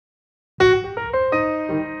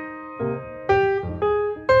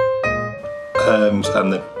and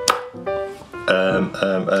the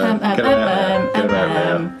get him out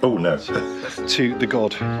now. Oh no. To the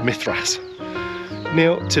god Mithras.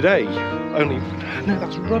 Now today, no,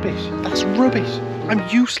 that's rubbish. That's rubbish. I'm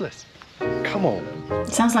useless. Come on.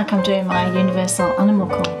 It sounds like I'm doing my universal animal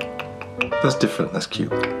call. That's different. That's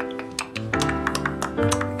cute.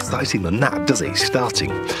 Starting the nap, does it?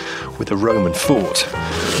 Starting with a Roman fort,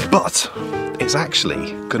 but it's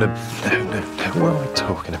actually gonna. No. What am I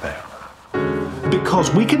talking about?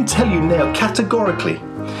 Because we can tell you now categorically,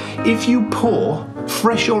 if you pour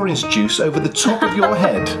fresh orange juice over the top of your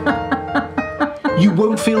head, you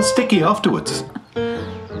won't feel sticky afterwards.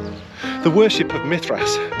 The worship of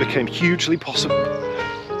Mithras became hugely possible.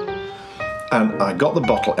 And I got the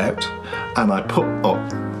bottle out and I put,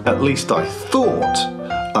 at least I thought,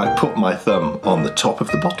 I put my thumb on the top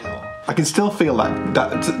of the bottle. I can still feel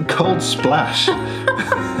that cold splash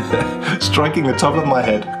striking the top of my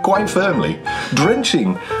head quite firmly,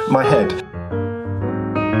 drenching my head.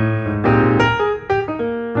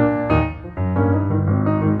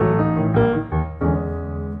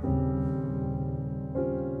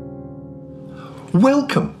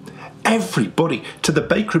 Welcome everybody to the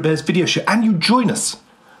Bakery Bears video show, and you join us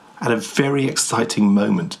at a very exciting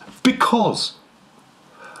moment because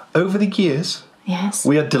over the years, yes,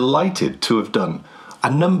 we are delighted to have done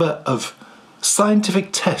a number of scientific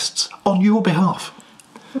tests on your behalf.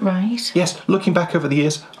 Right. Yes, looking back over the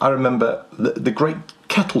years, I remember the great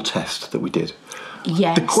kettle test that we did.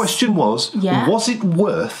 Yes. The question was it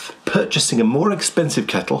worth purchasing a more expensive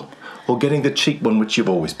kettle or getting the cheap one which you've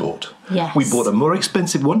always bought? Yes. We bought a more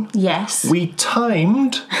expensive one. Yes. We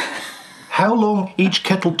timed how long each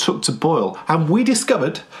kettle took to boil, and we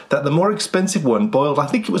discovered that the more expensive one boiled, I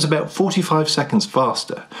think it was about 45 seconds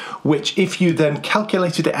faster, which if you then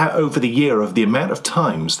calculated it out over the year of the amount of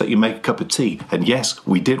times that you make a cup of tea, and yes,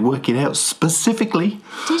 we did work it out specifically.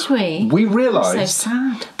 Did we? We realised so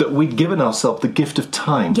sad. that we'd given ourselves the gift of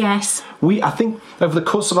time. Yes. I think over the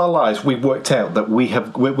course of our lives, we've worked out that we're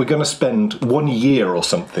going to spend 1 year or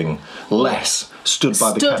something less stood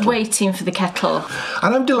by the kettle. Stood waiting for the kettle.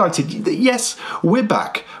 And I'm delighted that, yes, we're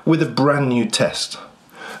back with a brand new test.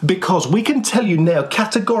 Because we can tell you now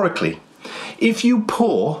categorically, if you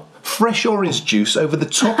pour fresh orange juice over the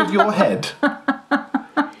top of your head,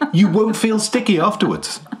 you won't feel sticky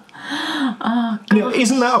afterwards. Oh, gosh. Now,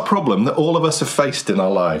 isn't that a problem that all of us have faced in our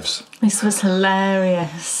lives? This was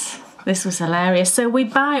hilarious. This was hilarious. So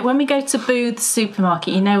when we go to Booth's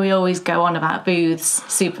supermarket, you know we always go on about Booth's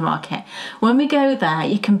supermarket. When we go there,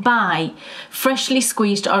 you can buy freshly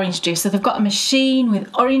squeezed orange juice. So they've got a machine with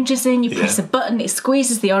oranges in. You press a button, it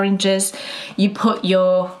squeezes the oranges. You put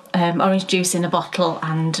your orange juice in a bottle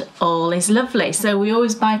and all is lovely. So we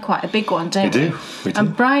always buy quite a big one, don't we? We do.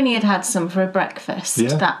 And Bryony had some for a breakfast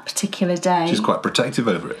that particular day. She's quite protective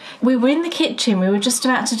over it. We were in the kitchen. We were just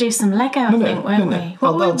about to do some Lego, I think, weren't we?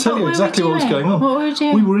 I'll tell you exactly what was going on. What were we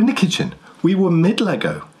doing? We were in the kitchen. We were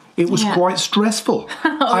mid-Lego. It was quite stressful.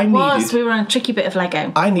 We were on a tricky bit of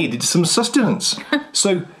Lego. I needed some sustenance.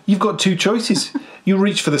 So you've got two choices. You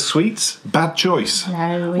reach for the sweets, bad choice.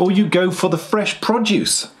 No, or you go for the fresh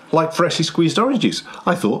produce, like freshly squeezed orange juice.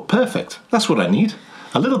 I thought, perfect. That's what I need.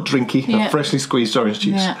 A little drinky of freshly squeezed orange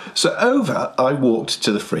juice. Yeah. So I walked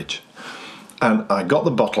to the fridge and I got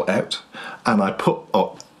the bottle out and I put,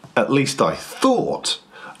 at least I thought,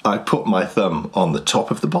 I put my thumb on the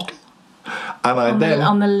top of the bottle. And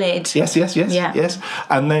on the lid. Yes.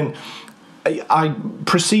 And then I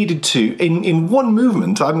proceeded to, in one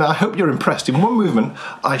movement, I hope you're impressed, in one movement,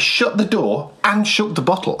 I shut the door and shook the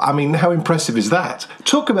bottle. I mean, how impressive is that?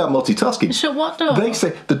 Talk about multitasking. Shut what door? They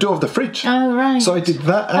say the door of the fridge. Oh, right. So I did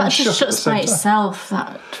that and that shook just at the shuts same by time. itself,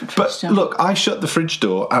 that fridge But door. look, I shut the fridge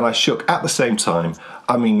door and I shook at the same time.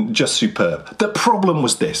 I mean, just superb. The problem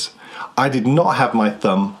was this. I did not have my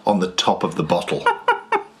thumb on the top of the bottle.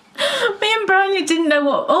 Me and Bryony didn't know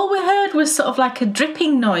what... All we heard was sort of like a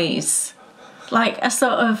dripping noise. Like a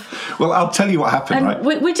sort of... Well, I'll tell you what happened, right?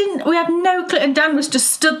 We had no clue, and Dan was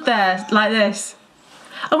just stood there like this.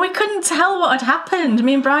 And we couldn't tell what had happened.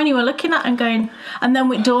 Me and Bryony were looking at him going... And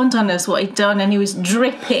then it dawned on us what he'd done, and he was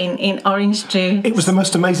dripping in orange juice. It was the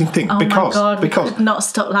most amazing thing. Oh because, my God, we because could not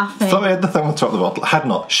stop laughing. So I had the thumb on top of the bottle, had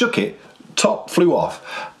not, shook it, top flew off,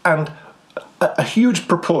 and a huge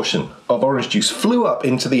proportion of orange juice flew up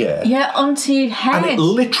into the air. Yeah, onto your head. And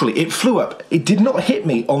it flew up. It did not hit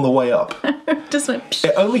me on the way up. Just went psh.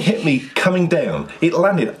 It only hit me coming down. It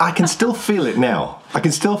landed. I can still feel it now. I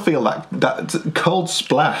can still feel that cold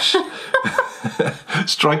splash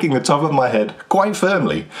striking the top of my head quite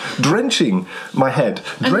firmly, drenching my head,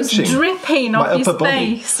 drenching dripping my off your upper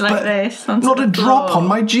body, face like but this. Not a drop on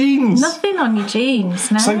my jeans. Nothing on your jeans,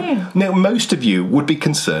 no. So now most of you would be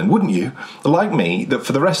concerned, wouldn't you, like me, that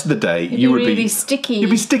for the rest of the day you would really be sticky. You'd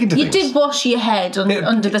be sticking to things. You did wash your head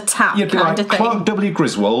under the tap, you'd be kind like of thing. Clark W.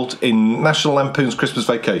 Griswold in National Lampoon's Christmas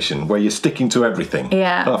Vacation, where you're sticking to everything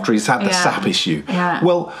after he's had the sap issue. Yeah.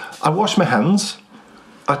 Well, I washed my hands.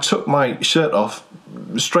 I took my shirt off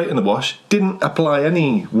straight in the wash. Didn't apply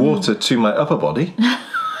any water to my upper body.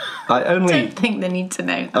 I don't think they need to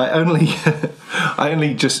know that. I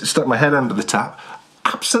only just stuck my head under the tap.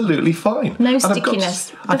 Absolutely fine. No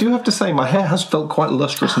stickiness. I do have to say, my hair has felt quite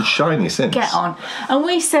lustrous and shiny since. Get on. And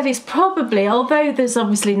we said it's probably, although there's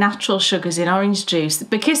obviously natural sugars in orange juice,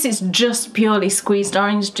 because it's just purely squeezed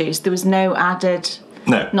orange juice, there was no added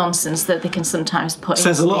nonsense that they can sometimes put in.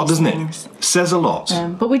 Says a lot, doesn't it? Says a lot.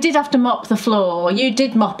 But we did have to mop the floor. You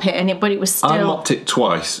did mop it, but it was still... I mopped it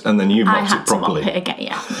twice, and then you mopped it properly. I had to mop it again,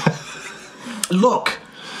 yeah. Look!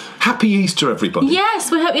 Happy Easter, everybody.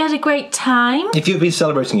 Yes, we hope you had a great time. If you've been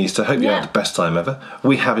celebrating Easter, I hope you had the best time ever.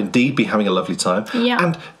 We have indeed been having a lovely time. Yeah.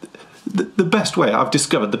 And the best way, I've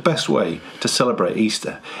discovered the best way to celebrate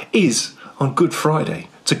Easter is on Good Friday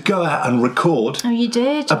to go out and record you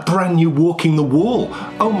did a brand new Walking the Wall.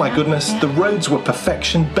 Oh my goodness, the roads were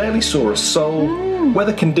perfection, barely saw a soul.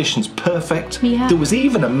 Weather conditions perfect. Yeah. There was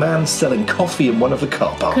even a man selling coffee in one of the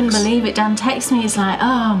car parks. Couldn't believe it. Dan texted me, he's like,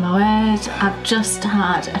 oh my word, I've just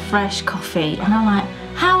had a fresh coffee. And I'm like,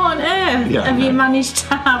 how on earth have you managed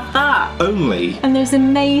to have that? Only. And there's an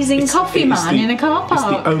amazing coffee man in a car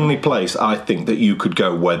park. It's the only place I think that you could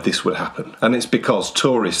go where this would happen. And it's because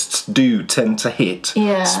tourists do tend to hit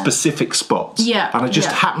specific spots. Yeah. And I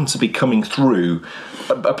just happened to be coming through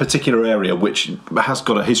a particular area which has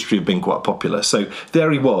got a history of being quite popular. So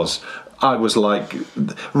there he was. I was like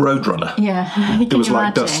Roadrunner. Yeah, it was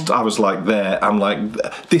like dust. I was like there. I'm like,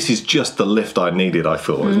 this is just the lift I needed, I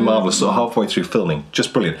thought. It was marvellous. So halfway through filming,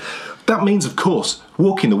 just brilliant. That means, of course,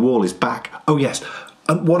 Walking the Wall is back. Oh, yes.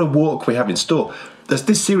 And what a walk we have in store. As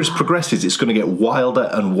this series progresses, it's going to get wilder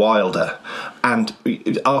and wilder. And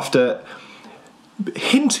after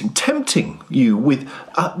tempting you with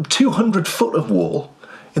 200 foot of wall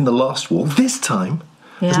in the last wall, this time...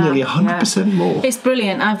 There's nearly 100% more. It's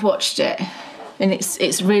brilliant. I've watched it, and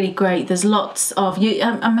it's really great. There's lots of you.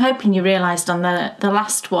 I'm hoping you realised on the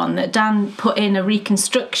last one that Dan put in a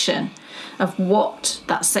reconstruction of what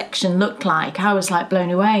that section looked like. I was like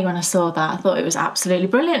blown away when I saw that. I thought it was absolutely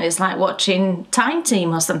brilliant. It's like watching Time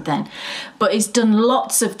Team or something. But he's done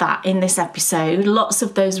lots of that in this episode. Lots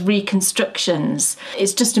of those reconstructions.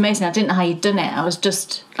 It's just amazing. I didn't know how you'd done it. I was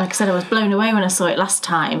just, like I said, I was blown away when I saw it last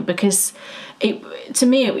time because. To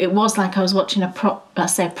me, it was like I was watching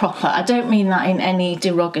proper. I don't mean that in any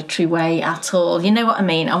derogatory way at all. You know what I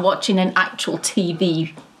mean? I'm watching an actual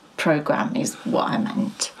TV programme is what I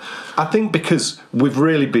meant. I think because we've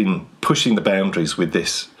really been pushing the boundaries with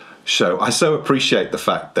this show, I so appreciate the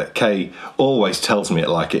fact that Kay always tells me it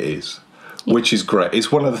like it is. Which is great.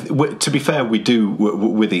 It's one of the, to be fair, we do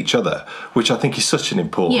with each other, which I think is such an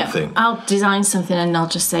important thing. I'll design something and I'll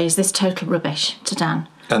just say, is this total rubbish to Dan?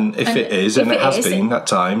 And if it is, and it has been at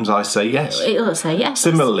times, I say yes. It'll say yes.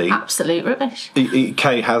 Similarly, absolute rubbish.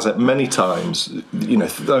 Kay has at many times,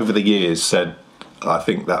 over the years said, I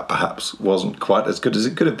think that perhaps wasn't quite as good as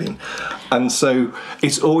it could have been. And so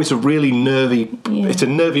it's always a really nervy, it's a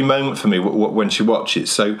nervy moment for me when she watches.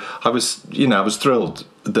 So I was thrilled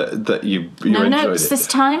that you enjoyed it. No notes this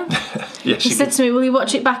time? Yes, she said to me, will you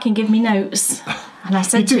watch it back and give me notes? And I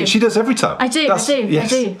said you do. She does every time. I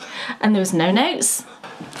do. And there was no notes.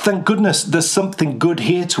 Thank goodness there's something good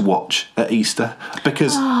here to watch at Easter,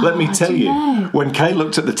 because let me tell you, when Kay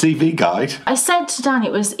looked at the TV guide... I said to Dan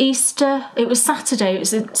it was Easter, it was Saturday, it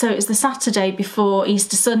was the Saturday before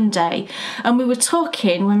Easter Sunday, and we were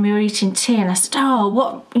talking when we were eating tea, and I said,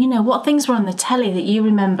 what things were on the telly that you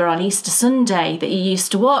remember on Easter Sunday that you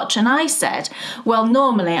used to watch? And I said, well,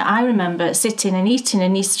 normally I remember sitting and eating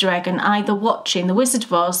an Easter egg and either watching The Wizard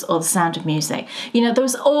of Oz or The Sound of Music. There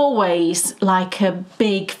was always like a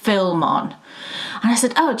big film on. And I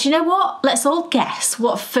said, do you know what? Let's all guess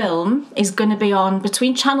what film is going to be on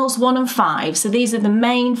between channels 1 and 5. So these are the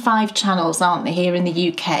main 5 channels, aren't they, here in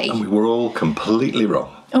the UK? And we were all completely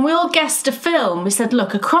wrong. And we all guessed a film. We said,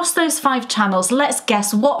 look, across those 5 channels, let's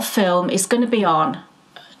guess what film is going to be on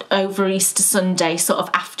over Easter Sunday, sort of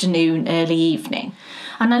afternoon, early evening.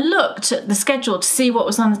 And I looked at the schedule to see what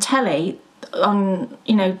was on the telly on,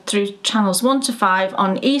 you know, through channels 1 to 5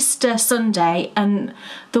 on Easter Sunday, and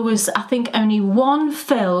there was, I think, only one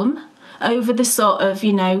film over the sort of,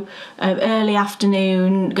 you know, early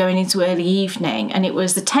afternoon going into early evening, and it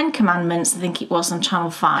was the 10 Commandments, I think it was, on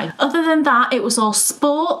Channel 5. Other than that, it was all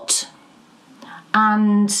sport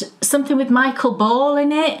and something with Michael Ball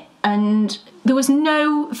in it, and there was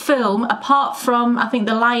no film apart from, I think,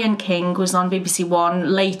 The Lion King was on BBC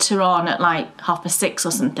One later on at like 6:30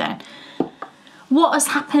 or something. What has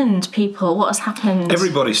happened, people? What has happened?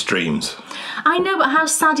 Everybody streams. I know, but how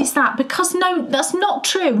sad is that? Because no, that's not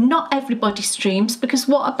true. Not everybody streams, because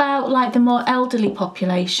what about like the more elderly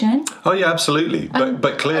population? Oh yeah, absolutely.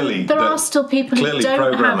 But clearly there are still people who don't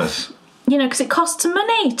programmers. have, you know, because it costs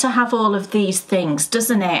money to have all of these things,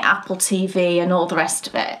 doesn't it? Apple TV and all the rest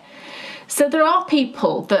of it. So there are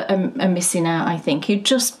people that are missing out, I think, who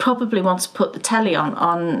just probably want to put the telly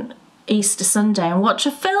on Easter Sunday and watch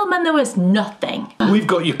a film, and there was nothing. We've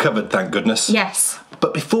got you covered, thank goodness. Yes.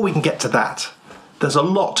 But before we can get to that, there's a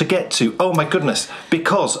lot to get to. Oh my goodness.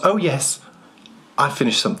 Because, oh yes, I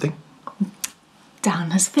finished something.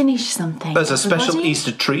 Dan has finished something. There's a special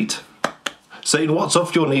Easter treat. So in What's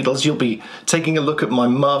Off Your Needles, you'll be taking a look at my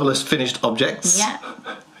marvellous finished objects. Yeah.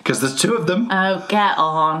 Because there's 2 of them. Oh, get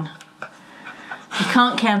on. You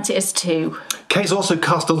can't count it as 2. Kays also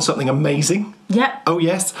cast on something amazing. Yep. Oh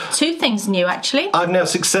yes. 2 things new, actually. I've now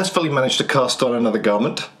successfully managed to cast on another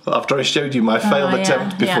garment after I showed you my failed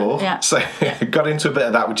attempt before. Yeah. So got into a bit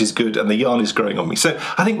of that, which is good, and the yarn is growing on me. So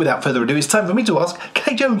I think without further ado, it's time for me to ask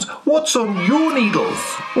Kay Jones, what's on your needles?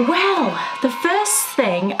 Well, the first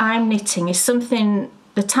thing I'm knitting is something,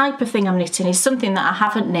 the type of thing I'm knitting is something that I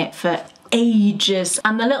haven't knit for ages.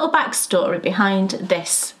 And the little backstory behind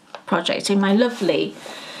this project in my lovely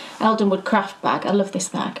Eldenwood craft bag, I love this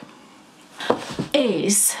bag,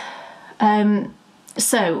 is,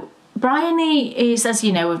 so Bryony is, as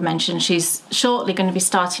you know, we've mentioned, she's shortly going to be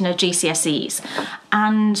starting her GCSEs,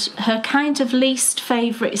 and her kind of least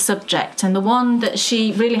favourite subject, and the one that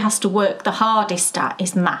she really has to work the hardest at,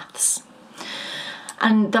 is maths.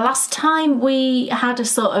 And the last time we had a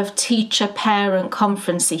sort of teacher-parent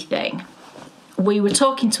conferencey thing, we were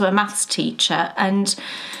talking to a maths teacher, and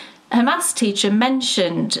her maths teacher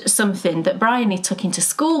mentioned something that Bryony took into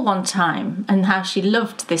school one time and how she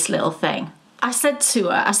loved this little thing. I said to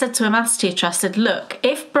her maths teacher, I said, look,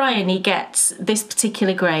 if Bryony gets this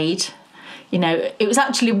particular grade, you know, it was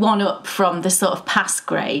actually 1 up from the sort of pass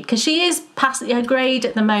grade, because she is pass, her grade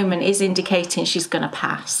at the moment is indicating she's going to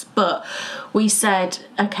pass. But we said,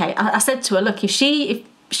 okay, I said to her, look, if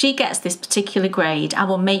she gets this particular grade, I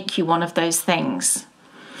will make you one of those things.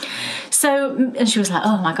 So, and she was like,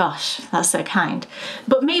 oh my gosh, that's so kind.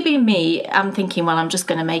 But maybe me, I'm thinking, well, I'm just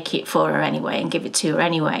going to make it for her anyway and give it to her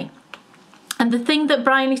anyway. And the thing that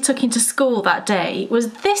Bryony took into school that day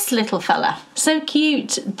was this little fella. So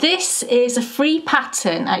cute. This is a free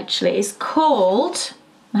pattern, actually. It's called,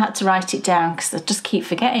 I had to write it down because I just keep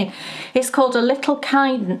forgetting. It's called A Little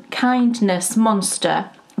Kindness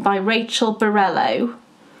Monster by Rachel Borello.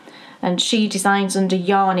 And she designs under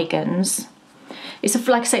Yarnigans. It's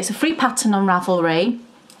like I say, it's a free pattern on Ravelry,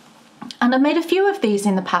 and I made a few of these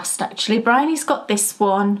in the past actually. Bryony's got this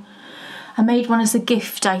one. I made one as a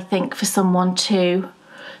gift, I think, for someone too.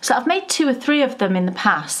 So I've made 2 or 3 of them in the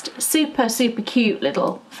past. Super, super cute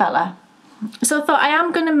little fella. So I thought I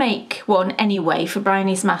am going to make one anyway for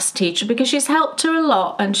Bryony's maths teacher, because she's helped her a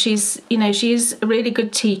lot, and she's, you know, she is a really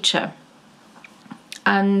good teacher.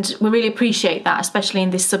 And we really appreciate that, especially in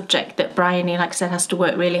this subject that Bryony, like I said, has to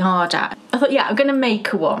work really hard at. I thought, yeah, I'm going to make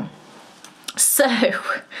her one. So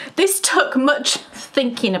this took much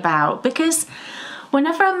thinking about, because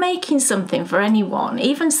whenever I'm making something for anyone,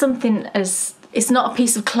 even something as, it's not a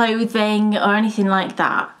piece of clothing or anything like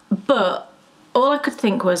that, but all I could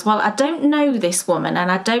think was, well, I don't know this woman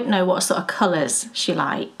and I don't know what sort of colours she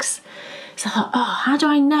likes. So I thought, oh, how do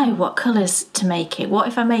I know what colours to make it? What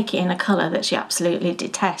if I make it in a colour that she absolutely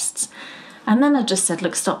detests? And then I just said,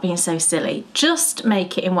 look, stop being so silly. Just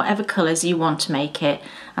make it in whatever colours you want to make it,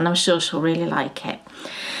 and I'm sure she'll really like it.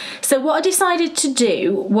 So what I decided to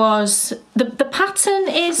do was, the pattern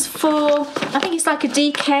is for, I think it's like a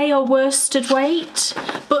DK or worsted weight,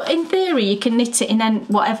 but in theory you can knit it in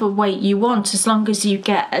whatever weight you want, as long as you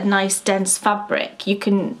get a nice dense fabric. You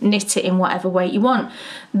can knit it in whatever weight you want.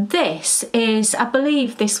 This is, I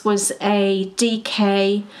believe this was a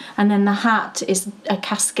DK, and then the hat is a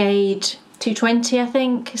Cascade 220, I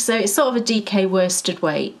think. So it's sort of a DK worsted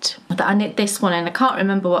weight that I knit this one in. I can't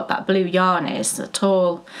remember what that blue yarn is at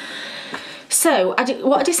all. So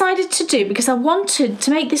what I decided to do, because I wanted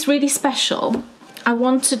to make this really special, I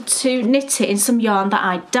wanted to knit it in some yarn that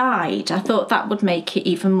I dyed. I thought that would make it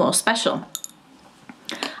even more special.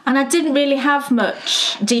 And I didn't really have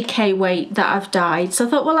much DK weight that I've dyed, so I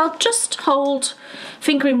thought, well, I'll just hold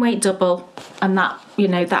fingering weight double, and that, you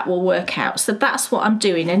know, that will work out. So that's what I'm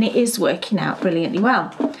doing, and it is working out brilliantly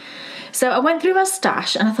well. So I went through my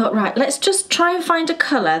stash and I thought, right, let's just try and find a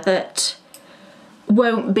colour that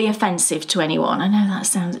won't be offensive to anyone. I know that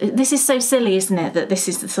sounds, this is so silly, isn't it, that this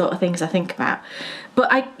is the sort of things I think about.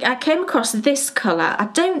 But I came across this colour. I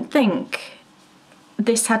don't think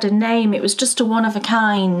this had a name, it was just a one of a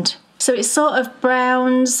kind. So it's sort of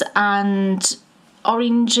browns and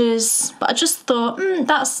oranges, but I just thought,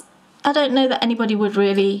 I don't know that anybody would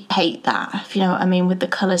really hate that, if you know what I mean, with the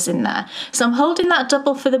colours in there. So I'm holding that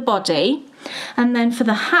double for the body, and then for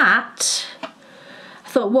the hat, I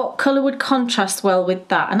thought what colour would contrast well with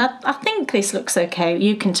that, and I think this looks okay,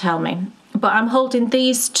 you can tell me. But I'm holding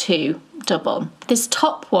these two double. This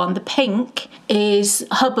top one, the pink, is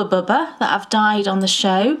Hubba Bubba that I've dyed on the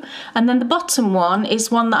show, and then the bottom one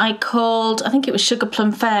is one that I called, I think it was Sugar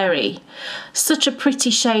Plum Fairy. Such a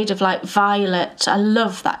pretty shade of like violet. I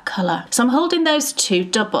love that colour. So I'm holding those two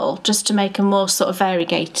double just to make a more sort of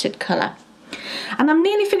variegated colour. And I'm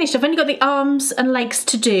nearly finished. I've only got the arms and legs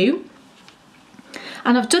to do.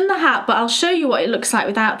 And I've done the hat, but I'll show you what it looks like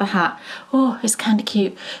without the hat. Oh, it's kind of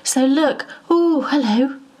cute. So look. Oh,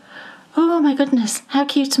 hello. Oh my goodness, how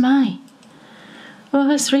cute am I? Oh,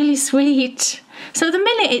 it's really sweet. So at the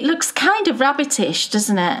minute it looks kind of rabbitish,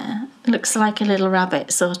 doesn't it? It looks like a little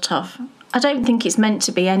rabbit, sort of. I don't think it's meant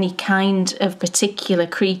to be any kind of particular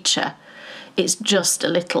creature. It's just a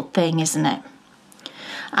little thing, isn't it?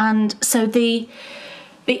 And so the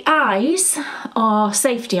eyes are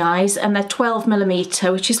safety eyes, and they're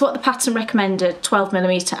 12mm, which is what the pattern recommended,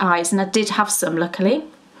 12mm eyes, and I did have some, luckily.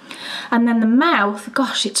 And then the mouth,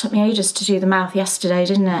 gosh, it took me ages to do the mouth yesterday,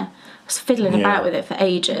 didn't it? I was fiddling about with it for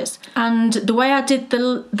ages. And the way I did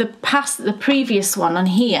the previous one on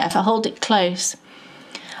here, if I hold it close,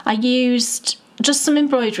 I used just some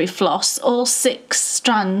embroidery floss, all 6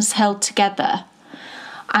 strands held together,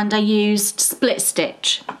 and I used split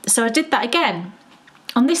stitch. So I did that again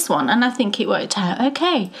on this one, and I think it worked out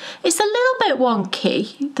okay. It's a little bit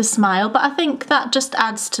wonky, the smile, but I think that just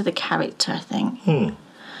adds to the character, I think.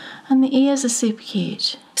 And the ears are super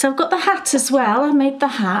cute. So I've got the hat as well. I made the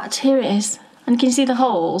hat. Here it is. And you can see the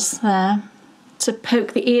holes there to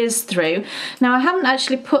poke the ears through. Now I haven't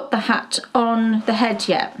actually put the hat on the head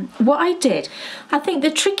yet. What I did, I think the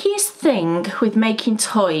trickiest thing with making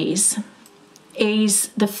toys is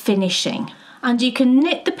the finishing. And you can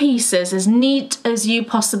knit the pieces as neat as you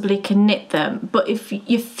possibly can knit them, but if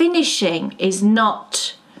your finishing is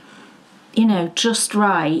not, you know, just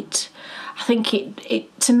right, I think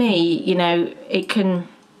it to me, you know, it can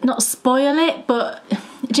not spoil it, but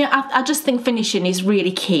you know, I just think finishing is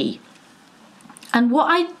really key. And what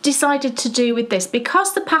I decided to do with this,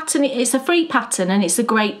 because the pattern, it's a free pattern and it's a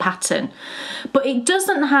great pattern, but it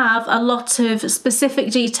doesn't have a lot of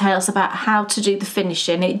specific details about how to do the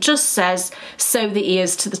finishing. It just says sew the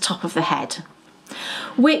ears to the top of the head,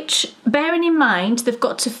 which, bearing in mind, they've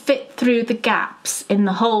got to fit through the gaps in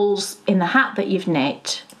the holes in the hat that you've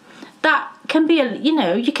knit. That can be you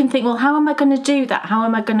know, you can think, well, how am I going to do that? How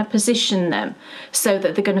am I going to position them so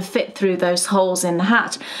that they're going to fit through those holes in the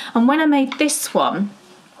hat? And when I made this one,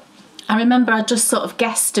 I remember I just sort of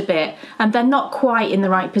guessed a bit, and they're not quite in the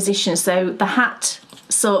right position. So the hat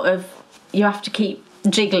sort of, you have to keep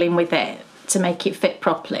jiggling with it to make it fit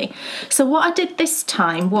properly. So what I did this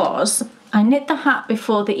time was I knit the hat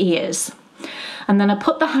before the ears, and then I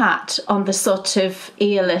put the hat on the sort of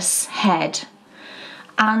earless head.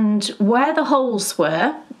 And where the holes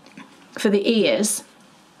were for the ears,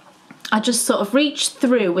 I just sort of reached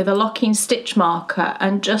through with a locking stitch marker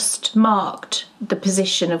and just marked the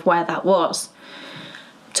position of where that was.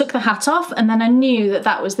 Took the hat off, and then I knew that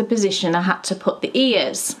that was the position I had to put the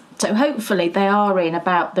ears. So hopefully they are in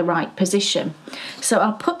about the right position. So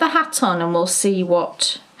I'll put the hat on and we'll see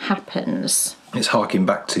what happens. It's harking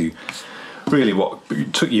back to really what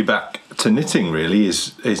took you back to knitting, really,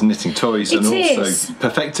 is knitting toys and also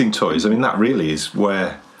perfecting toys. I mean, that really is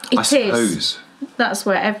where, I suppose, that's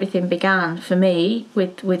where everything began for me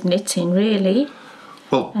with knitting, really.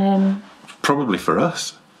 Well, probably for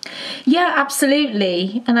us. Yeah,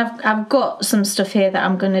 absolutely. And I've got some stuff here that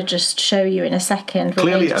I'm going to just show you in a second.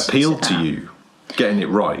 Clearly it appealed to you, getting it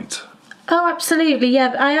right. Oh, absolutely,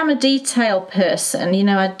 yeah. I am a detail person, you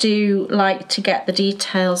know, I do like to get the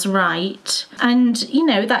details right. And, you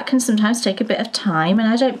know, that can sometimes take a bit of time, and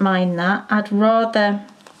I don't mind that. I'd rather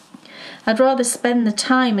I'd rather spend the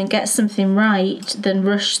time and get something right than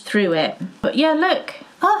rush through it. But yeah, look.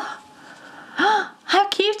 Oh, how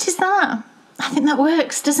cute is that? I think that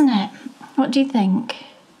works, doesn't it? What do you think?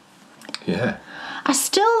 Yeah.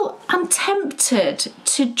 I'm tempted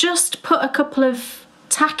to just put a couple of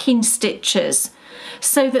tacking stitches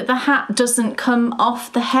so that the hat doesn't come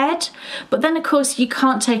off the head. But then, of course, you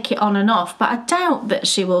can't take it on and off. But I doubt that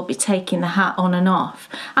she will be taking the hat on and off.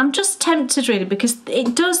 I'm just tempted, really, because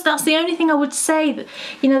it does. That's the only thing I would say. That,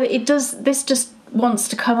 you know, that it does. This just wants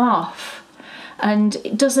to come off, and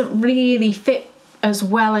it doesn't really fit as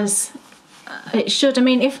well as it should. I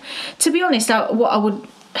mean, to be honest, what I would,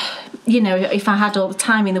 you know, if I had all the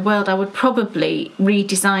time in the world, I would probably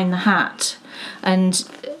redesign the hat and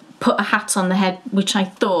put a hat on the head which I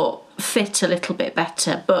thought fit a little bit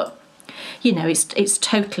better, but you know, it's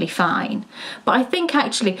totally fine. But I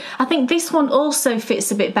think this one also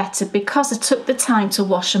fits a bit better because I took the time to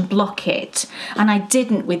wash and block it, and I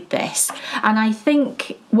didn't with this. And I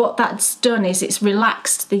think what that's done is it's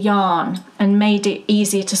relaxed the yarn and made it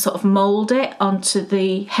easier to sort of mould it onto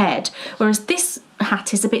the head, whereas this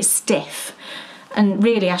hat is a bit stiff. And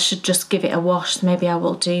really, I should just give it a wash, so maybe I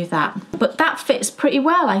will do that. But that fits pretty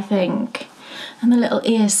well, I think. And the little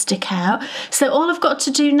ears stick out. So all I've got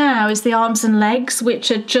to do now is the arms and legs,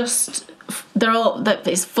 which are just,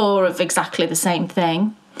 it's 4 of exactly the same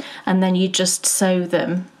thing. And then you just sew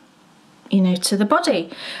them, you know, to the body.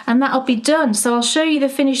 And that'll be done. So I'll show you the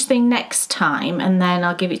finished thing next time, and then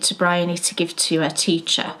I'll give it to Bryony to give to her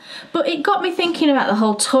teacher. But it got me thinking about the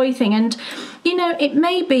whole toy thing, and you know, it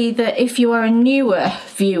may be that if you are a newer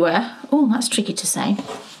viewer, oh, that's tricky to say,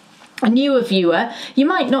 a newer viewer, you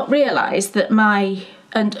might not realise that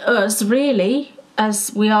us really,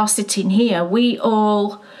 as we are sitting here, we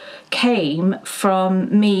all came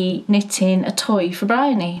from me knitting a toy for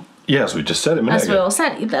Bryony. Yeah, as we just said a minute ago. As we all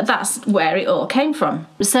said, that's where it all came from.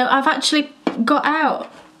 So I've actually got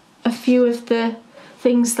out a few of the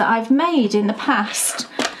things that I've made in the past.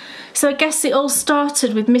 So I guess it all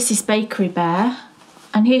started with Mrs. Bakery Bear.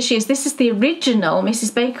 And here she is. This is the original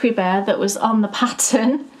Mrs. Bakery Bear that was on the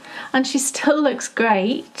pattern. And she still looks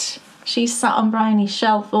great. She's sat on Bryony's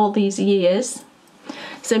shelf all these years.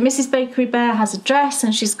 So Mrs. Bakery Bear has a dress,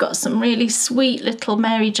 and she's got some really sweet little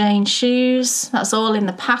Mary Jane shoes. That's all in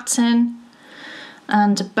the pattern.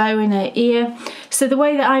 And a bow in her ear. So the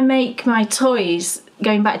way that I make my toys,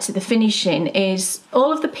 going back to the finishing, is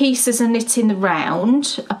all of the pieces are knit in the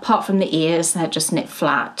round, apart from the ears, they're just knit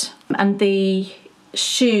flat. And the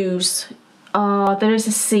shoes there is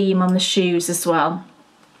a seam on the shoes as well.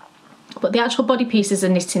 But the actual body pieces are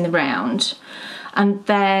knit in the round. And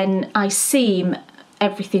then I seam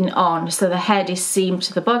everything on, so the head is seamed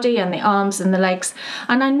to the body and the arms and the legs.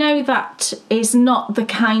 And I know that is not the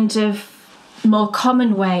kind of more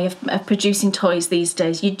common way of producing toys these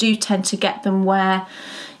days. You do tend to get them where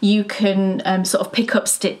you can sort of pick up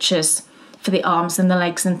stitches for the arms and the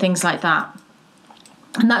legs and things like that,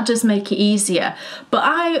 and that does make it easier. But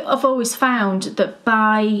I have always found that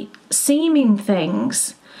by seaming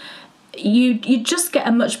things, you just get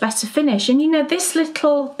a much better finish. And you know, this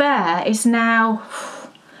little bear is now,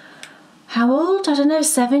 how old? I don't know,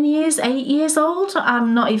 7 years, 8 years old?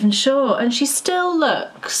 I'm not even sure. And she still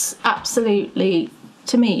looks absolutely,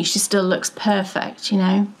 to me, she still looks perfect, you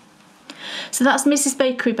know. So that's Mrs.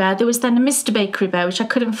 Bakery Bear. There was then a Mr. Bakery Bear, which I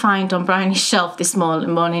couldn't find on Bryony's shelf this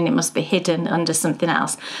morning. It must be hidden under something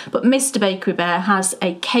else. But Mr. Bakery Bear has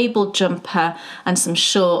a cable jumper and some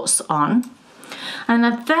shorts on. And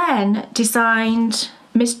I've then designed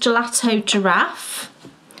Miss Gelato Giraffe.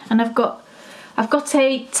 And I've got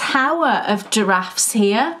a tower of giraffes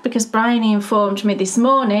here, because Bryony informed me this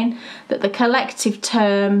morning that the collective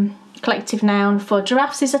noun for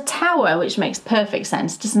giraffes is a tower, which makes perfect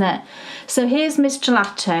sense, doesn't it? So here's Miss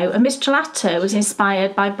Gelato, and Miss Gelato was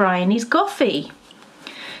inspired by Bryony's Goffy.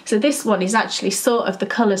 So this one is actually sort of the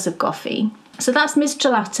colours of Goffy. So that's Miss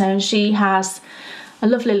Gelato, and she has a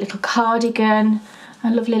lovely little cardigan, a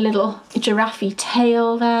lovely little giraffe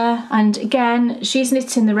tail there, and again she's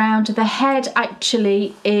knitting the round. The head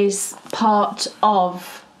actually is part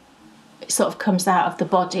of, it sort of comes out of the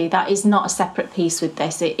body. That is not a separate piece with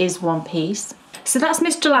this, it is one piece. So that's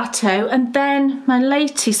Miss Gelato. And then my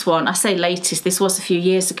latest one, I say latest, this was a few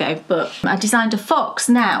years ago, but I designed a fox.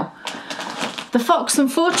 Now the fox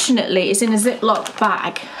unfortunately is in a Ziploc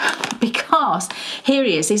bag because here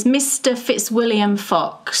he is Mr. Fitzwilliam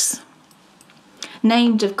Fox,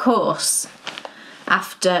 named of course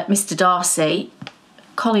after Mr. Darcy,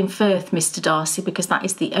 Colin Firth Mr. Darcy, because that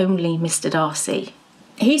is the only Mr. Darcy.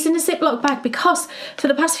 He's in a Ziploc bag because for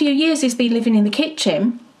the past few years he's been living in the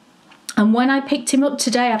kitchen, And when I picked him up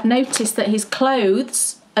today, I've noticed that his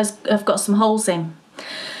clothes have got some holes in.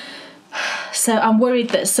 So I'm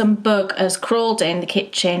worried that some bug has crawled in the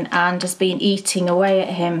kitchen and has been eating away at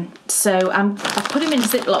him. So I've put him in a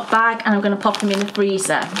Ziploc bag and I'm going to pop him in the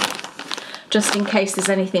freezer, just in case there's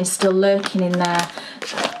anything still lurking in there.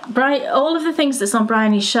 All of the things that's on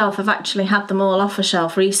Bryony's shelf, I've actually had them all off a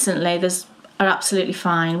shelf recently. Are absolutely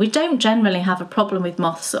fine. We don't generally have a problem with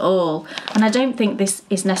moths at all, and I don't think this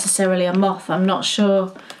is necessarily a moth. I'm not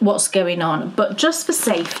sure what's going on, but just for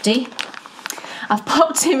safety, I've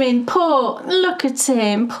popped him in. Look at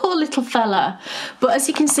him, poor little fella. But as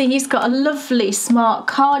you can see, he's got a lovely smart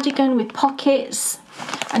cardigan with pockets,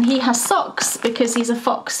 and he has socks because he's a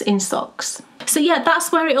fox in socks. So yeah,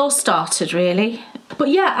 that's where it all started really. But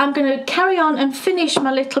yeah, I'm going to carry on and finish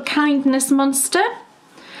my little kindness monster.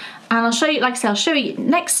 And I'll show you, like I say, I'll show you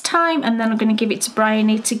next time, and then I'm going to give it to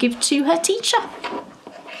Bryony to give to her teacher.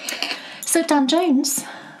 So Dan Jones,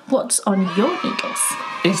 what's on your needles?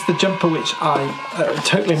 It's the jumper which I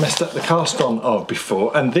totally messed up the cast on of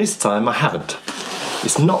before, and this time I haven't.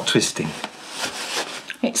 It's not twisting.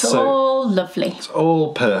 It's all lovely. It's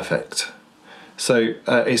all perfect. So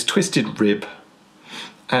it's twisted rib,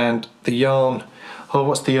 and the yarn. Oh,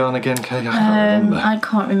 what's the yarn again, Kay? I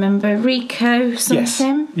can't remember. Rico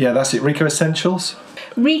something? Yes. Yeah, that's it. Rico Essentials.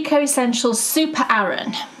 Rico Essentials Super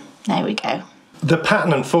Aran. There we go. The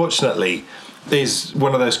pattern, unfortunately, is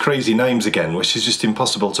one of those crazy names again, which is just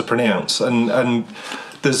impossible to pronounce. And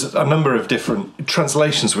there's a number of different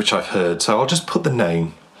translations which I've heard, so I'll just put the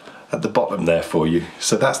name at the bottom there for you.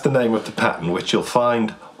 So that's the name of the pattern, which you'll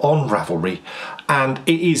find on Ravelry, and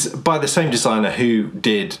it is by the same designer who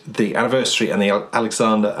did the Anniversary and the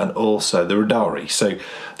Alexander and also the Rodari. So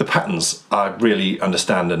the patterns I really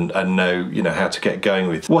understand and know, you know, how to get going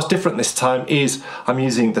with. What's different this time is I'm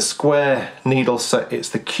using the square needles, so it's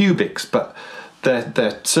the cubics, but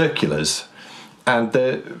they're circulars, and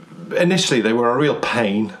initially they were a real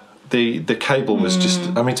pain. The cable was just,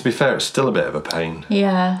 I mean, to be fair, it's still a bit of a pain.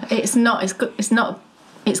 Yeah,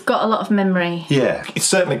 it's got a lot of memory. Yeah, it's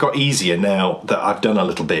certainly got easier now that I've done a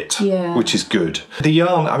little bit, which is good. The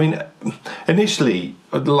yarn, I mean, initially,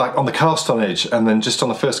 like on the cast on edge and then just on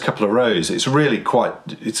the first couple of rows, it's really quite,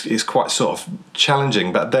 it's quite sort of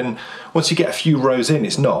challenging, but then once you get a few rows in,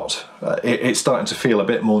 it's not. It's starting to feel a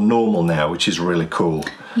bit more normal now, which is really cool.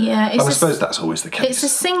 Yeah. And I suppose that's always the case. It's a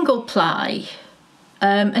single ply,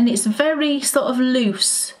 and it's very sort of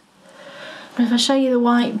loose. But if I show you the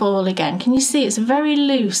white ball again, can you see it's very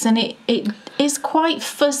loose, and it is quite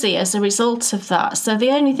fuzzy as a result of that. So the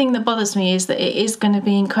only thing that bothers me is that it is going to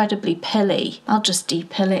be incredibly pilly. I'll just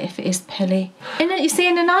de-pill it if it is pilly. You see,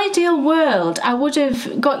 in an ideal world, I would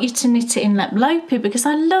have got you to knit it in Let Lopi because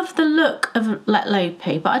I love the look of Let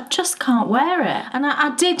Lopi, but I just can't wear it. And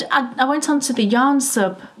I went onto the Yarn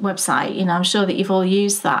Sub website, you know, I'm sure that you've all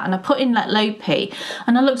used that, and I put in Let Lopi,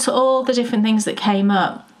 and I looked at all the different things that came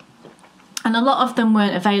up. And a lot of them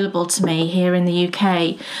weren't available to me here in the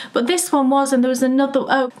UK. But this one was, and there was another,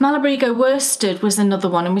 Malabrigo Worsted was another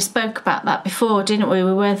one, and we spoke about that before, didn't we?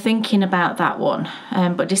 We were thinking about that one,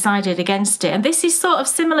 but decided against it. And this is sort of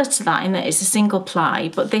similar to that in that it's a single ply,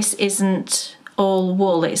 but this isn't all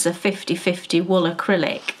wool, it's a 50-50 wool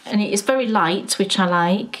acrylic. And it is very light, which I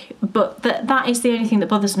like, but that is the only thing that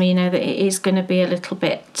bothers me, you know, that it is going to be a little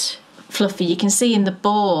bit fluffy. You can see in the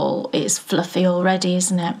ball it's fluffy already,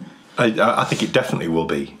 isn't it? I think it definitely will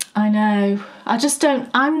be. I know. I just don't.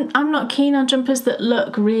 I'm not keen on jumpers that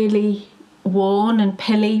look really worn and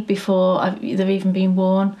pilly before they've even been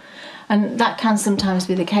worn, and that can sometimes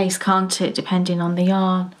be the case, can't it? Depending on the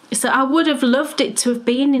yarn. So I would have loved it to have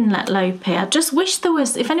been in Let Lopi. I just wish there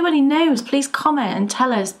was. If anybody knows, please comment and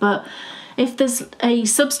tell us. But if there's a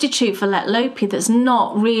substitute for Let Lopi that's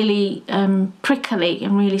not really prickly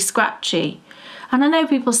and really scratchy. And I know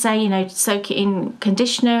people say, you know, soak it in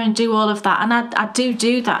conditioner and do all of that. And I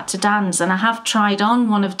do that to Dan's. And I have tried on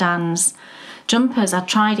one of Dan's jumpers. I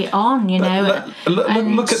tried it on, you know.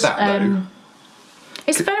 Look at that, though.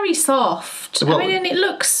 It's very soft. Well, I mean, and it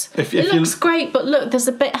looks great. But look, there's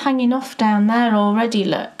a bit hanging off down there already,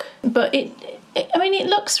 look. But it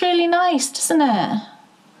looks really nice, doesn't it?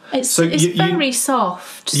 It's very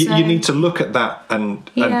soft. You need to look at that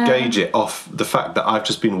and gauge it off the fact that I've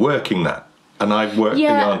just been working that. And I work the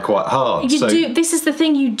yarn quite hard. This is the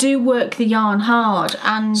thing, you do work the yarn hard.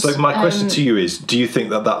 And so my question to you is, do you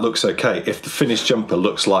think that looks okay? If the finished jumper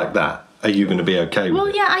looks like that, are you going to be okay with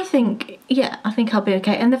it? Well, I think I'll be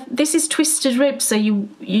okay. And this is twisted rib, so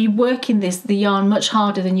you work in the yarn much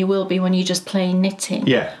harder than you will be when you're just plain knitting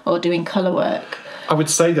or doing colour work. I would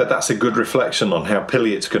say that that's a good reflection on how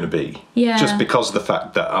pilly it's going to be. Yeah. Just because of the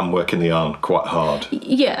fact that I'm working the yarn quite hard.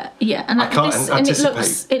 Yeah, and I can't anticipate.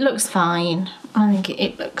 And it looks fine. I think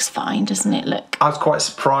it looks fine, doesn't it? Look. I was quite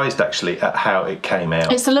surprised actually at how it came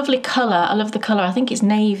out. It's a lovely colour. I love the colour. I think it's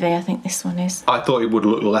navy. I think this one is. I thought it would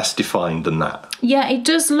look less defined than that. Yeah, it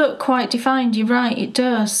does look quite defined. You're right. It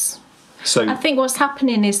does. So I think what's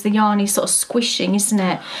happening is the yarn is sort of squishing, isn't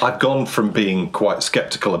it? I've gone from being quite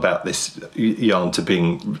sceptical about this yarn to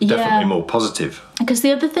being definitely more positive. Because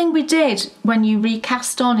the other thing we did when you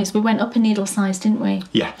recast on is we went up a needle size, didn't we?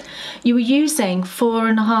 Yeah. You were using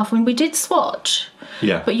 4.5 when we did swatch.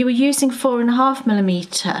 Yeah. But you were using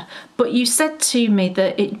 4.5mm. But you said to me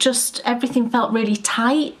that everything felt really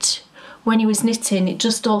tight. When he was knitting, it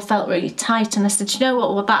just all felt really tight, and I said, you know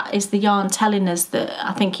what, well, that is the yarn telling us that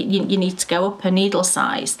I think you need to go up a needle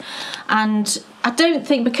size. And I don't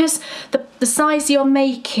think, because the size you're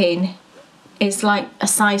making is like a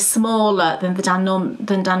size smaller than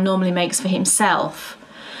Dan normally makes for himself,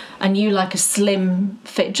 and you like a slim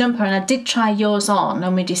fit jumper, and I did try yours on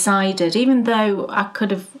and we decided, even though I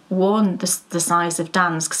could have worn the size of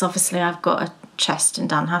Dan's, because obviously I've got a chest and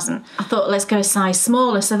Dan hasn't, I thought let's go a size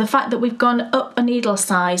smaller. So the fact that we've gone up a needle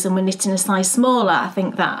size and we're knitting a size smaller, I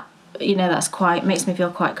think that, that's makes me feel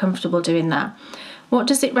quite comfortable doing that. What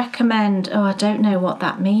does it recommend? Oh, I don't know what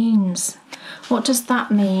that means. What does that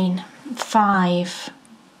mean? 5.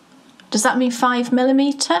 Does that mean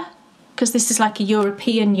 5mm? Because this is like a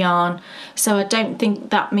European yarn, so I don't think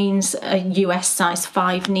that means a US size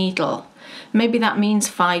 5 needle. Maybe that means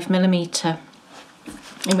 5mm,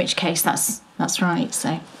 in which case that's right.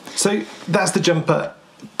 So that's the jumper,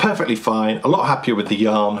 perfectly fine. A lot happier with the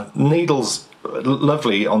yarn. Needles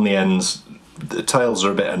lovely on the ends. The tails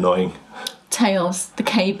are a bit annoying. Tails, the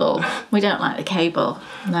cable. We don't like the cable.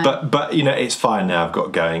 No. But it's fine now. I've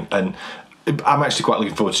got going, and I'm actually quite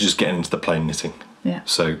looking forward to just getting into the plain knitting. Yeah.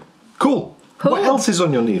 So cool. What else is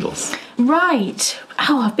on your needles? Right.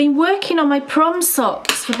 Oh, I've been working on my prom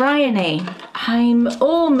socks for Bryony. I'm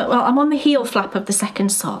on the heel flap of the second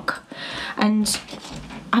sock, and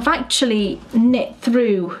I've actually knit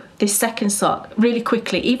through this second sock really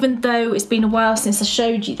quickly, even though it's been a while since I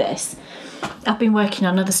showed you this. I've been working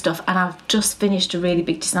on other stuff, and I've just finished a really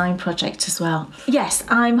big design project as well. Yes,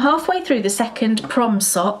 I'm halfway through the second prom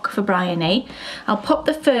sock for Bryony. I'll pop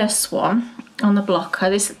the first one on the blocker.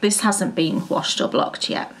 This hasn't been washed or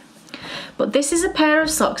blocked yet. But this is a pair of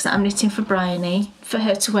socks that I'm knitting for Bryony for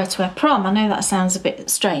her to wear prom. I know that sounds a bit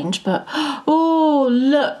strange, but oh,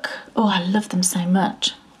 look. Oh, I love them so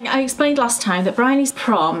much. I explained last time that Bryony's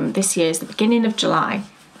prom this year is the beginning of July,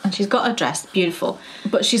 and she's got her dress, beautiful,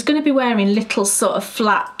 but she's going to be wearing little sort of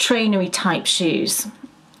flat trainery type shoes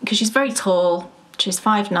because she's very tall. She's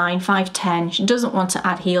 5'9", 5'10". She doesn't want to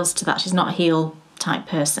add heels to that. She's not a heel type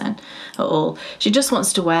person at all. She just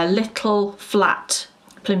wants to wear little flat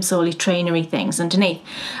plimsolli trainery things underneath.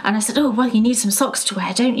 And I said, oh, well, you need some socks to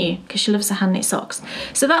wear, don't you? Because she loves her hand knit socks.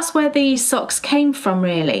 So that's where these socks came from,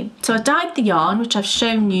 really. So I dyed the yarn, which I've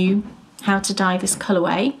shown you how to dye this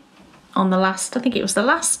colourway on the last, I think it was the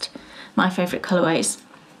last, my favourite colourways.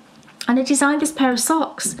 And I designed this pair of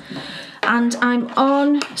socks. And I'm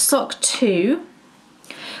on sock 2,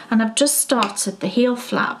 and I've just started the heel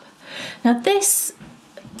flap. Now this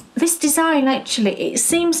design actually,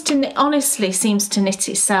 it honestly seems to knit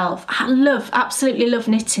itself. I absolutely love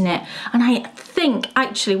knitting it. And I think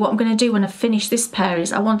actually what I'm going to do when I finish this pair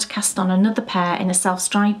is I want to cast on another pair in a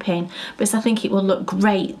self-striping, because I think it will look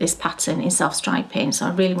great, this pattern in self-striping. So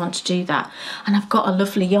I really want to do that. And I've got a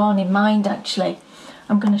lovely yarn in mind actually.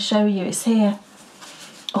 I'm going to show you, it's here.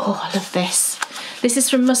 Oh, I love this. This is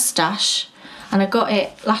from Moustache, and I got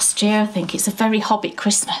it last year, I think. It's a very Hobbit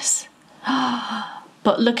Christmas.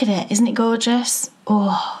 But look at it, isn't it gorgeous?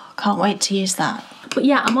 Oh, can't wait to use that. But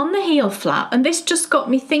yeah, I'm on the heel flap, and this just got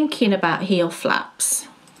me thinking about heel flaps.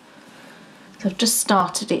 So I've just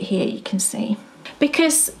started it here, you can see.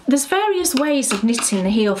 Because there's various ways of knitting the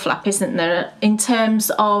heel flap, isn't there, in terms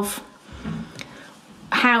of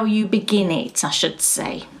how you begin it, I should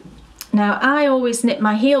say. Now, I always knit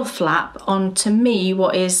my heel flap on, to me,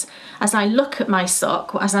 what is, as I look at my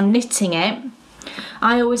sock, as I'm knitting it,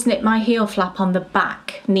 I always knit my heel flap on the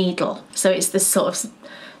back needle. So it's the sort of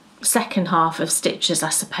second half of stitches, I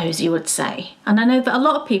suppose you would say. And I know that a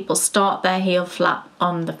lot of people start their heel flap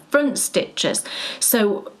on the front stitches.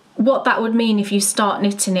 So what that would mean if you start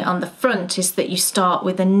knitting it on the front is that you start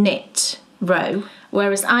with a knit row,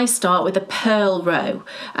 whereas I start with a purl row.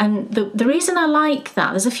 And the reason I like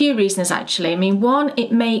that, there's a few reasons actually. I mean, one,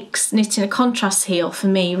 it makes knitting a contrast heel for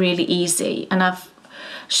me really easy, and I've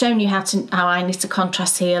shown you how I knit a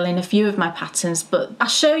contrast heel in a few of my patterns, but I'll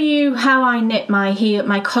show you how I knit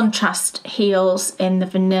my contrast heels in the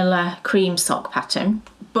vanilla cream sock pattern.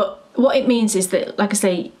 But what it means is that, like I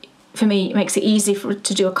say, for me, it makes it easy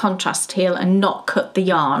to do a contrast heel and not cut the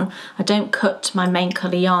yarn. I don't cut my main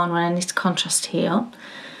colour yarn when I knit a contrast heel.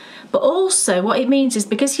 But also what it means is,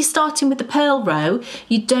 because you're starting with the purl row,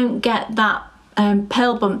 you don't get that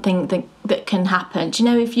purl bump thing that can happen. Do you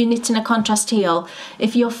know, if you're knitting a contrast heel,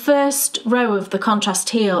 if your first row of the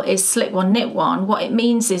contrast heel is slip one, knit one, what it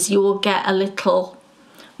means is you will get a little,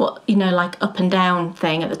 like up and down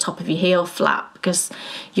thing at the top of your heel flap, because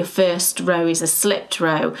your first row is a slipped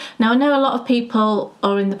row. Now I know a lot of people,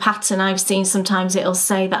 or in the pattern I've seen, sometimes it'll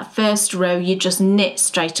say that first row you just knit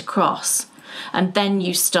straight across and then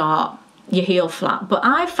you start your heel flap, but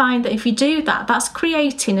I find that if you do that, that's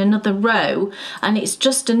creating another row, and it's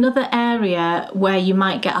just another area where you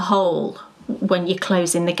might get a hole when you're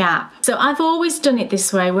closing the gap. So I've always done it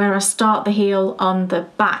this way, where I start the heel on the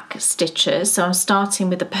back stitches, so I'm starting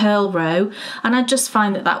with the purl row, and I just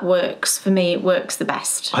find that works for me. It works the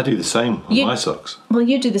best. I do the same on my socks. Well,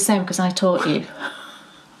 you do the same because I taught you.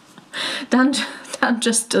 Dan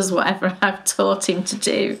just does whatever I've taught him to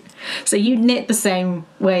do. So you knit the same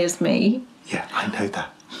way as me. Yeah, I know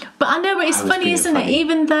that. But I know, but it's funny, isn't it?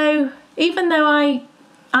 Even though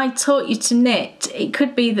I taught you to knit, it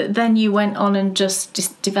could be that then you went on and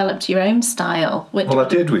just developed your own style. Well, I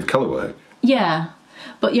did with colour work. Yeah,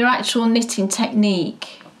 but your actual knitting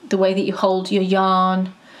technique, the way that you hold your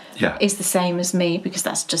yarn, is the same as me, because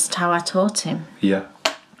that's just how I taught him. Yeah.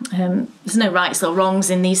 There's no rights or wrongs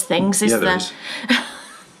in these things, is there? There is.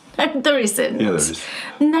 No, there isn't. Yeah, there is.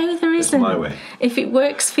 No, there isn't. It's my way. If it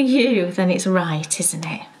works for you, then it's right, isn't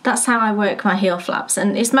it? That's how I work my heel flaps,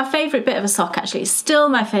 and it's my favourite bit of a sock, actually. It's still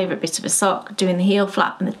my favourite bit of a sock. Doing the heel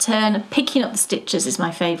flap and the turn, picking up the stitches is my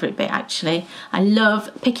favourite bit, actually. I love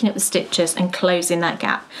picking up the stitches and closing that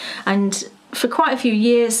gap. And for quite a few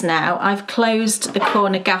years now, I've closed the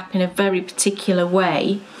corner gap in a very particular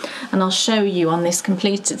way, and I'll show you on this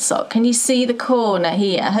completed sock. Can you see the corner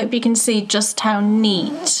here? I hope you can see just how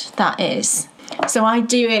neat that is. So I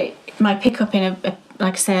do it, my pickup, in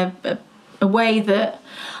a way that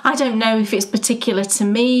I don't know if it's particular to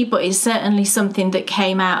me, but it's certainly something that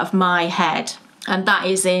came out of my head, and that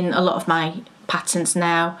is in a lot of my patterns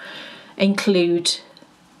now include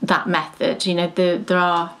that method. You know, there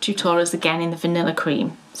are tutorials again in the vanilla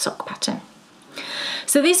cream sock pattern.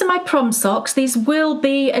 So these are my prom socks. These will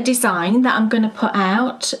be a design that I'm going to put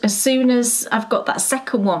out as soon as I've got that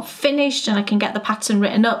second one finished and I can get the pattern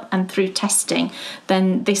written up and through testing.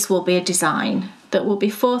 Then this will be a design that will be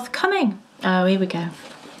forthcoming. Oh, here we go.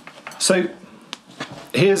 So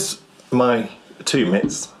here's my 2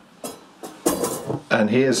 mitts, and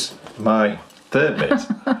here's my 3rd mitt.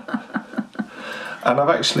 And I've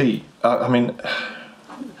actually, I mean,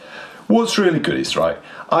 what's really good is, right,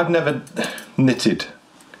 I've never knitted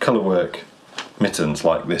colourwork mittens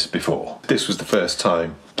like this before. This was the first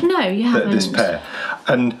time. No, you haven't. This pair.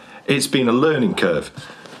 And it's been a learning curve,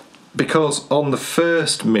 because on the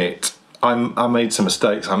first mitt, I made some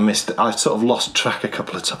mistakes. I sort of lost track a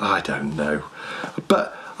couple of times. I don't know.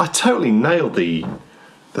 But I totally nailed the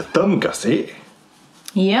thumb gusset.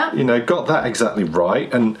 Yeah. You know, got that exactly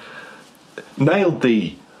right, and nailed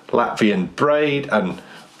the Latvian braid. And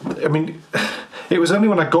I mean, it was only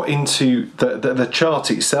when I got into the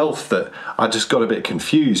chart itself that I just got a bit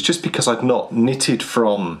confused, just because I'd not knitted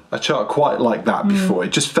from a chart quite like that before.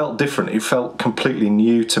 It just felt different. It felt completely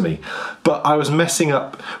new to me. But I was messing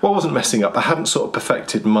up. Well, I wasn't messing up. I hadn't sort of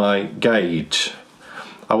perfected my gauge.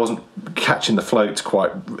 I wasn't catching the floats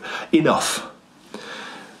quite enough.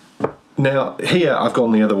 Now, here I've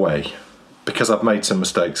gone the other way, because I've made some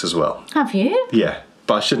mistakes as well. Have you? Yeah,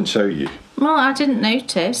 but I shouldn't show you. Well, I didn't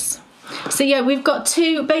notice. So yeah, we've got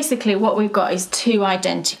two, basically what we've got is 2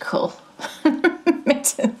 identical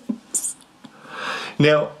mittens.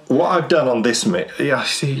 Now, what I've done on this mitt, yeah, I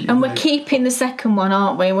see. And we're keeping the second one,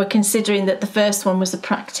 aren't we? And we're considering that the first one was a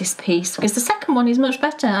practice piece, because the second one is much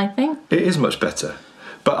better, I think. It is much better.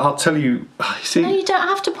 But I'll tell you, see. No, you don't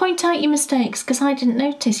have to point out your mistakes, because I didn't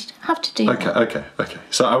notice. You don't have to do that. Okay.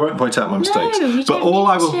 So I won't point out my mistakes. No, you don't all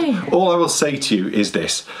I will say to you is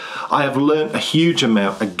this: I have learnt a huge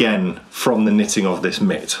amount again from the knitting of this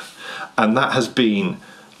mitt, and that has been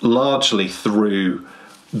largely through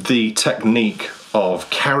the technique of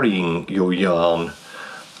carrying your yarn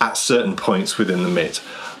at certain points within the mitt.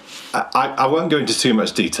 I won't go into too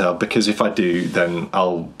much detail, because if I do, then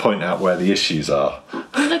I'll point out where the issues are.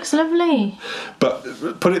 It looks lovely.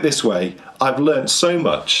 But put it this way, I've learnt so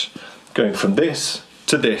much going from this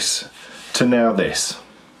to now this.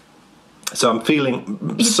 So I'm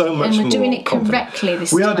feeling so much more. And we're doing it confident. correctly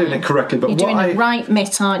this We time. are doing it correctly, but you're doing a right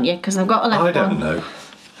mitt, aren't you? Because I've got a left one. I don't know.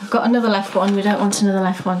 I've got another left one. We don't want another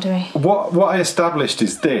left one, do we? What I established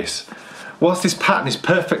is this. Whilst this pattern is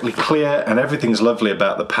perfectly clear and everything's lovely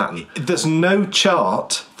about the pattern, there's no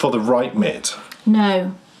chart for the right mitt.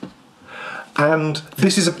 No. And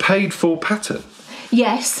this is a paid for pattern.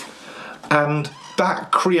 Yes. And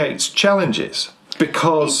that creates challenges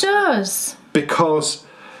because... It does. Because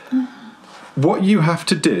what you have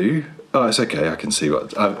to do... Oh, it's okay, I can see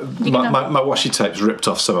what... my washi tape's ripped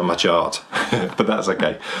off some of my chart, but that's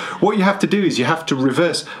okay. What you have to do is you have to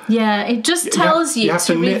reverse... Yeah, it just tells you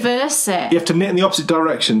to reverse it. You have to knit in the opposite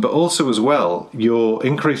direction, but also as well, your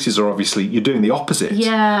increases are obviously... You're doing the opposite.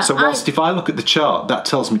 Yeah. So whilst if I look at the chart, that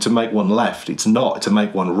tells me to make one left, it's not, to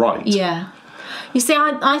make one right. Yeah. You see,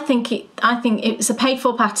 I think it's a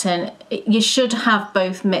paid-for pattern. You should have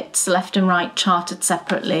both mitts, left and right, charted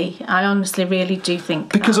separately. I honestly really do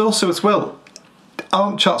think because also as well,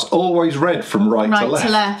 aren't charts always read from right to left? Right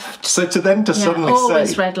to left. So suddenly always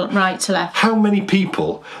say, read right to left. How many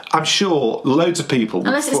people? I'm sure loads of people.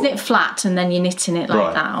 Unless it's knit flat and then you're knitting it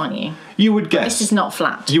like that, aren't you? You would guess this is not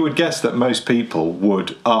flat. You would guess that most people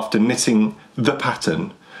would, after knitting the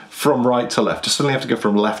pattern from right to left, just suddenly have to go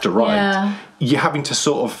from left to right. Yeah. You're having to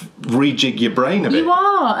sort of rejig your brain a bit. You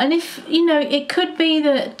are, and if it could be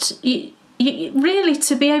that you really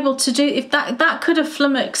to be able to do if that could have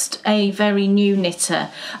flummoxed a very new knitter.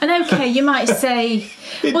 And okay, you might say,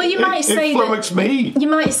 it flummoxed me. You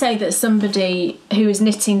might say that somebody who is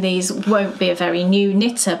knitting these won't be a very new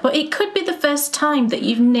knitter, but it could be the first time that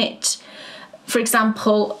you've knit, for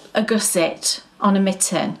example, a gusset on a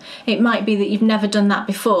mitten. It might be that you've never done that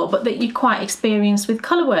before, but that you're quite experienced with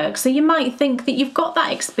colour work, so you might think that you've got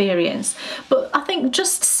that experience. But I think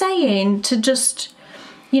just saying to just,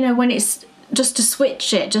 when it's just to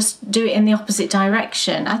switch it, just do it in the opposite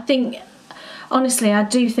direction, I think, honestly, I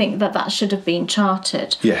do think that should have been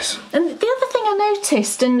charted. Yes. And the other thing I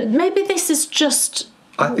noticed, and maybe this is just...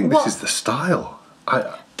 I think this is the style.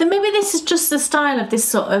 Then maybe this is just the style of this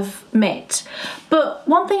sort of mitt. But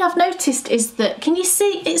one thing I've noticed is that, can you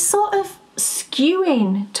see it's sort of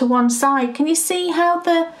skewing to one side? Can you see how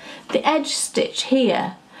the edge stitch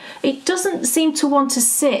here, it doesn't seem to want to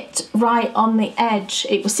sit right on the edge.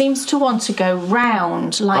 It seems to want to go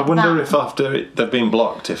round like that. I wonder if after they've been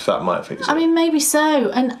blocked, if that might fix it. I mean, maybe so.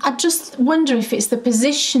 And I just wonder if it's the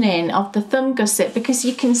positioning of the thumb gusset, because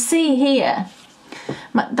you can see here,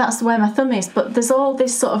 that's where my thumb is, but there's all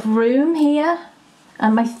this sort of room here,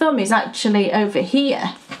 and my thumb is actually over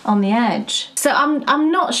here on the edge. So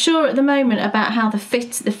I'm not sure at the moment about how the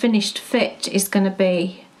finished fit is going to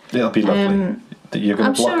be. It'll be lovely. You're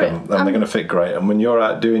going to block them, and they're going to fit great. And when you're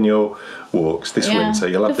out doing your walks this winter,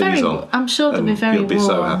 you'll have these on. I'm sure they'll be very warm. You'll be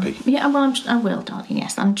so happy. Yeah, well, I will, darling.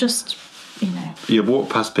 Yes, I'm just. You walk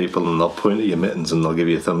past people and they'll point at your mittens and they'll give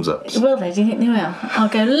you a thumbs up. Will they? Do you think they will? I'll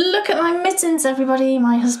go, look at my mittens, everybody.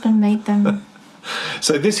 My husband made them.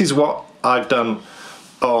 So this is what I've done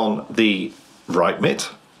on the right mitt.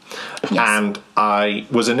 Yes. And I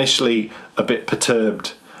was initially a bit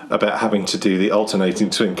perturbed about having to do the alternating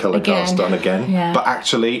twin colour cast on again. Yeah. But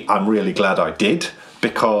actually, I'm really glad I did,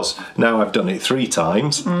 because now I've done it 3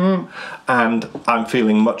 times and I'm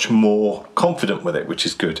feeling much more confident with it, which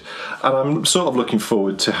is good. And I'm sort of looking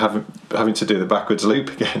forward to having to do the backwards loop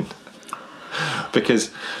again,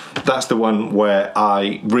 because that's the one where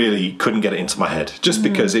I really couldn't get it into my head, just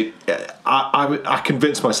because I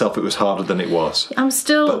convinced myself it was harder than it was. I'm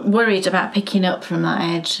still worried about picking up from that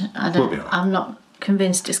edge. We'll be all right. I'm not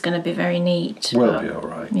convinced it's going to be very neat. We'll be all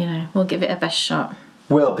right. We'll give it a best shot.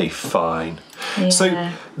 We'll be fine. Yeah.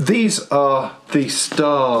 So these are the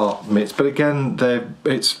star mitts, but again,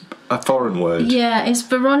 it's a foreign word. Yeah, it's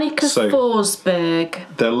Veronica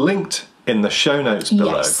Forsberg. They're linked in the show notes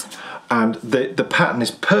below. Yes. And the pattern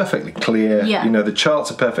is perfectly clear. Yeah. The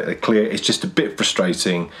charts are perfectly clear. It's just a bit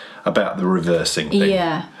frustrating about the reversing thing.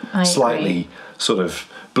 Yeah, I Slightly agree. Sort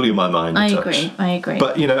of blew my mind a touch. I agree.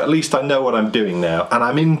 But, at least I know what I'm doing now, and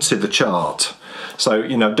I'm into the chart. So,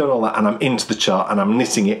 I've done all that, and I'm into the chart, and I'm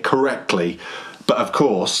knitting it correctly. But, of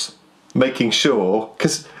course, making sure...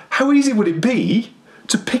 Because how easy would it be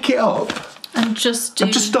to pick it up and just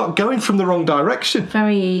start going from the wrong direction?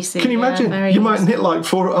 Very easy. Can you imagine? You might knit like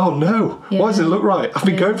 4... Oh, no. Yeah. Why does it look right? I've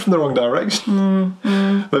been going from the wrong direction.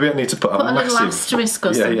 Maybe I need to put a massive... little asterisk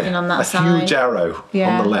or something on that side. A huge arrow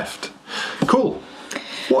on the left. Cool.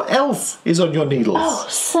 What else is on your needles? Oh,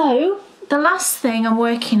 so... The last thing I'm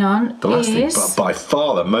working on but by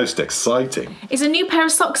far the most exciting, is a new pair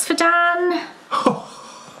of socks for Dan.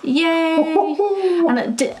 Yay!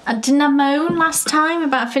 And didn't I moan last time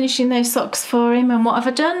about finishing those socks for him? And what have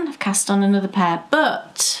I done? I've cast on another pair.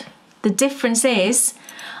 But the difference is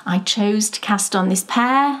I chose to cast on this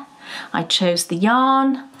pair. I chose the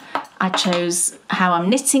yarn. I chose how I'm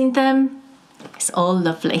knitting them. It's all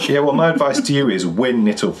lovely. Yeah, well, my advice to you is win,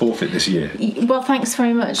 knit or forfeit this year. Well, thanks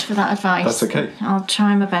very much for that advice. That's okay. I'll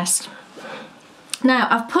try my best. Now,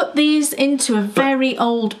 I've put these into a very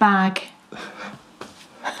old bag.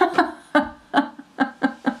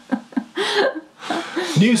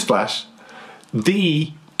 Newsflash,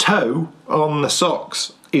 the toe on the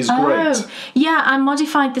socks is great. Oh, yeah, I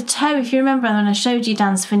modified the toe. If you remember when I showed you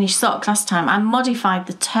Dan's finished sock last time, I modified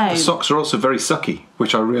the toe. The socks are also very sucky,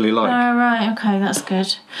 which I really like. Oh, right, okay, that's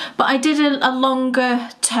good. But I did a longer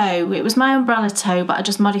toe. It was my umbrella toe, but I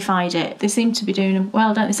just modified it. They seem to be doing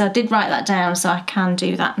well, don't they? So I did write that down, so I can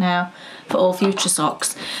do that now for all future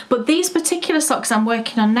socks. But these particular socks I'm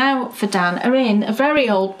working on now for Dan are in a very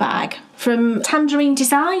old bag from Tangerine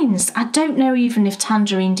Designs. I don't know even if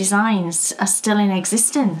Tangerine Designs are still in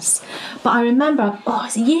existence. But I remember, oh, it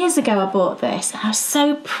was years ago I bought this. I was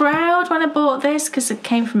so proud when I bought this because it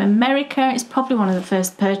came from America. It's probably one of the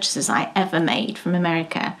first purchases I ever made from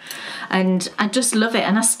America. And I just love it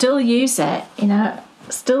and I still use it, you know.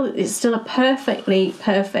 It's still a perfectly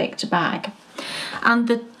perfect bag. And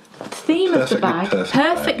the theme of the bag,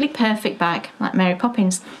 perfectly perfect bag, like Mary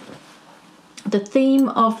Poppins. The theme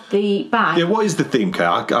of the bag. Yeah, what is the theme, Kay?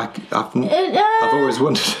 I've always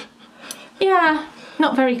wondered. Yeah,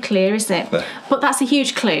 not very clear, is it? No. But that's a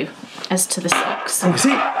huge clue as to the socks. Oh, is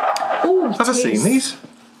it? Oh, Have I seen these?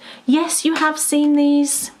 Yes, you have seen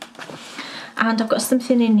these. And I've got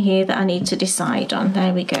something in here that I need to decide on.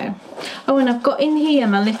 There we go. Oh, and I've got in here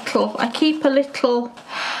my little, I keep a little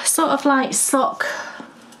sort of like sock,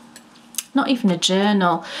 not even a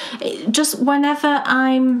journal. Just whenever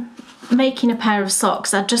I'm making a pair of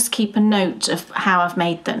socks, I just keep a note of how I've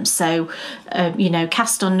made them. So, you know,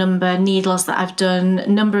 cast on number, needles that I've done,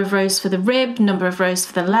 number of rows for the rib, number of rows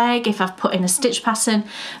for the leg, if I've put in a stitch pattern,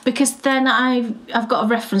 because then I've got a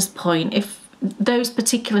reference point. If those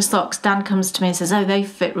particular socks, Dan comes to me and says, oh, they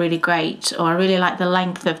fit really great, or I really like the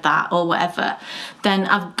length of that, or whatever, then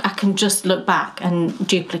I can just look back and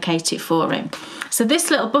duplicate it for him. So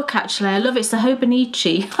this little book, actually, I love it. It's the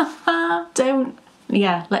Hobonichi.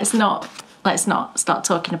 Let's not start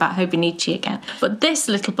talking about Hobonichi again. But this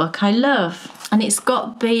little book I love, and it's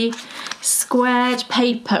got the squared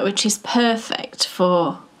paper, which is perfect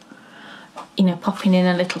for, you know, popping in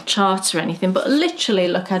a little chart or anything. But literally,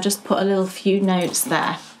 look, I just put a little few notes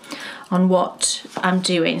there on what I'm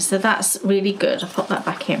doing. So that's really good. I'll put that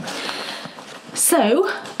back in. So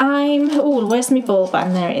where's my ball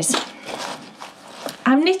band? There it is.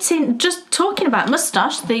 I'm knitting, just talking about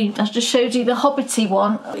moustache, I just showed you the Hobbity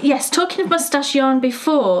one. Yes, talking of moustache yarn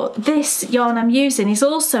before, this yarn I'm using is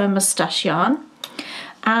also a moustache yarn.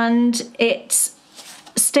 And it's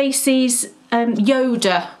Stacey's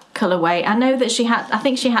Yoda colourway. I know that I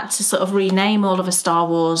think she had to sort of rename all of her Star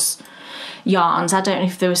Wars yarns. I don't know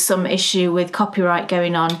if there was some issue with copyright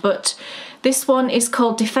going on, but this one is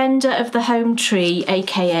called Defender of the Home Tree,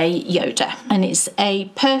 aka Yoda. And it's a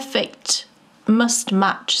perfect must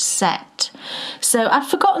match set. So I'd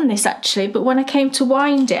forgotten this actually, but when I came to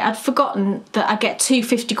wind it, I'd forgotten that I get two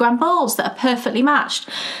 50-gram balls that are perfectly matched.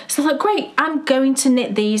 So I thought, great, I'm going to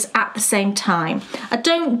knit these at the same time. I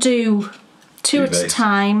don't do two at a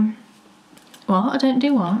time. What? I don't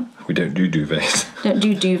do what? We don't do duvets. Don't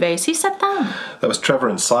do duvets. Who said that? That was Trevor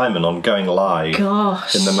and Simon on Going Live.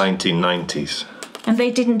 Gosh. In the 1990s. And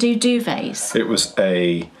they didn't do duvets? It was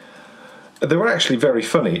they were actually very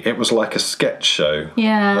funny. It was like a sketch show.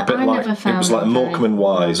 Yeah, a bit never found it was like Morecambe and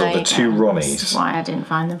Wise or the Two Ronnies. That's why I didn't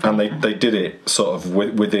find them very And they did it sort of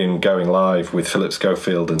within Going Live with Philip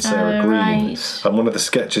Schofield and Sarah Green. Right. And one of the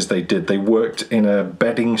sketches they did, they worked in a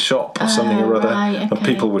bedding shop or something or other. Right, okay. And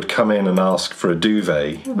people would come in and ask for a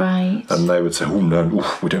duvet. Right. And they would say, oh no,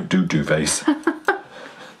 we don't do duvets.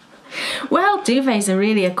 Well, duvets are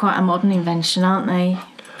really quite a modern invention, aren't they?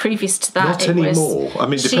 Previous to that, not it anymore. was I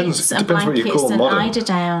mean, depends what you call and modern. eider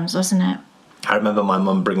downs, wasn't it? I remember my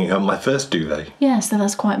mum bringing home my first duvet. Yeah, so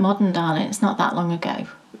that's quite modern, darling. It's not that long ago.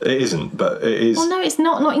 It isn't, but it is. Well, no, it's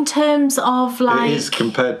not. Not in terms of like. It is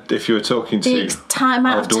compared if you were talking to the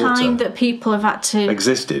amount of time that people have had to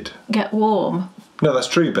existed get warm. No, that's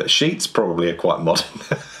true, but sheets probably are quite modern.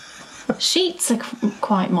 Sheets are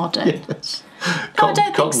quite modern. Yes. No, I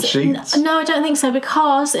don't think so. Sheets. No, I don't think so,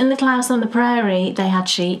 because in Little House on the Prairie they had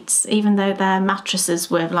sheets, even though their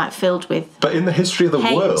mattresses were like filled with. But in the history of the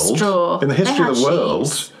world, straw,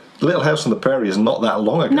 Little House on the Prairie is not that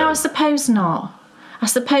long ago. No, I suppose not. I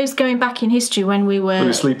suppose going back in history when we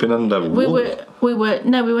were sleeping under wool. We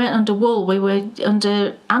weren't under wool. We were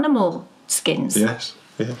under animal skins. Yes.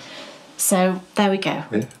 Yeah. So there we go.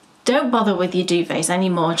 Yeah. Don't bother with your duvets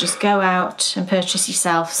anymore. Just go out and purchase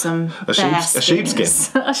yourself some a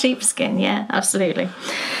sheepskin. A sheepskin, yeah, absolutely.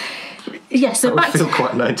 Yeah, so that would feel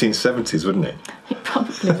quite 1970s, wouldn't it? It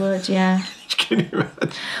probably would, yeah. Can you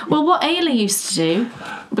imagine? Well, what Ayla used to do,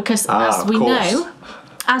 because as we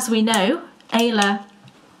know, Ayla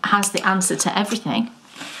has the answer to everything.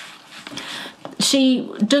 She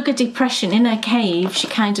dug a depression in her cave. She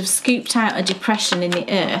kind of scooped out a depression in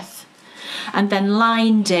the earth and then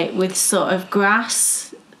lined it with sort of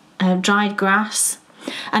grass, dried grass.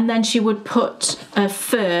 And then she would put a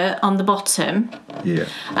fur on the bottom. Yeah.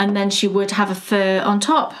 And then she would have a fur on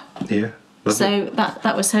top. Yeah. So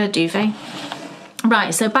that was her duvet.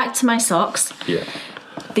 Right, so back to my socks. Yeah.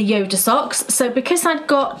 The Yoda socks. So because I'd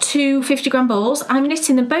got two 50-gram balls, I'm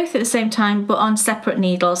knitting them both at the same time but on separate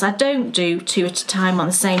needles. I don't do two at a time on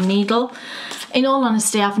the same needle. In all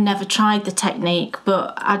honesty, I've never tried the technique,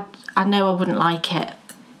 but I know I wouldn't like it.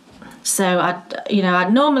 So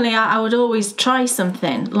I would always try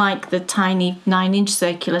something like the tiny 9-inch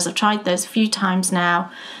circulars. I've tried those a few times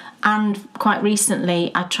now, and quite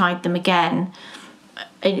recently I tried them again.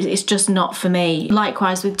 It's just not for me.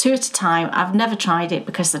 Likewise with two at a time, I've never tried it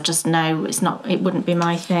because I just know it wouldn't be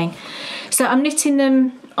my thing. So I'm knitting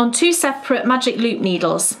them on two separate magic loop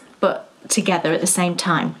needles, but together at the same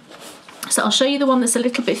time. So I'll show you the one that's a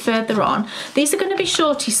little bit further on. These are going to be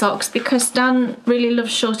shorty socks because Dan really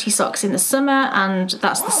loves shorty socks in the summer, and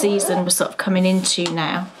that's the season we're sort of coming into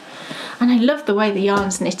now. And I love the way the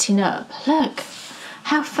yarn's knitting up. Look,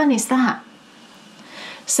 how fun is that?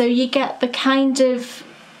 So you get the kind of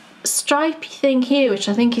stripy thing here, which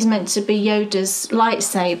I think is meant to be Yoda's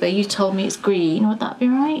lightsaber. You told me it's green, would that be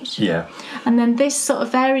right? Yeah. And then this sort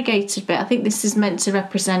of variegated bit, I think this is meant to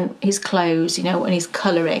represent his clothes, when he's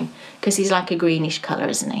colouring, because he's like a greenish colour,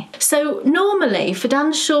 isn't he? So normally for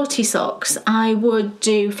Dan's shorty socks, I would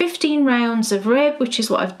do 15 rounds of rib, which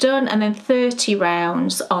is what I've done, and then 30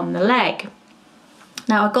 rounds on the leg.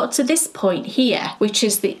 Now I got to this point here, which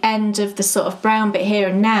is the end of the sort of brown bit here,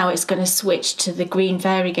 and now it's going to switch to the green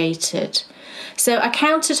variegated. So I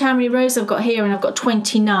counted how many rows I've got here, and I've got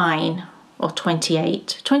 29 or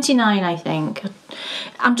 28. 29, I think.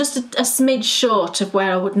 I'm just a smidge short of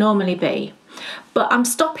where I would normally be. But I'm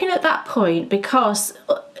stopping at that point because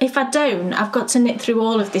if I don't, I've got to knit through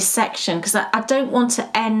all of this section because I don't want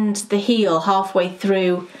to end the heel halfway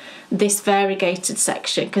through this variegated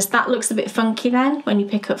section because that looks a bit funky then when you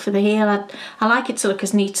pick up for the heel. I like it to look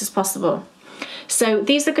as neat as possible. So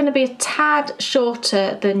these are going to be a tad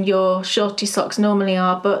shorter than your shorty socks normally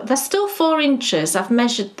are, but they're still 4 inches. I've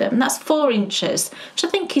measured them. That's 4 inches, which I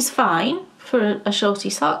think is fine for a shorty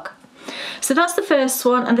sock. So that's the first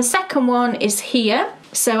one, and the second one is here.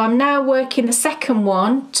 So I'm now working the second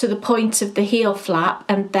one to the point of the heel flap,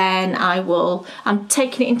 and then I'm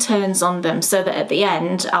taking it in turns on them so that at the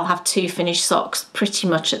end I'll have 2 finished socks pretty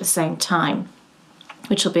much at the same time,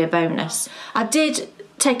 which will be a bonus. I did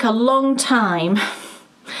take a long time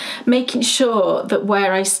making sure that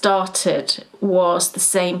where I started was the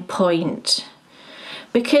same point,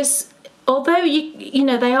 because although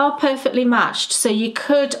they are perfectly matched, so you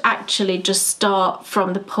could actually just start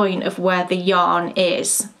from the point of where the yarn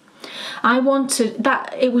is. I wanted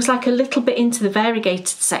that, it was like a little bit into the variegated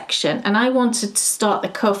section, and I wanted to start the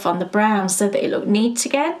cuff on the brown so that it looked neat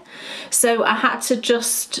again. So I had to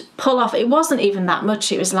just pull off, it wasn't even that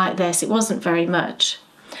much, it was like this, it wasn't very much.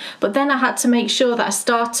 But then I had to make sure that I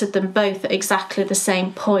started them both at exactly the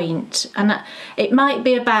same point, and it might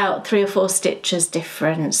be about 3 or 4 stitches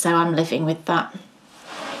different, so I'm living with that.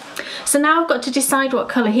 So now I've got to decide what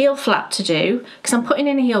colour heel flap to do, because I'm putting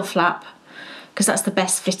in a heel flap because that's the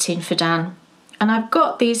best fitting for Dan. And I've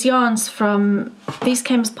got these yarns these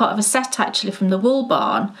came as part of a set actually from the Wool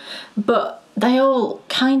Barn, but they all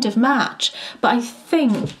kind of match. But I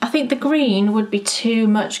think the green would be too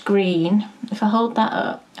much green. If I hold that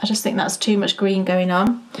up, I just think that's too much green going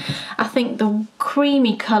on. I think the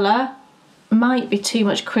creamy colour might be too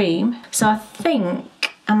much cream. So I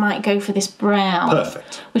think I might go for this brown.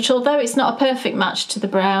 Perfect. Which, although it's not a perfect match to the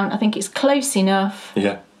brown, I think it's close enough.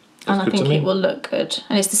 Yeah. And I think it will look good.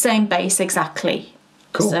 And it's the same base exactly.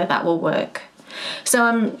 Cool. So that will work.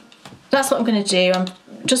 So that's what I'm going to do. I'm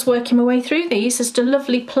just working my way through these. Just a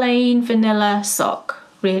lovely plain vanilla sock.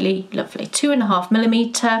 Really lovely.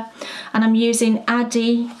 2.5mm. And I'm using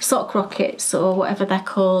Addy sock rockets or whatever they're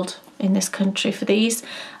called in this country for these.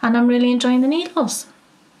 And I'm really enjoying the needles.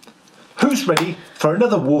 Who's ready for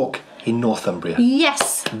another walk in Northumbria.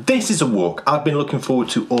 Yes. This is a walk I've been looking forward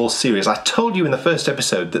to all series. I told you in the first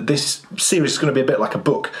episode that this series is going to be a bit like a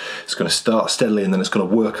book. It's going to start steadily and then it's going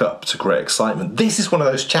to work up to great excitement. This is one of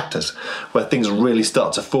those chapters where things really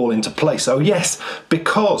start to fall into place. Oh yes,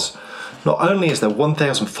 because not only is there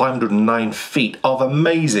 1,509 feet of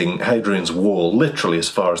amazing Hadrian's Wall, literally as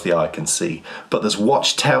far as the eye can see, but there's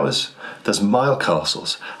watchtowers, there's mile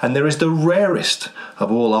castles, and there is the rarest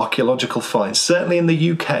of all archaeological finds, certainly in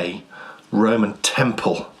the UK, Roman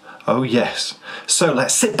temple. Oh yes. So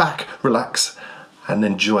let's sit back, relax, and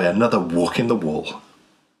enjoy another walk in the wall.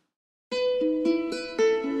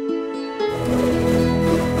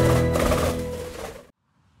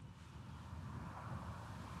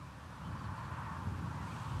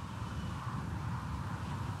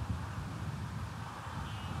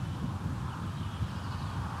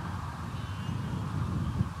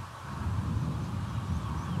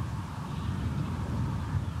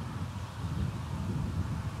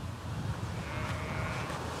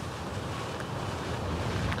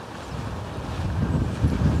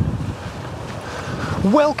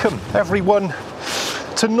 Welcome everyone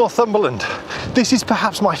to Northumberland. This is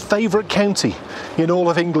perhaps my favourite county in all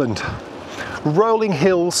of England. Rolling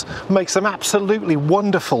hills make some absolutely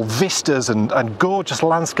wonderful vistas and gorgeous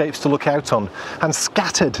landscapes to look out on, and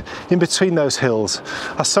scattered in between those hills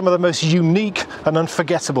are some of the most unique and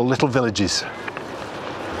unforgettable little villages.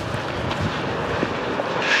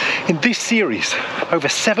 In this series, over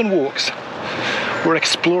 7 walks, we're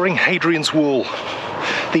exploring Hadrian's Wall,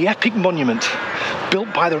 the epic monument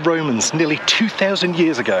built by the Romans nearly 2,000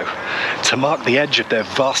 years ago to mark the edge of their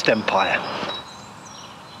vast empire.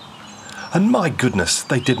 And my goodness,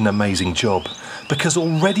 they did an amazing job, because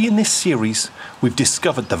already in this series we've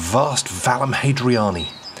discovered the vast Valum Hadriani.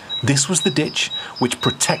 This was the ditch which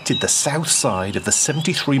protected the south side of the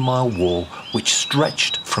 73-mile wall which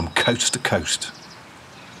stretched from coast to coast.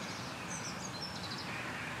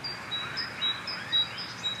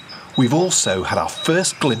 We've also had our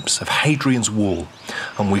first glimpse of Hadrian's Wall,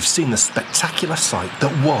 and we've seen the spectacular site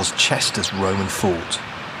that was Chester's Roman fort.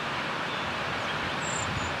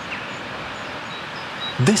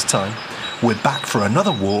 This time, we're back for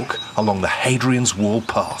another walk along the Hadrian's Wall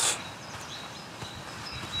path.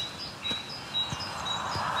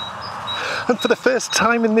 And for the first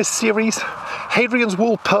time in this series, Hadrian's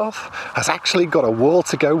Wall path has actually got a wall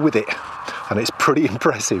to go with it. And it's pretty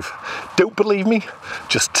impressive. Don't believe me?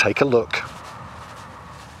 Just take a look.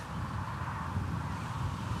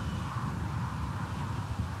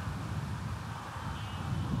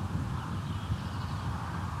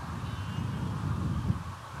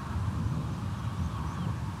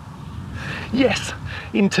 Yes,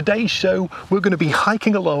 in today's show we're going to be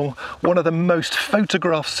hiking along one of the most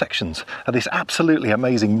photographed sections of this absolutely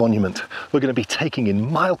amazing monument. We're going to be taking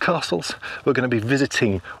in mile castles, we're going to be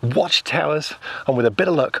visiting watchtowers, and with a bit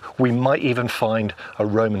of luck we might even find a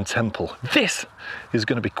Roman temple. This is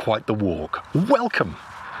going to be quite the walk. Welcome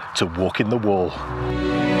to Walk in the Wall.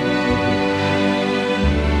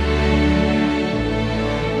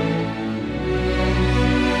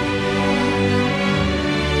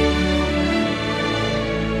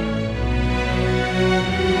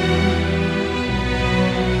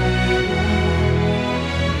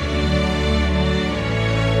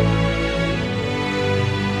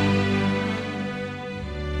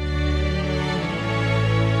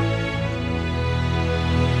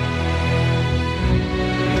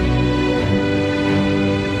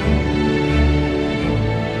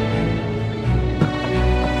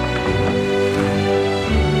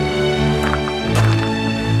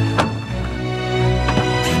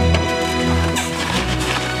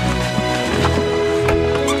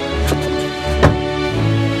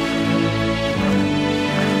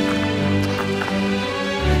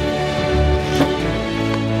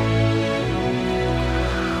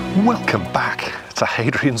 Welcome back to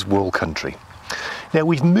Hadrian's Wall country. Now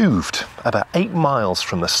we've moved about 8 miles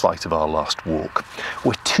from the site of our last walk.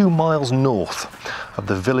 We're 2 miles north of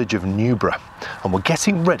the village of Newborough, and we're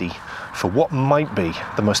getting ready for what might be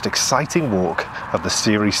the most exciting walk of the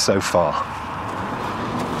series so far.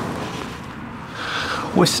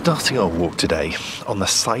 We're starting our walk today on the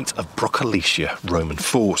site of Broccolicia Roman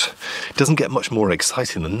fort. It doesn't get much more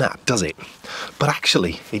exciting than that, does it? But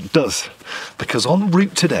actually it does, because en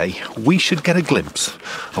route today we should get a glimpse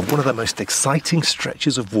of one of the most exciting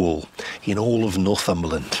stretches of wall in all of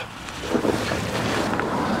Northumberland.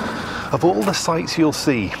 Of all the sites you'll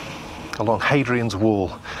see along Hadrian's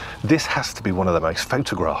Wall, this has to be one of the most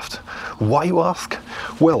photographed. Why, you ask?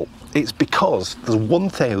 Well, it's because there's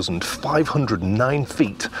 1,509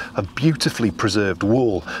 feet of beautifully preserved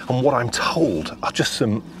wall, and what I'm told are just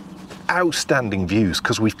some outstanding views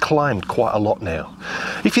because we've climbed quite a lot now.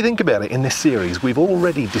 If you think about it, in this series we've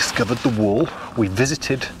already discovered the wall, we've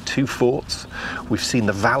visited 2 forts, we've seen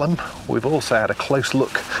the vallum, we've also had a close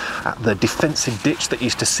look at the defensive ditch that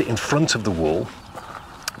used to sit in front of the wall.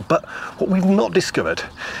 But what we've not discovered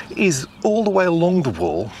is all the way along the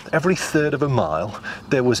wall, every third of a mile,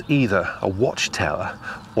 there was either a watchtower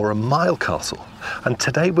or a mile castle. And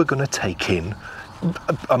today we're going to take in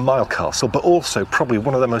a mile castle, but also probably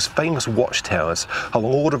one of the most famous watchtowers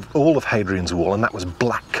along all of Hadrian's Wall, and that was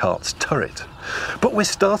Blackcart's turret. But we're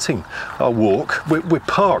starting our walk, we're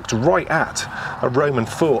parked right at a Roman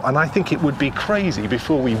fort, and I think it would be crazy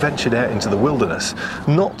before we ventured out into the wilderness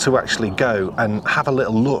not to actually go and have a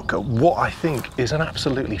little look at what I think is an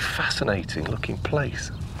absolutely fascinating looking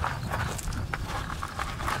place.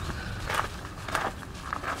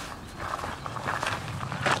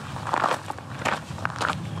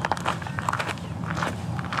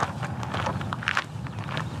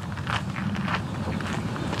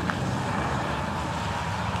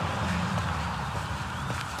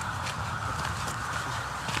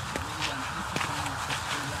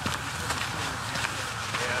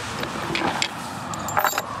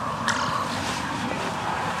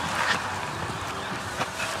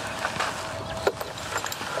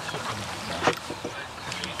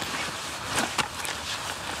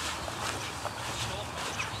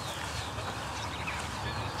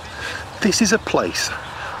 This is a place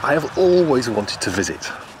I have always wanted to visit,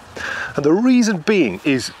 and the reason being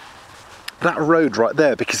is that road right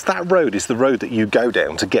there, because that road is the road that you go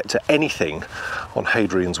down to get to anything on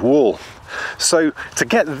Hadrian's Wall. So to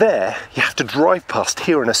get there you have to drive past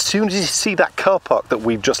here, and as soon as you see that car park that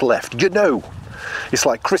we've just left, you know it's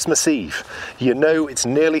like Christmas Eve. You know it's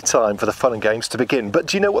nearly time for the fun and games to begin. But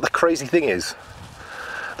do you know what the crazy thing is?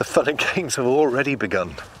 The fun and games have already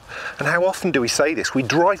begun. And how often do we say this? We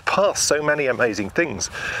drive past so many amazing things,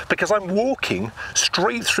 because I'm walking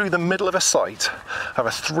straight through the middle of a site of a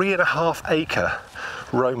 3.5 acre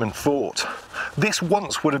Roman fort. This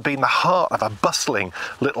once would have been the heart of a bustling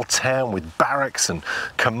little town with barracks and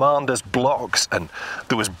commanders' blocks, and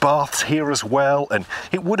there was baths here as well, and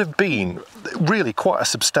it would have been really quite a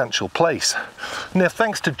substantial place. Now,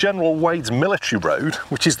 thanks to General Wade's military road,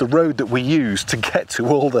 which is the road that we use to get to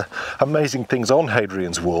all the amazing things on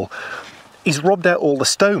Hadrian's Wall, he's robbed out all the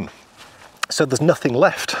stone, so there's nothing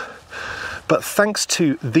left. But thanks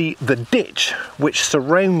to the ditch which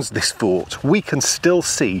surrounds this fort, we can still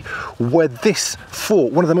see where this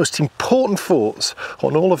fort, one of the most important forts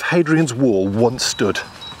on all of Hadrian's Wall, once stood.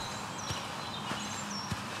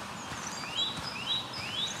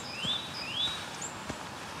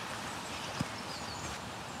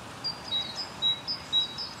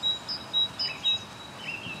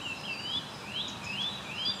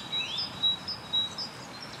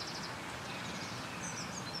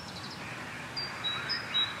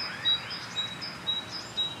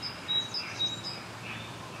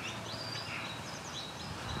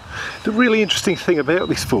 The really interesting thing about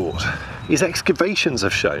this fort is excavations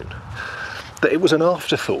have shown that it was an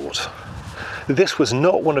afterthought. This was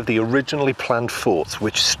not one of the originally planned forts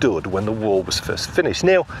which stood when the wall was first finished.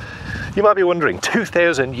 Now, you might be wondering,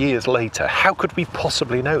 2,000 years later, how could we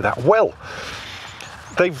possibly know that? Well,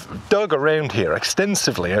 they've dug around here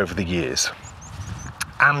extensively over the years,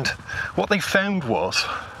 and what they found was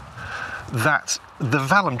that the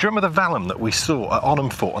vallum, do you remember the vallum that we saw at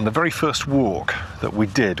Onham Fort on the very first walk that we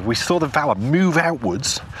did? We saw the vallum move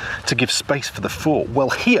outwards to give space for the fort. Well,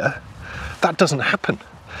 here, that doesn't happen.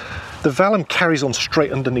 The vallum carries on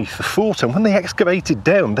straight underneath the fort, and when they excavated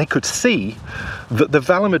down, they could see that the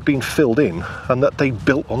vallum had been filled in and that they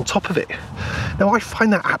built on top of it. Now, I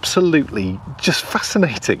find that absolutely just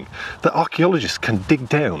fascinating that archaeologists can dig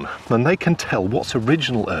down and they can tell what's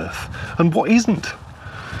original earth and what isn't.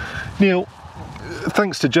 Now,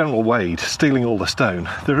 thanks to General Wade stealing all the stone,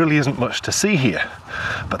 there really isn't much to see here.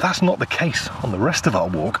 But that's not the case on the rest of our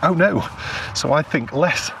walk. Oh no. So I think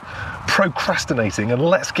less procrastinating and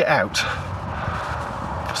let's get out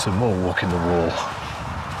for some more walking the wall.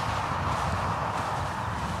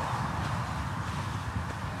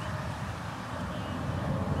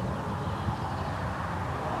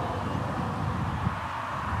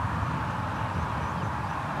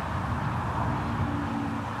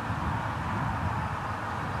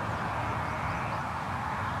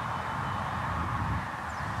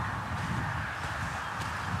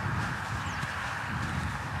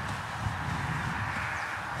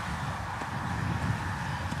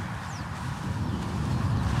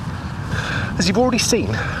 As you've already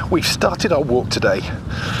seen, we've started our walk today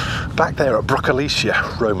back there at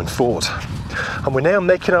Brocolicia Roman Fort. And we're now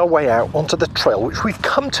making our way out onto the trail which we've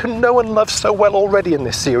come to know and love so well already in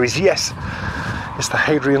this series. Yes, it's the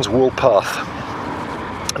Hadrian's Wall path.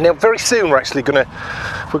 Now very soon we're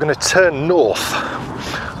gonna turn north,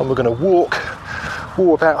 and we're gonna walk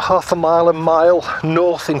about half a mile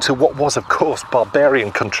north into what was of course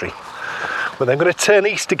barbarian country. We're then going to turn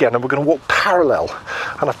east again, and we're going to walk parallel.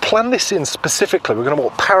 And I've planned this in specifically. We're going to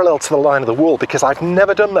walk parallel to the line of the wall because I've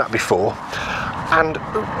never done that before. And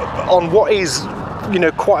on what is, you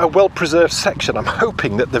know, quite a well-preserved section, I'm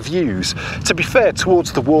hoping that the views, to be fair,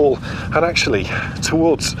 towards the wall and actually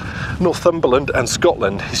towards Northumberland and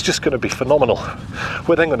Scotland is just going to be phenomenal.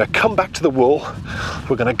 We're then going to come back to the wall.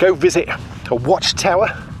 We're going to go visit a watchtower.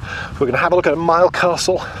 We're going to have a look at a Mile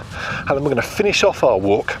Castle, and then we're going to finish off our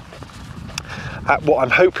walk at what I'm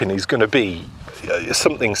hoping is going to be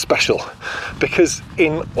something special, because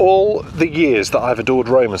in all the years that I've adored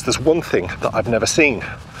Romans, there's one thing that I've never seen,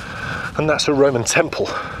 and that's a Roman temple.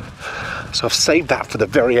 So I've saved that for the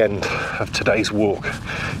very end of today's walk.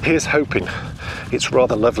 Here's hoping it's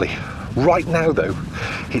rather lovely. Right now though,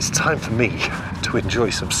 it's time for me to enjoy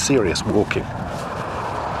some serious walking.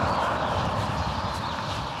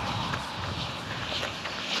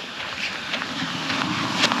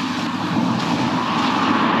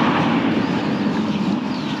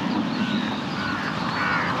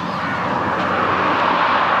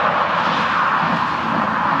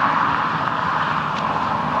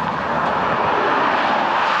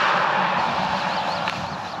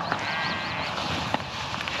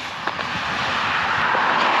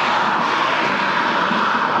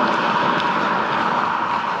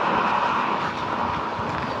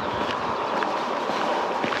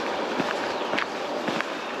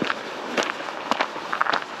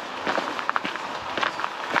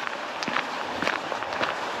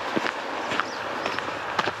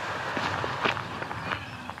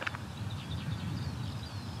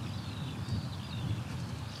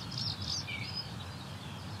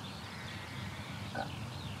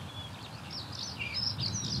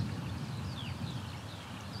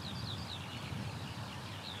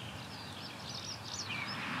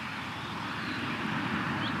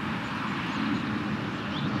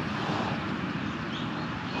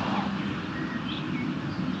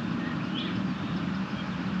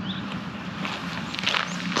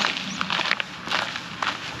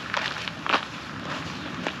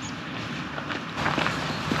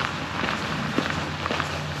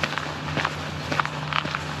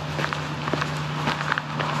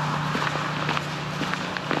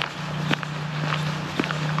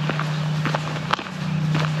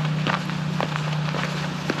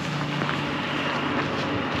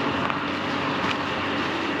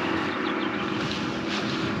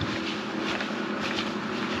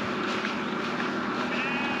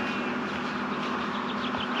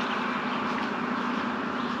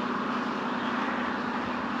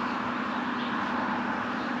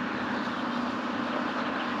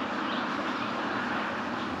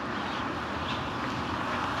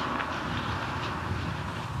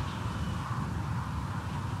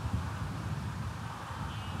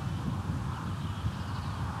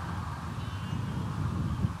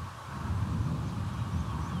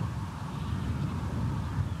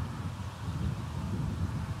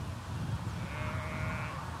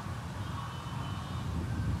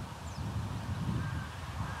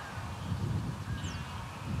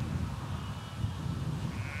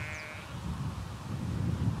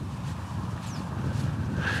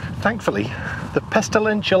 Thankfully, the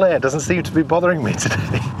pestilential air doesn't seem to be bothering me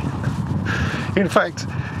today. In fact,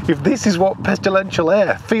 if this is what pestilential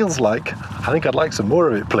air feels like, I think I'd like some more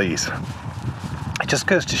of it, please. It just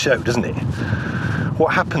goes to show, doesn't it,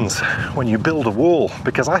 what happens when you build a wall,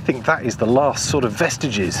 because I think that is the last sort of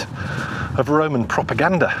vestiges of Roman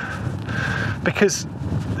propaganda. Because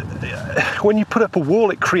when you put up a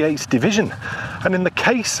wall, it creates division. And in the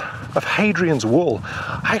case of Hadrian's Wall,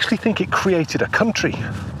 I actually think it created a country.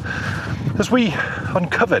 As we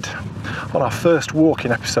uncovered on our first walk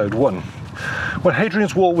in episode 1, when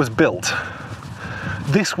Hadrian's Wall was built,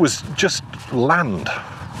 this was just land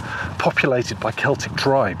populated by Celtic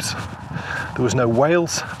tribes. There was no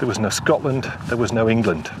Wales, there was no Scotland, there was no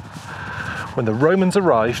England. When the Romans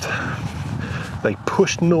arrived, they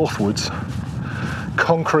pushed northwards,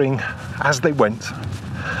 conquering as they went,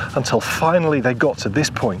 until finally they got to this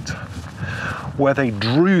point where they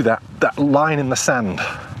drew that line in the sand.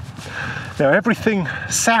 Now everything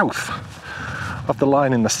south of the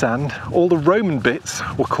line in the sand, all the Roman bits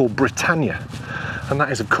were called Britannia, and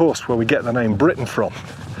that is of course where we get the name Britain from.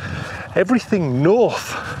 Everything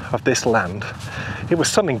north of this land, it was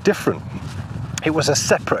something different. It was a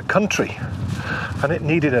separate country. and it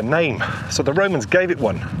needed a name, so the Romans gave it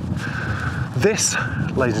one. This,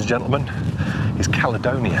 ladies and gentlemen, is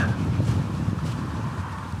Caledonia.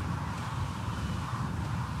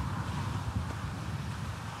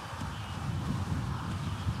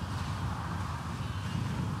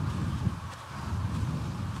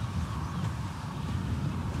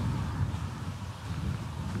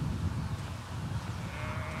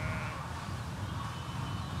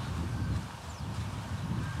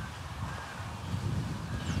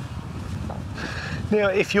 Now,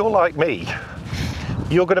 if you're like me,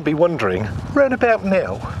 you're going to be wondering, round about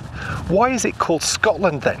now, why is it called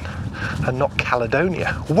Scotland then, and not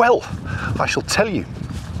Caledonia? Well, I shall tell you.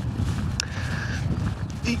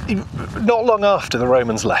 Not long after the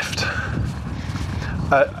Romans left,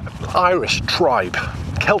 Irish tribe,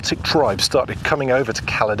 Celtic tribe started coming over to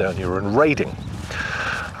Caledonia and raiding.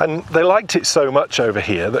 And they liked it so much over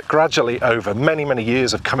here that gradually, over many, many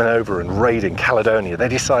years of coming over and raiding Caledonia, they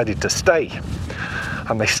decided to stay.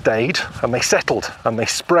 And they stayed, and they settled, and they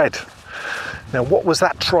spread. Now, what was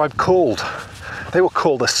that tribe called? They were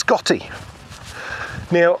called the Scotti.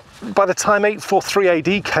 Now, by the time 843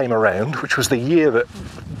 AD came around, which was the year that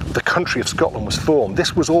the country of Scotland was formed,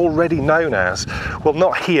 this was already known as, well,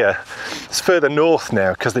 not here, it's further north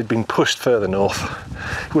now because they'd been pushed further north.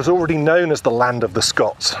 It was already known as the land of the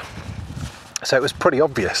Scots. So it was pretty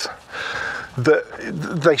obvious that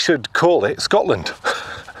they should call it Scotland.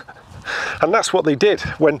 And that's what they did.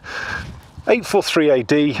 When 843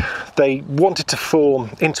 AD, they wanted to form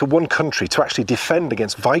into one country to actually defend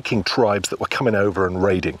against Viking tribes that were coming over and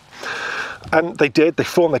raiding. And they did, they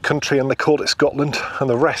formed their country and they called it Scotland, and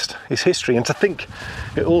the rest is history. And to think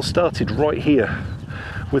it all started right here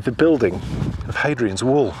with the building of Hadrian's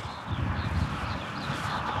Wall.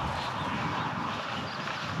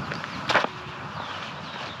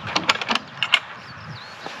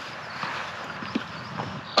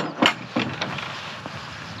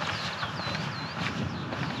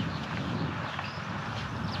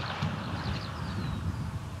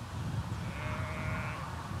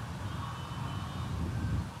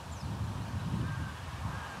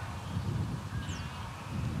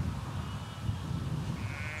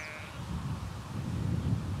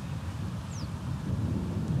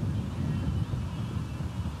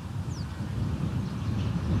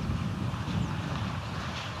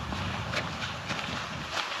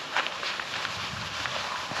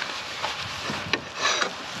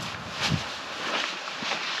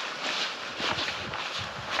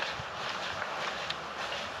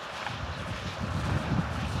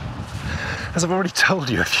 As I've already told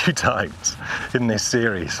you a few times in this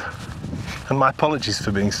series, and my apologies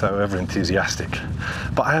for being so over-enthusiastic,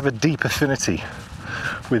 but I have a deep affinity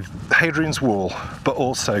with Hadrian's Wall, but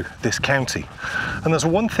also this county. And there's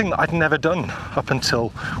one thing that I'd never done up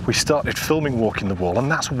until we started filming Walking the Wall,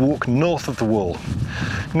 and that's walk north of the wall.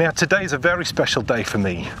 Now, today's a very special day for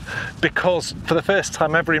me because for the first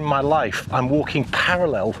time ever in my life, I'm walking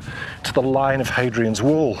parallel to the line of Hadrian's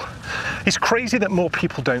Wall. It's crazy that more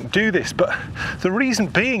people don't do this, but the reason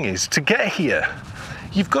being is to get here,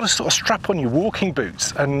 you've got to sort of strap on your walking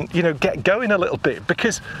boots and, you know, get going a little bit,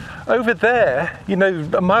 because over there, you know,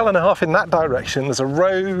 a mile and a half in that direction, there's a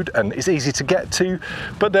road and it's easy to get to.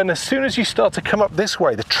 But then as soon as you start to come up this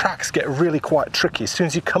way, the tracks get really quite tricky. As soon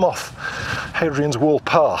as you come off Hadrian's Wall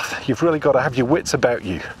path, you've really got to have your wits about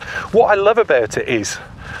you. What I love about it is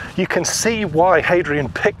you can see why Hadrian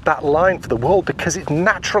picked that line for the wall, because it's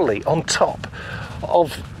naturally on top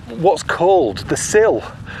of what's called the sill.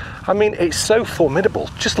 I mean, it's so formidable.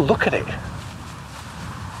 Just look at it.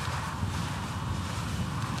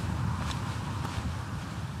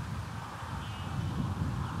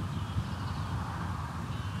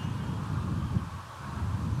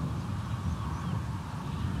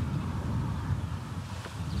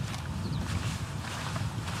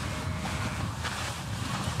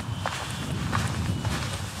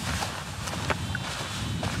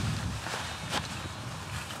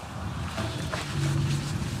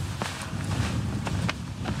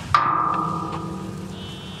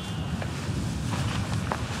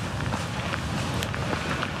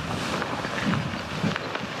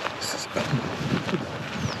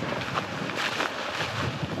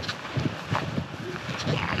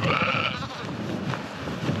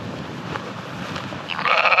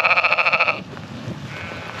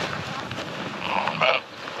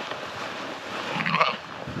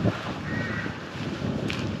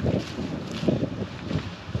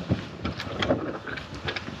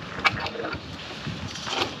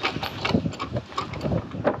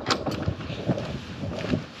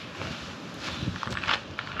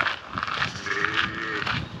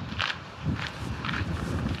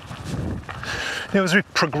 Now, as we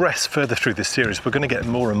progress further through this series, we're going to get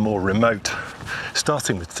more and more remote.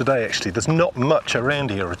 Starting with today, actually, there's not much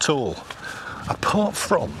around here at all, apart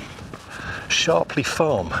from Sharpley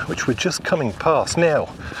Farm, which we're just coming past. Now,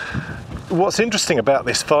 what's interesting about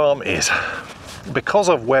this farm is, because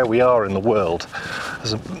of where we are in the world,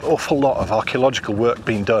 there's an awful lot of archaeological work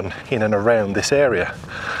being done in and around this area.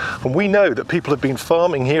 And we know that people have been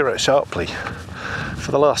farming here at Sharpley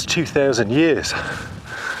for the last 2,000 years.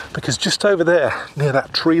 Because just over there, near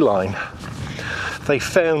that tree line, they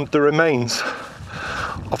found the remains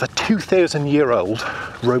of a 2,000-year-old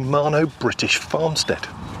Romano-British farmstead.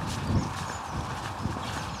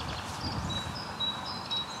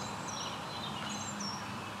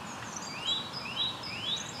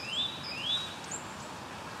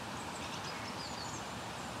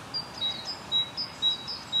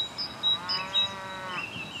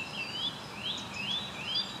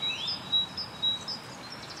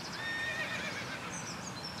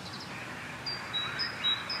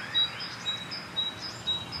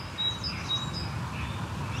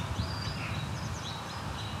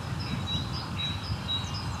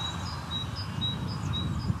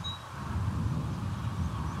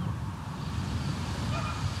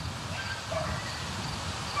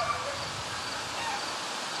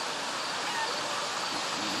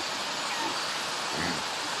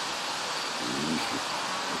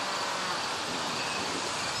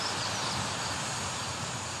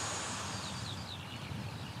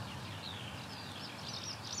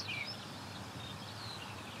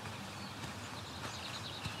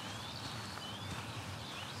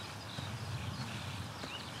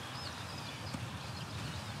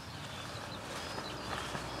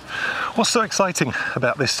 What's so exciting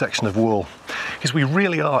about this section of wall is we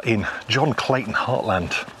really are in John Clayton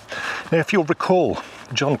heartland. Now, if you'll recall,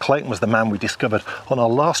 John Clayton was the man we discovered on our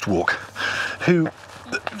last walk, who,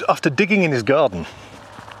 after digging in his garden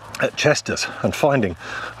at Chester's and finding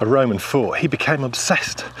a Roman fort, he became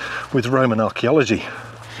obsessed with Roman archaeology.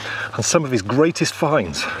 And some of his greatest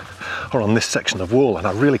finds are on this section of wall, and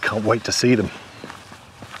I really can't wait to see them.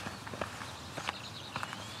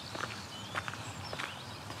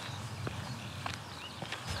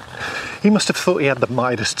 He must have thought he had the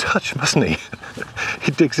Midas touch, mustn't he?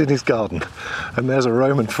 He digs in his garden and there's a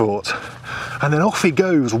Roman fort. And then off he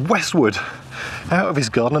goes westward out of his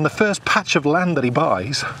garden, and the first patch of land that he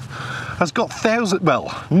buys has got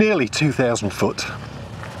nearly 2,000 foot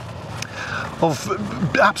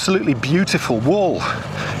of absolutely beautiful wall.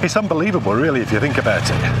 It's unbelievable, really, if you think about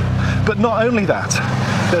it. But not only that,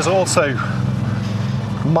 there's also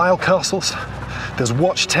mile castles, there's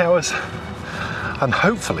watchtowers, and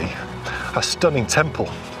hopefully a stunning temple.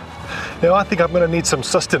 Now, I think I'm going to need some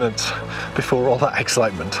sustenance before all that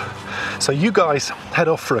excitement. So you guys head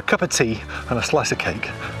off for a cup of tea and a slice of cake,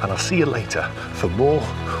 and I'll see you later for more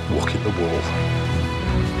Walking the Wall.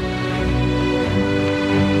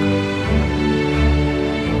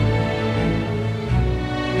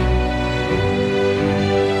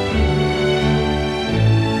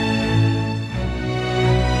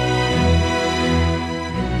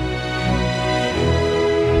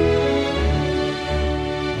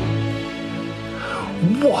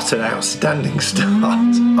 What an outstanding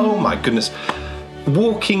start. Oh my goodness.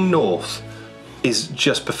 Walking north is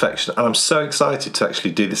just perfection, and I'm so excited to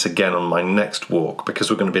actually do this again on my next walk, because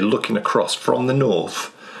we're going to be looking across from the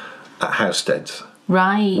north at Housesteads.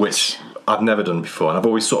 Right. Which I've never done before, and I've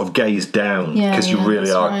always sort of gazed down, because you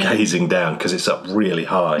really are gazing down, because it's up really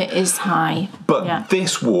high. It is high. But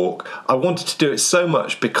this walk, I wanted to do it so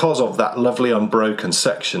much because of that lovely unbroken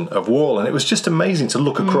section of wall, and it was just amazing to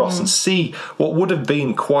look across and see what would have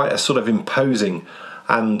been quite a sort of imposing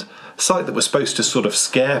and site that was supposed to sort of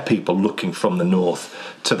scare people looking from the north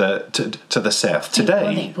to the south.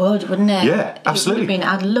 Today, it would, wouldn't it? Yeah, absolutely. It would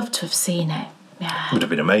have been, I'd love to have seen it. Yeah. It would have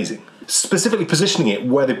been amazing. Specifically positioning it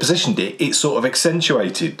where they positioned it, it sort of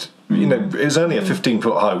accentuated, you know, it was only a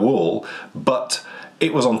 15-foot high wall, but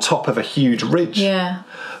it was on top of a huge ridge. Yeah.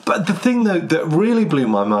 But the thing, though, that really blew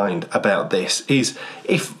my mind about this is,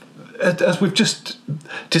 if, as we've just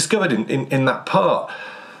discovered in that part,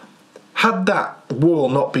 had that wall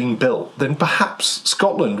not been built, then perhaps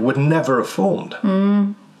Scotland would never have formed.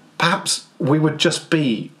 Perhaps we would just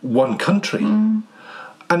be one country.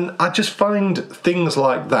 And I just find things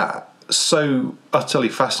like that so utterly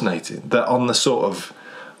fascinating, that on the sort of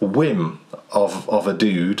whim of a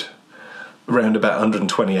dude around about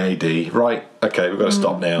 120 AD, right, okay, we've got to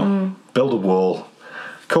stop now, build a wall,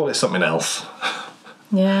 call it something else.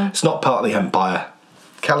 Yeah. It's not part of the empire.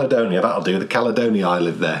 Caledonia, that'll do, the Caledonia, I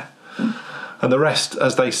live there. And the rest,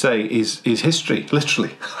 as they say, is history,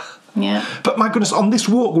 literally. Yeah. But my goodness, on this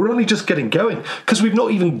walk, we're only just getting going because we've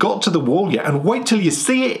not even got to the wall yet. And wait till you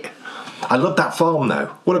see it. I love that farm, though.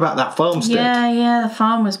 What about that farmstead? Yeah, the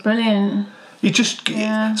farm was brilliant.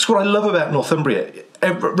 That's what I love about Northumbria.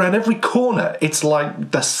 Around every corner, it's like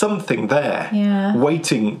there's something there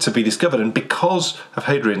waiting to be discovered. And because of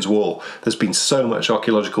Hadrian's Wall, there's been so much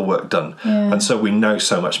archaeological work done. Yeah. And so we know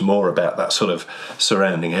so much more about that sort of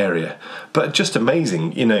surrounding area. But just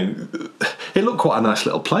amazing, you know, it looked quite a nice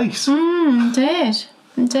little place. It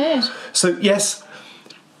did. So, yes,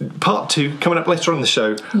 part 2 coming up later on in the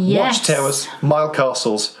show. Yes. Watchtowers, mile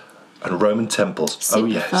castles and Roman temples.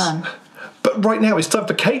 Super fun. But right now it's time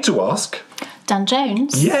for Kate to ask... Dan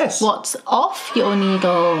Jones? Yes. What's off your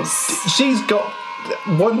needles? She's got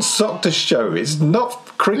one sock to show. It's not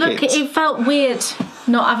cricket. Look, it felt weird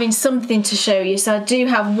not having something to show you, so I do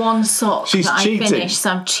have one sock She's that cheating. I finished,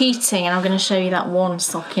 so I'm cheating and I'm going to show you that one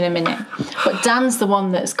sock in a minute. But Dan's the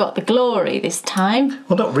one that's got the glory this time.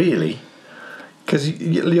 Well, not really. Because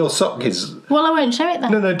your sock is... Well, I won't show it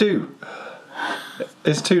then. No, do.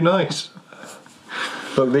 It's too nice.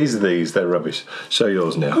 Look, they're rubbish. Show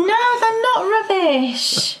yours now. No, they're not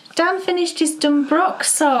rubbish. Dan finished his Dunbrook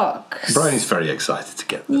socks. Bryony's very excited to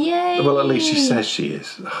get them. Yay. Well, at least she says she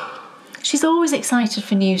is. She's always excited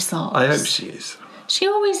for new socks. I hope she is. She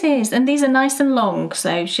always is. And these are nice and long,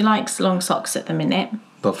 so she likes long socks at the minute.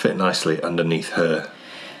 They'll fit nicely underneath her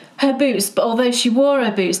boots, but although she wore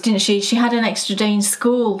her boots, didn't she? She had an extra day in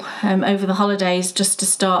school over the holidays just to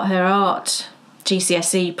start her art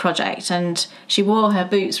GCSE project, and she wore her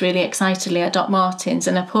boots really excitedly at Doc Martens,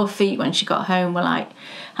 and her poor feet when she got home were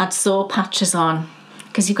had sore patches on,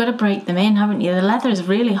 because you've got to break them in, haven't you? The leather is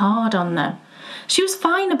really hard on them. She was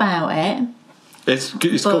fine about it.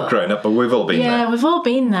 It's called growing up, but we've all been there. Yeah, we've all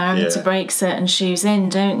been there having to break certain shoes in,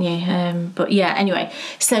 don't you? But yeah, anyway,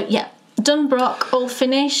 so yeah, Dunbrook all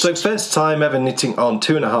finished. So first time ever knitting on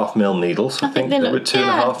 2.5mm needles. I think they were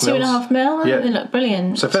 2.5mm. 2.5mm. Yeah, they look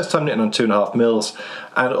brilliant. So first time knitting on 2.5mm,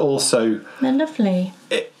 and also they're lovely.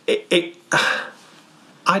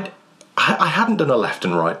 I hadn't done a left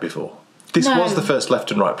and right before. This was the first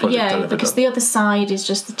left and right project I'd ever because done. the other side is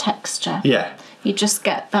just the texture. Yeah. You just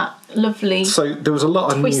get that lovely. So there was a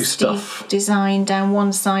lot of new stuff. Design down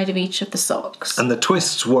one side of each of the socks. And the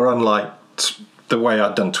twists were unlike the way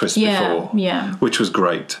I'd done twists before. Yeah. Which was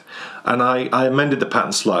great. And I amended the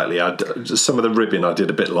pattern slightly. Some of the ribbing I did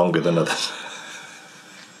a bit longer than others.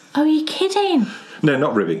 Oh, you're kidding? No,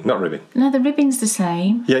 not ribbing. No, the ribbing's the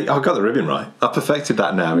same. Yeah, I got the ribbing right. I perfected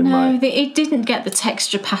that now in my... No, it didn't get the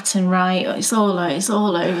texture pattern right. It's all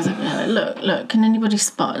over the... Look, can anybody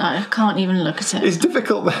spot? I can't even look at it. It's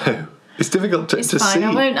difficult though. It's difficult to see. It's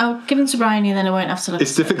fine. I'll give them to Bryony and then I won't have to look at it.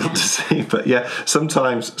 It's difficult to see, but yeah,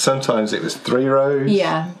 sometimes it was 3 rows.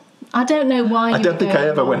 Yeah. I don't know why. I don't think I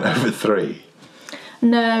ever went over 3.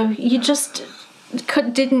 No, you just...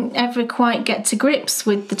 didn't ever quite get to grips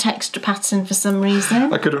with the texture pattern for some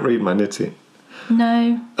reason. I couldn't read my knitting.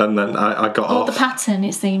 No. And then I got off. Or the pattern,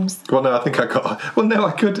 it seems. Well, no, I think I got... Well, no,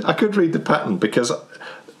 I could read the pattern because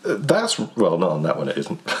that's... Well, not on that one, it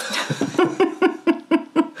isn't.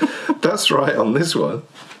 That's right on this one.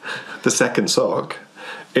 The second sock.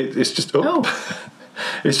 It's just... Oh.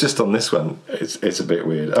 It's just on this one. It's a bit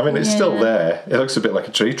weird. I mean, it's still there. It looks a bit like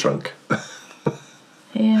a tree trunk.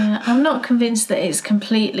 Yeah, I'm not convinced that it's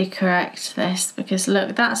completely correct, this, because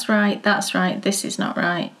look, that's right, this is not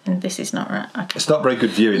right, and this is not right. Okay. It's not very good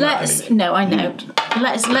viewing. No, I know.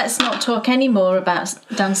 Let's not talk any more about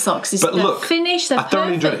Dan's socks. They're finished, they're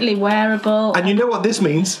perfectly wearable. And you know what this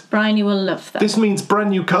means? Bryony will love them. This means brand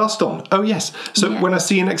new cast on. Oh, yes. So when I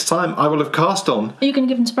see you next time, I will have cast on. Are you going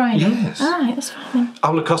to give them to Bryony? Yes. All right, that's fine then. I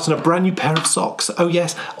will have cast on a brand new pair of socks. Oh,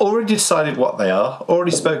 yes. Already decided what they are.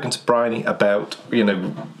 Already spoken to Bryony about,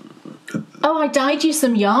 Oh, I dyed you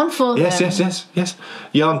some yarn for them. Yes.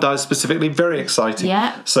 Yarn dyes specifically. Very exciting.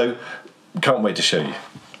 Yeah. So, can't wait to show you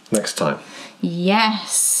next time.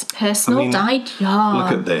 Yes. Personal dyed yarn.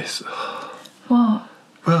 Look at this. What?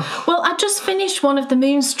 Well, I just finished one of the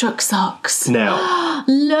Moonstruck socks. Now.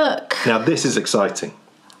 Look. Now, this is exciting.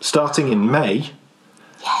 Starting in May,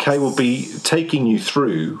 Kay will be taking you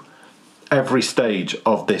through every stage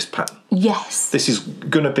of this pattern. Yes. This is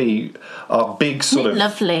going to be our big sort of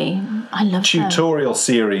lovely. I love tutorial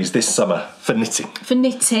series this summer for knitting. For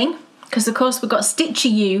knitting, because of course we've got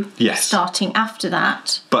Stitchy You starting after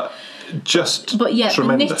that. But tremendous.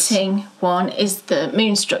 The knitting one is the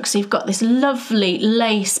Moonstruck. So you've got this lovely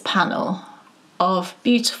lace panel of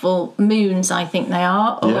beautiful moons, I think they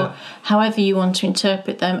are, or however you want to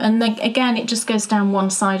interpret them. And then, again, it just goes down one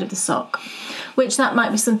side of the sock, which that might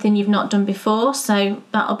be something you've not done before, so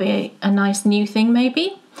that'll be a nice new thing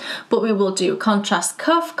maybe. But we will do a contrast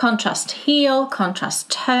cuff, contrast heel, contrast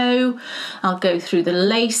toe. I'll go through the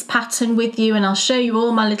lace pattern with you, and I'll show you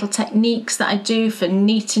all my little techniques that I do for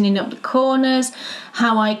neatening up the corners,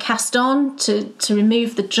 how I cast on to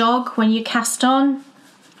remove the jog when you cast on,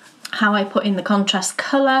 how I put in the contrast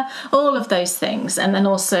colour, all of those things. And then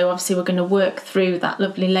also obviously we're going to work through that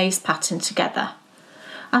lovely lace pattern together.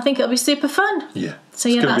 I think it'll be super fun. Yeah. So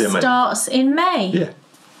yeah, that starts in May. Yeah.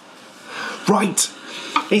 Right.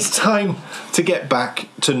 It's time to get back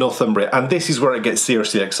to Northumbria, and this is where it gets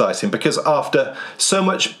seriously exciting, because after so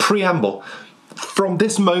much preamble, from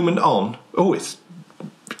this moment on, oh, it's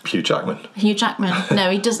Hugh Jackman. Hugh Jackman. No,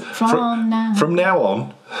 he doesn't. From now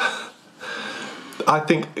on, I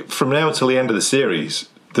think from now until the end of the series,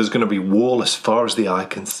 there's going to be wall as far as the eye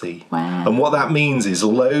can see. Wow. And what that means is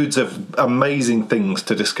loads of amazing things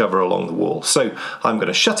to discover along the wall. So I'm going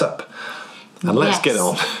to shut up and let's get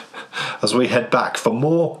on as we head back for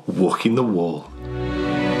more Walking the Wall.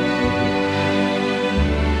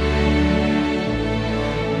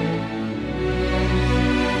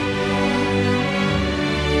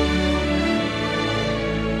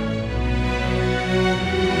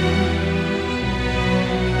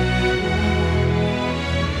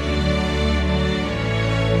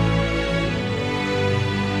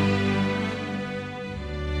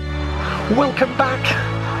 Welcome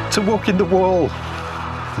back to Walking the Wall.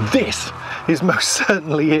 This is most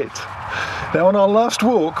certainly it. Now, on our last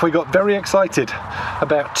walk, we got very excited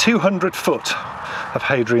about 200 foot of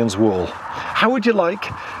Hadrian's Wall. How would you like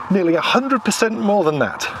nearly 100% more than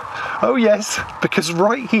that? Oh yes, because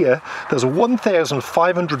right here there's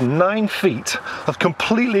 1,509 feet of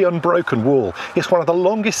completely unbroken wall. It's one of the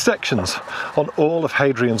longest sections on all of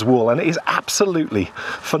Hadrian's Wall, and it is absolutely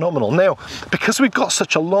phenomenal. Now, because we've got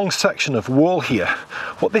such a long section of wall here,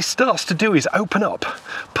 what this starts to do is open up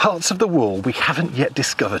parts of the wall we haven't yet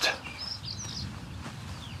discovered.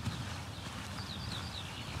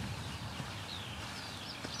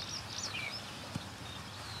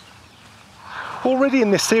 Already in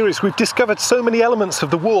this series we've discovered so many elements of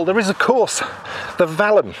the wall. There is of course the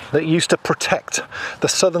vallum that used to protect the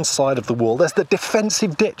southern side of the wall. There's the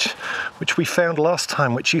defensive ditch which we found last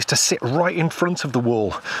time, which used to sit right in front of the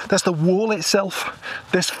wall. There's the wall itself,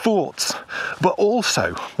 there's forts, but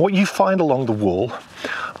also what you find along the wall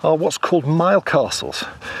are what's called mile castles.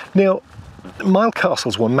 Now, mile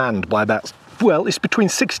castles were manned by about, well, it's between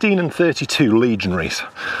 16 and 32 legionaries,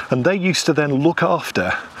 and they used to then look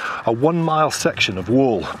after a 1 mile section of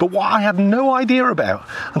wall. But what I had no idea about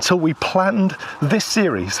until we planned this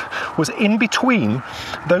series was in between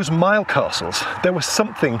those mile castles there was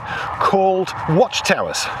something called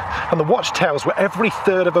watchtowers, and the watchtowers were every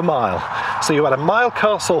third of a mile. So you had a mile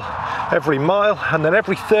castle every mile, and then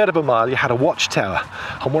every third of a mile you had a watchtower.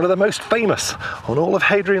 And one of the most famous on all of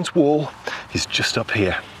Hadrian's Wall is just up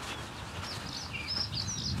here.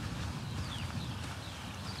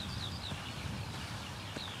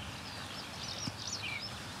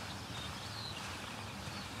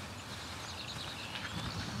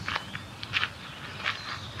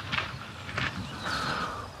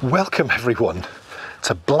 Welcome everyone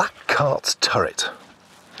to Black Cart's turret.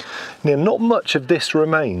 Now, not much of this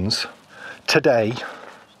remains today,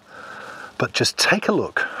 but just take a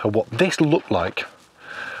look at what this looked like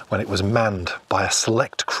when it was manned by a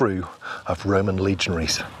select crew of Roman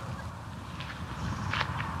legionaries.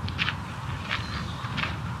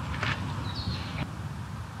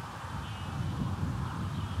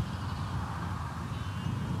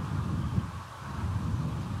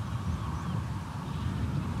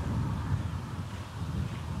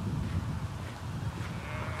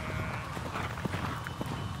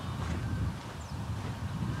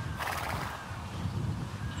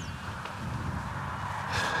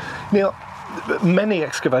 Now, many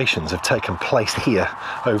excavations have taken place here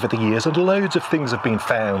over the years, and loads of things have been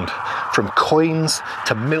found, from coins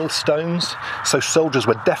to millstones. So soldiers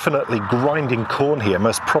were definitely grinding corn here,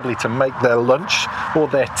 most probably to make their lunch or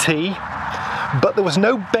their tea. But there was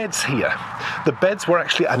no beds here. The beds were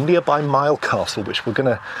actually a nearby mile castle, which we're going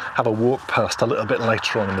to have a walk past a little bit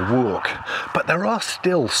later on in the walk. But there are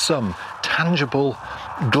still some tangible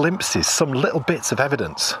glimpses, some little bits of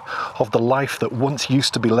evidence of the life that once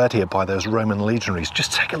used to be led here by those Roman legionaries.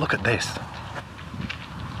 Just take a look at this.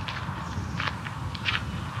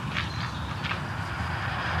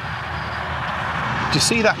 Do you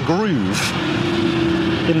see that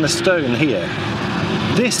groove in the stone here?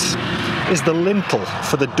 This is the lintel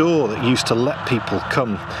for the door that used to let people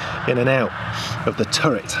come in and out of the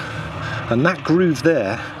turret. And that groove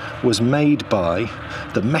there was made by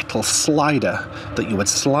the metal slider that you would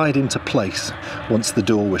slide into place once the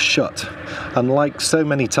door was shut. And like so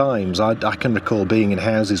many times, I can recall being in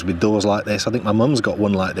houses with doors like this. I think my mum's got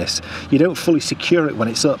one like this. You don't fully secure it when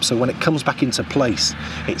it's up, so when it comes back into place,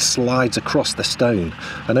 it slides across the stone.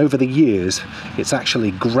 And over the years, it's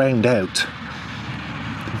actually ground out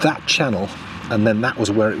that channel, and then that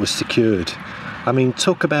was where it was secured. I mean,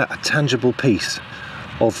 talk about a tangible piece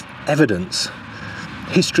of evidence,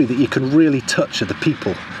 history that you can really touch of the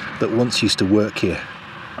people that once used to work here.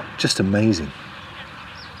 Just amazing.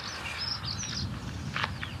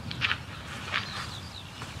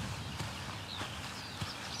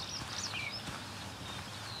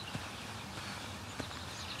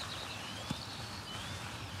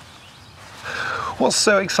 What's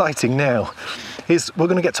so exciting now is we're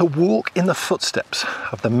going to get to walk in the footsteps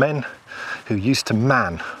of the men who used to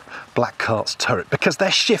man Black Cart's turret, because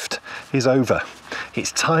their shift is over.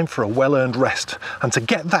 It's time for a well-earned rest, and to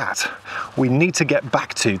get that we need to get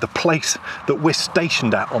back to the place that we're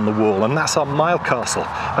stationed at on the wall, and that's our mile castle,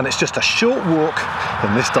 and it's just a short walk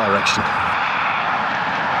in this direction.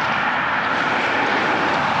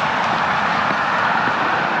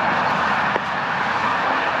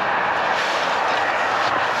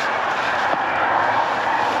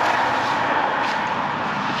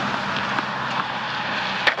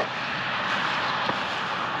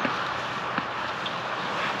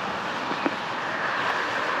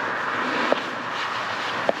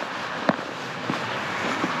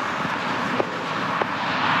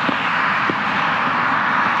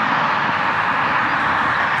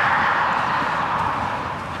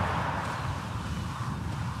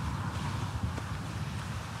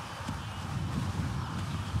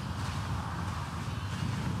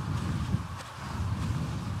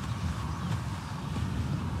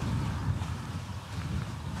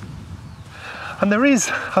 And there is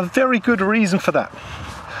a very good reason for that.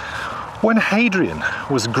 When Hadrian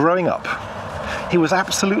was growing up, he was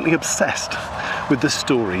absolutely obsessed with the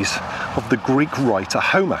stories of the Greek writer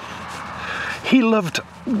Homer. He loved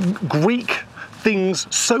Greek things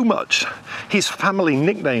so much, his family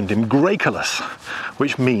nicknamed him Graeculus,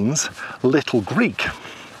 which means little Greek.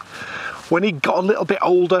 When he got a little bit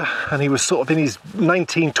older and he was sort of in his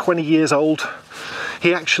 19, 20 years old,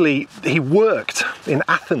 he worked in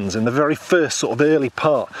Athens in the very first sort of early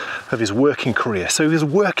part of his working career. So he was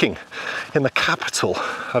working in the capital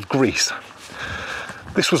of Greece.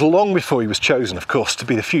 This was long before he was chosen, of course, to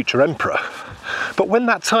be the future emperor. But when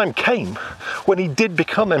that time came, when he did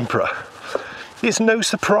become emperor, it's no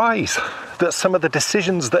surprise that some of the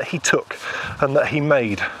decisions that he took and that he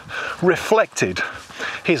made reflected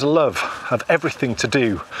his love of everything to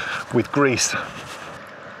do with Greece.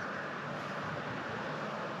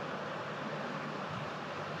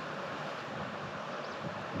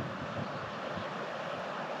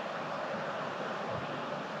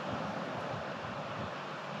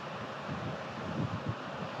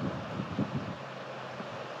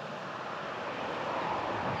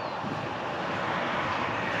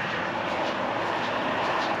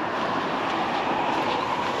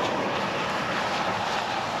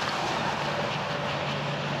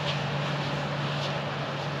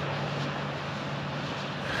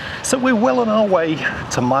 So we're well on our way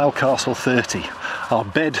to Mile Castle 30, our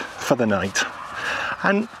bed for the night.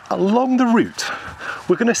 And along the route,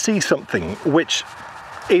 we're going to see something which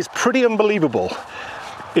is pretty unbelievable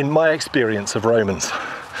in my experience of Romans.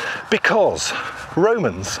 Because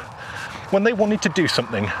Romans, when they wanted to do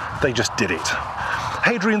something, they just did it.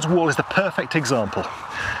 Hadrian's Wall is the perfect example.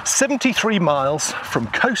 73 miles from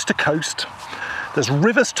coast to coast. There's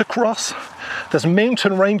rivers to cross. There's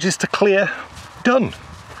mountain ranges to clear. Done.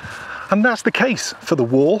 And that's the case for the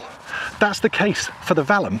wall, that's the case for the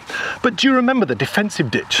vallum. But do you remember the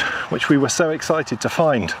defensive ditch, which we were so excited to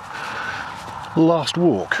find last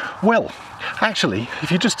walk? Well, actually,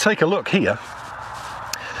 if you just take a look here,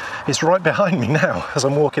 it's right behind me now as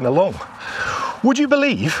I'm walking along. Would you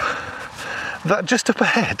believe that just up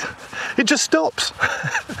ahead, it just stops?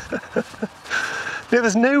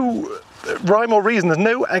 There's no rhyme or reason, there's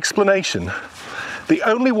no explanation. The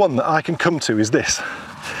only one that I can come to is this.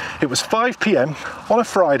 It was 5 p.m. on a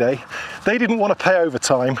Friday. They didn't want to pay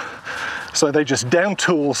overtime, so they just downed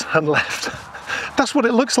tools and left. That's what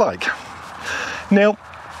it looks like. Now,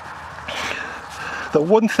 the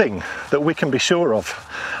one thing that we can be sure of,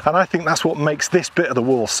 and I think that's what makes this bit of the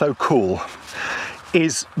wall so cool,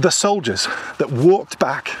 is the soldiers that walked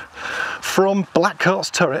back from Black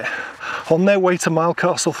Cart's turret on their way to Mile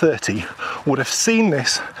Castle 30 would have seen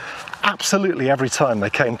this absolutely every time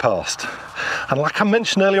they came past. And like I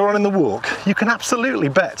mentioned earlier on in the walk, you can absolutely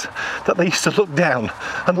bet that they used to look down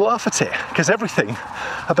and laugh at it, because everything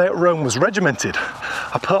about Rome was regimented,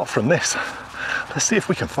 apart from this. Let's see if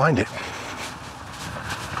we can find it.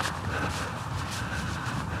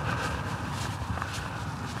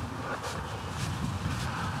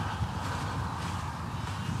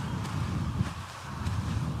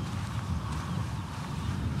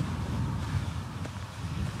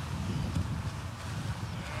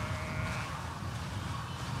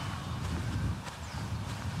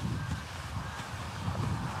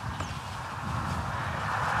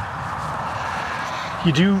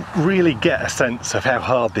 You do really get a sense of how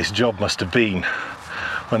hard this job must have been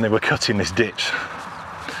when they were cutting this ditch.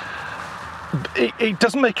 It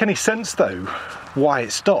doesn't make any sense though why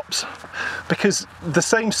it stops, because the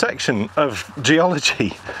same section of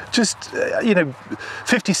geology, just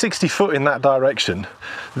 50-60 foot in that direction,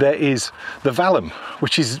 there is the Vallum,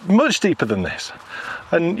 which is much deeper than this,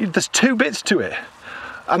 and there's 2 bits to it,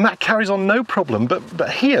 and that carries on no problem, but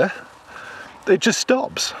here it just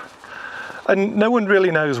stops. And no one really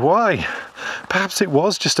knows why. Perhaps it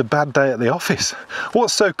was just a bad day at the office.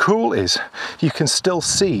 What's so cool is you can still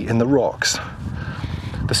see in the rocks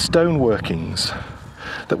the stone workings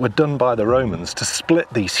that were done by the Romans to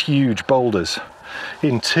split these huge boulders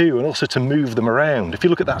in two, and also to move them around. If you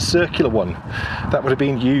look at that circular one, that would have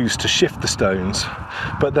been used to shift the stones.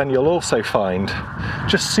 But then you'll also find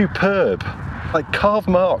just superb, like carved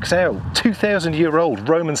marks out, 2,000-year-old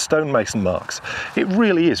Roman stonemason marks. It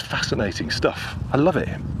really is fascinating stuff. I love it.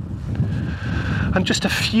 And just a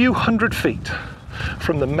few hundred feet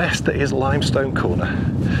from the mess that is Limestone Corner,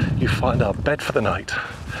 you find our bed for the night,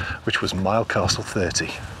 which was Mile Castle 30.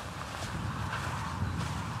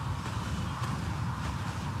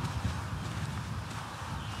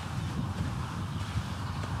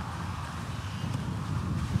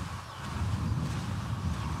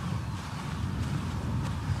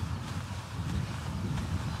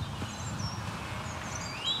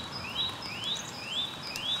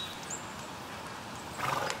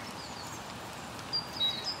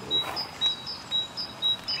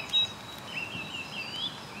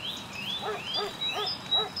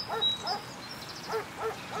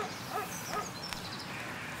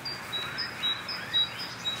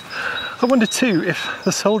 I wonder too if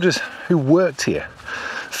the soldiers who worked here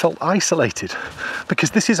felt isolated,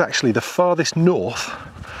 because this is actually the farthest north,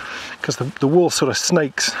 because the wall sort of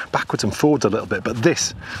snakes backwards and forwards a little bit, but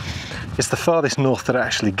this is the farthest north that it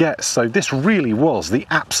actually gets. So this really was the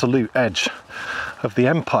absolute edge of the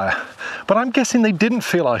empire. But I'm guessing they didn't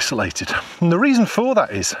feel isolated. And the reason for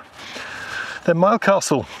that is their Mile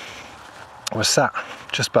Castle was sat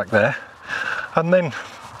just back there, and then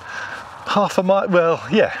half a mile, well,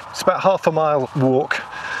 yeah, it's about half a mile walk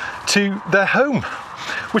to their home,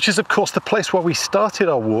 which is of course the place where we started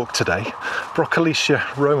our walk today,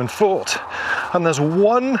 Broccolicia Roman Fort. And there's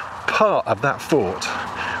one part of that fort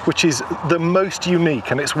which is the most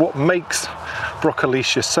unique, and it's what makes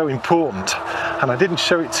Broccolicia so important. And I didn't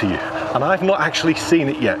show it to you, and I've not actually seen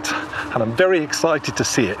it yet, and I'm very excited to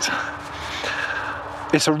see it.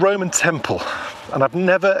 It's a Roman temple, and I've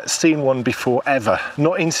never seen one before ever,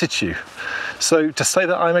 not in situ. So to say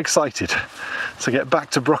that I'm excited to get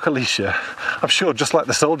back to Broccolicia, I'm sure just like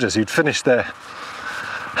the soldiers who'd finished their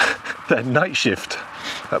night shift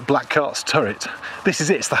at Black Cart's turret, this is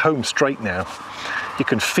it, it's the home straight now. You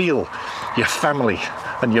can feel your family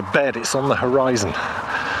and your bed, it's on the horizon.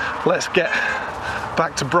 Let's get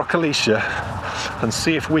back to Broccolicia and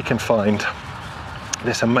see if we can find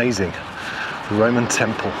this amazing Roman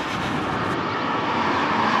temple.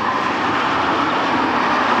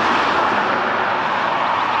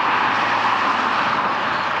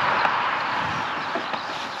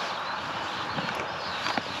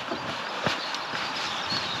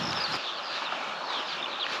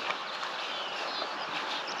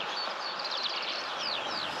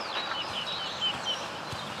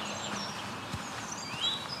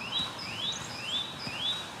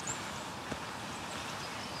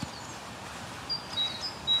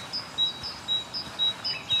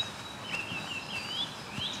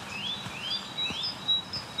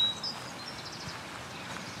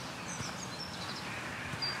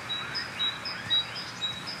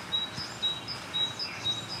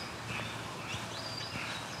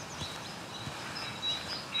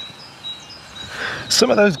 Some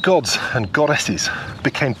of those gods and goddesses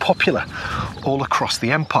became popular all across the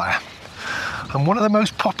empire, and one of the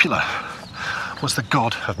most popular was the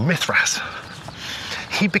god of Mithras.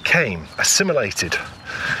 He became assimilated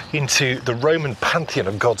into the Roman pantheon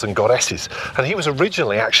of gods and goddesses, and he was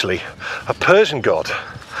originally actually a Persian god,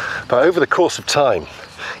 but over the course of time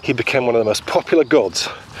he became one of the most popular gods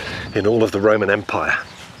in all of the Roman Empire.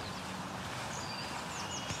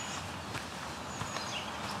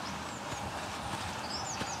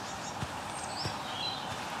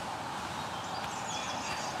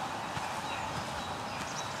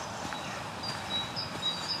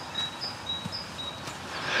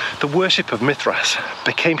 The worship of Mithras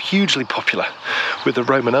became hugely popular with the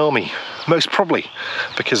Roman army, most probably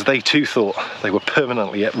because they too thought they were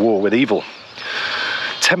permanently at war with evil.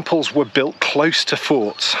 Temples were built close to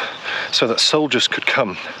forts so that soldiers could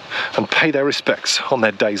come and pay their respects on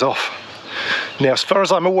their days off. Now, as far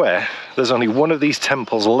as I'm aware, there's only one of these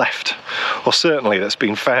temples left, or certainly that's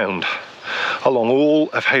been found, along all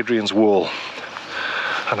of Hadrian's Wall.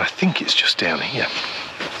 And I think it's just down here.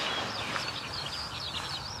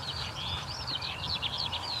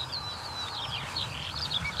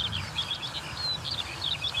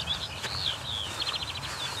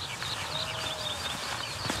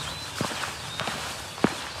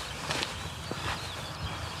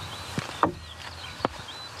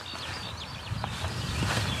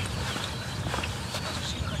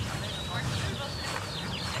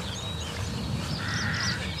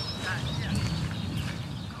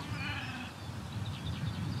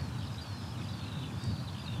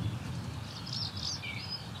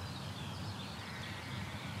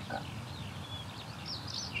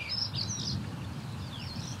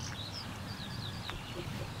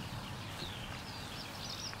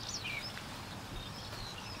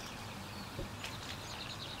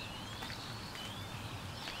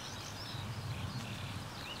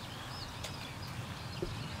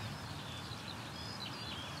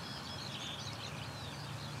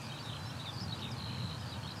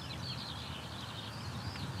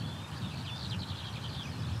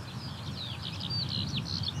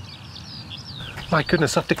 My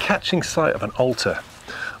goodness, after catching sight of an altar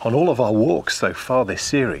on all of our walks so far this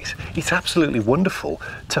series, it's absolutely wonderful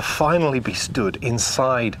to finally be stood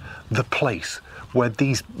inside the place where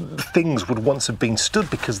these things would once have been stood,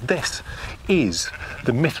 because this is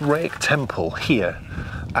the Mithraic temple here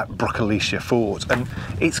at Brocolicia Fort, and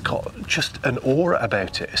it's got just an aura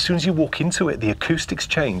about it. As soon as you walk into it, the acoustics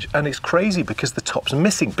change, and it's crazy because the top's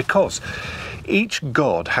missing, because each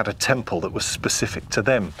god had a temple that was specific to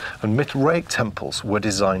them, and Mithraic temples were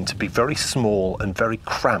designed to be very small and very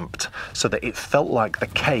cramped so that it felt like the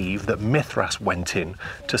cave that Mithras went in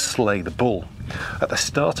to slay the bull. At the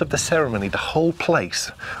start of the ceremony, the whole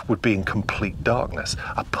place would be in complete darkness,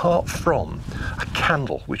 apart from a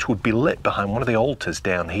candle which would be lit behind one of the altars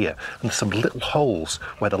down here, and there's some little holes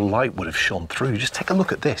where the light would have shone through. Just take a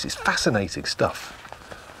look at this, it's fascinating stuff.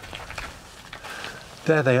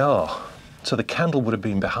 There they are. So the candle would have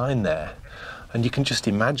been behind there, and you can just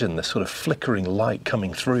imagine the sort of flickering light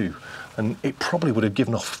coming through, and it probably would have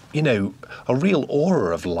given off, you know, a real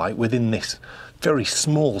aura of light within this very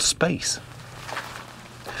small space.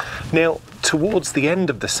 Now, towards the end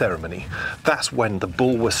of the ceremony, that's when the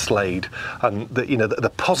bull was slayed, and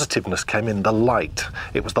the positiveness came in, the light.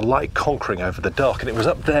 It was the light conquering over the dark, and it was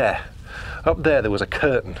up there. Up there was a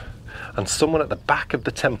curtain, and someone at the back of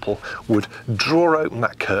the temple would draw open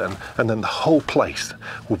that curtain, and then the whole place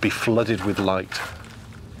would be flooded with light.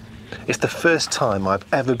 It's the first time I've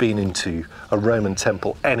ever been into a Roman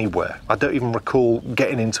temple anywhere. I don't even recall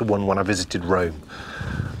getting into one when I visited Rome.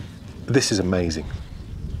 This is amazing.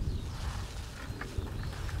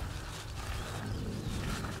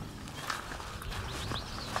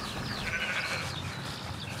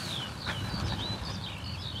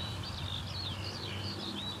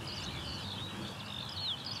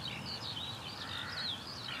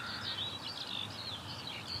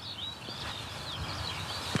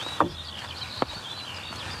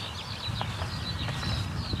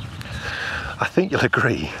 I think you'll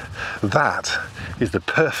agree that is the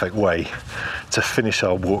perfect way to finish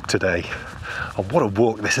our walk today. And what a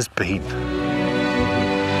walk this has been.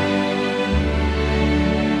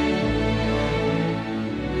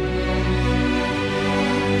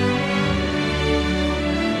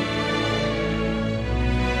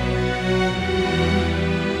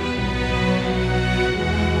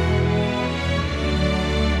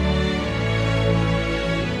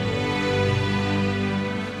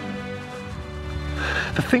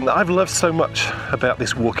 The thing that I've loved so much about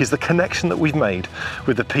this walk is the connection that we've made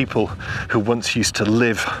with the people who once used to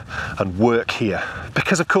live and work here.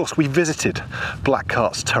 Because of course we visited Black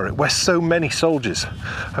Cart's turret, where so many soldiers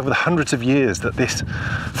over the hundreds of years that this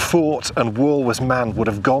fort and wall was manned would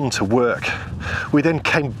have gone to work. We then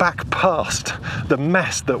came back past the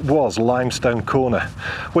mess that was Limestone Corner,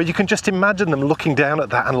 where you can just imagine them looking down at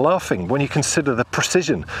that and laughing when you consider the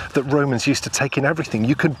precision that Romans used to take in everything.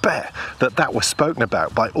 You could bet that that was spoken about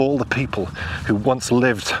by all the people who once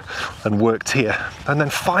lived and worked here. And then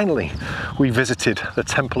finally, we visited the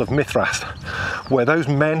Temple of Mithras, where those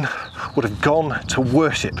men would have gone to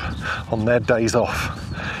worship on their days off.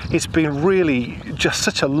 It's been really just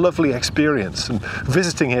such a lovely experience, and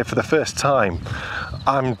visiting here for the first time,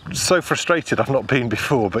 I'm so frustrated I've not been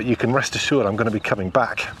before, but you can rest assured I'm going to be coming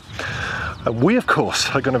back. And we, of course,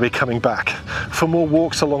 are going to be coming back for more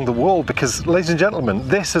walks along the wall because, ladies and gentlemen,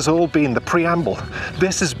 this has all been the preamble.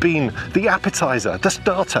 This has been the appetizer, the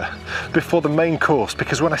starter, before the main course,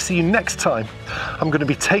 because when I see you next time, I'm going to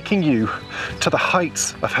be taking you to the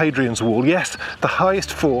heights of Hadrian's Wall. Yes, the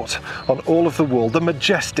highest fort on all of the wall, the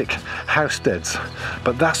majestic housesteads.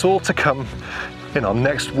 But that's all to come in our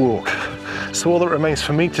next walk. So all that remains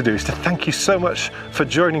for me to do is to thank you so much for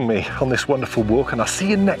joining me on this wonderful walk, and I'll see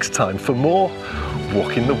you next time for more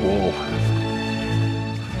Walking the Wall.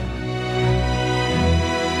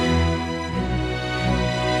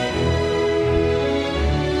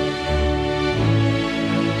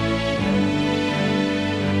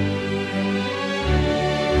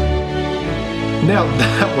 Now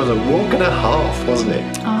that was a walk and a half, wasn't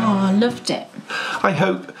it? Oh, I loved it. I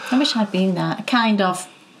hope. I wish I'd been there, kind of.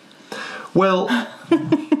 Well,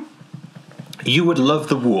 you would love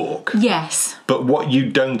the walk. Yes. But what you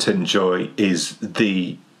don't enjoy is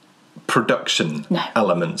the production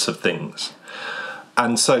elements of things.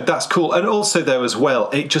 And so that's cool. And also though as well,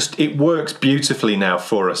 it works beautifully now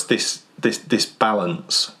for us, this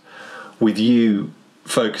balance with you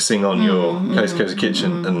focusing on your Kays Cosy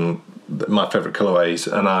Kitchen and my favourite colourways,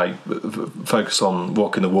 and I focus on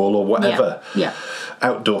Walking the Wall or whatever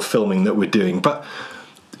outdoor filming that we're doing. But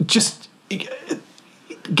just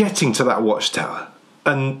getting to that watchtower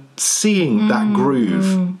and seeing that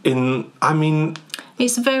groove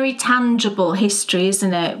it's very tangible history,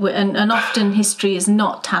 isn't it? And often history is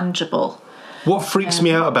not tangible. What freaks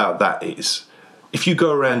me out about that is if you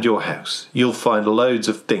go around your house, you'll find loads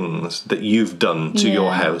of things that you've done to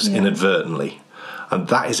your house inadvertently, and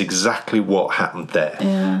that is exactly what happened there.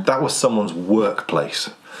 That was someone's workplace.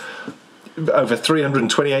 Over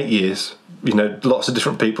 328 years, you know, lots of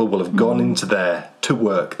different people will have gone into there to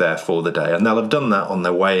work there for the day, and they'll have done that on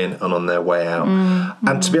their way in and on their way out.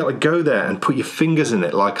 And to be able to go there and put your fingers in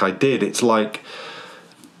it like I did, it's like,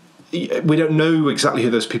 we don't know exactly who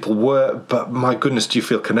those people were, but my goodness, do you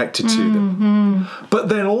feel connected to them? But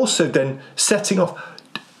then also setting off,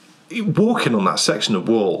 walking on that section of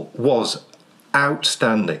wall was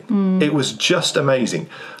outstanding. It was just amazing.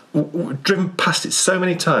 Driven past it so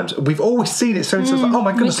many times. We've always seen it so many times. Like, oh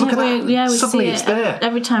my goodness, look at that. Yeah, we suddenly see it's it there.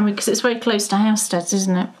 every time, because it's very close to Housesteads,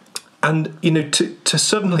 isn't it? And, you know, to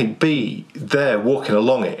suddenly be there walking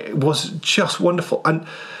along it was just wonderful. And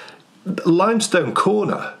Limestone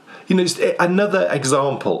Corner, you know, it's another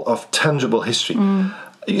example of tangible history.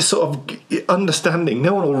 You sort of understanding,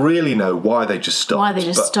 no one will really know why they just stopped.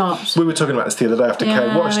 We were talking about this the other day after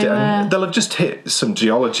Kay watched it, and they'll have just hit some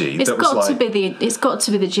geology. It's got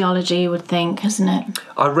to be the geology, you would think, hasn't it?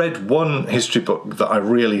 I read one history book that I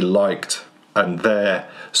really liked, and their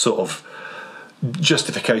sort of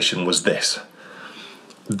justification was this.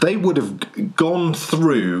 They would have gone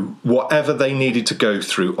through whatever they needed to go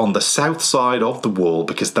through on the south side of the wall,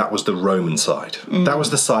 because that was the Roman side. That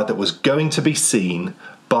was the side that was going to be seen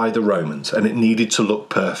by the Romans, and it needed to look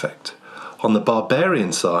perfect. On the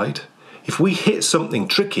barbarian side, if we hit something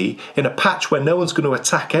tricky in a patch where no one's going to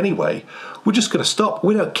attack anyway, we're just going to stop.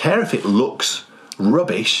 We don't care if it looks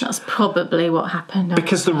rubbish. That's probably what happened.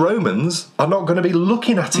 Because the Romans are not going to be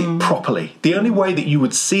looking at it properly. The only way that you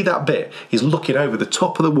would see that bit is looking over the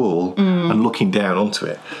top of the wall and looking down onto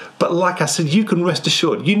it. But like I said, you can rest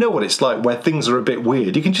assured, you know what it's like where things are a bit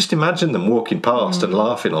weird. You can just imagine them walking past and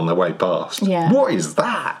laughing on their way past. Yeah. What is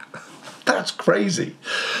that? That's crazy.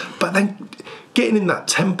 But then getting in that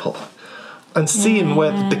temple and seeing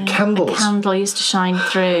where the candles... The candle used to shine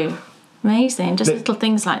through. Amazing. Just little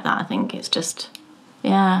things like that, I think it's just...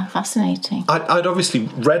 Yeah, fascinating. I'd obviously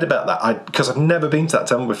read about that because I've never been to that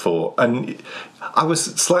temple before, and I was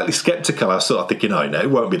slightly sceptical. I was sort of thinking, oh no, it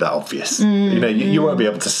won't be that obvious. You know, you won't be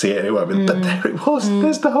able to see it. It won't be. But there it was.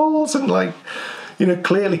 There's the holes, and like, you know,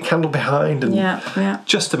 clearly candle behind, and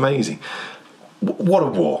just amazing. What a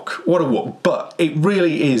walk! What a walk! But it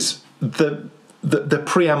really is the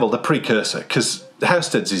preamble, the precursor, because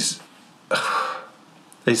Housesteads is.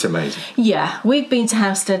 It's amazing. Yeah, we've been to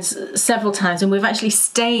Housesteads several times, and we've actually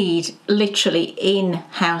stayed literally in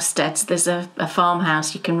Housesteads. There's a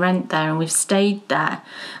farmhouse you can rent there, and we've stayed there,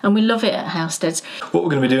 and we love it at Housesteads. What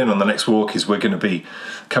we're going to be doing on the next walk is we're going to be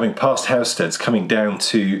coming past Housesteads, coming down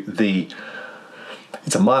to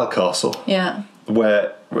it's a mile castle. Yeah.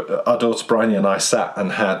 Where our daughter Bryony and I sat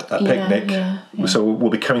and had a picnic. So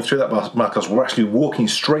we'll be coming through that Mark Castle. We're actually walking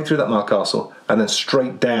straight through that Mark Castle and then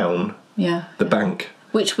straight down the bank.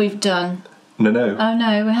 Which we've done. No. Oh,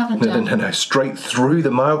 no, we haven't done. No. Straight through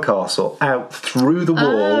the Mile Castle, out through the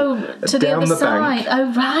wall, to down the other the bank. side.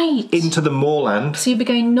 Oh, right. Into the moorland. So you'll be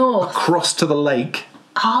going north. Across to the lake.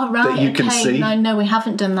 Oh, right. That you can see. No, we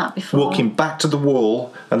haven't done that before. Walking back to the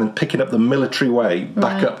wall and then picking up the military way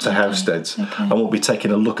back up to Housesteads. Okay. And we'll be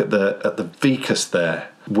taking a look at the Vicus there,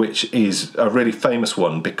 which is a really famous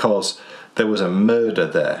one because there was a murder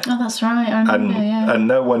there. Oh, that's right. I remember, And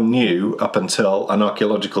no one knew up until an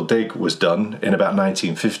archaeological dig was done in about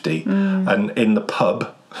 1950. And in the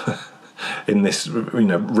pub, in this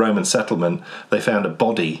Roman settlement, they found a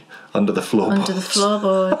body under the floorboards. Under the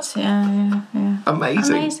floorboards, yeah.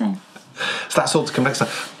 Amazing. So that's all to come next time.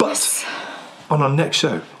 But on our next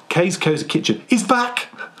show, Kays Cosy Kitchen is back.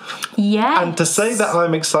 Yes. And to say that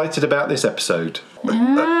I'm excited about this episode...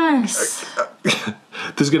 Yes.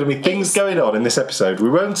 There's going to be things going on in this episode. We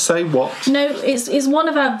won't say what. No, it's one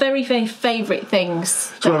of our very, very favourite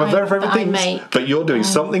things. It's one of our very favourite things. But you're doing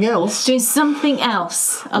something else. Doing something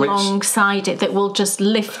else alongside it that will just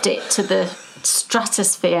lift it to the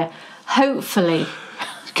stratosphere. Hopefully.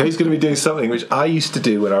 Kay's going to be doing something which I used to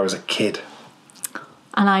do when I was a kid.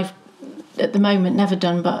 And I've, at the moment, never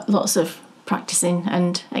done, but lots of practicing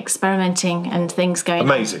and experimenting and things going on.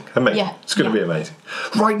 Amazing. Yeah, it's going to be amazing.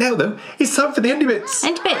 Right now, though, it's time for the Endy Bits.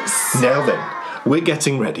 Endy Bits. Now then, we're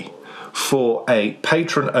getting ready for a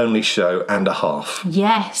patron-only show and a half.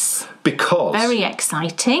 Yes. Because... very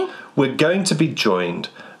exciting. We're going to be joined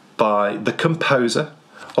by the composer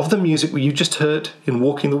of the music you just heard in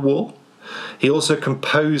Walking the Wall. He also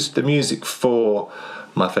composed the music for...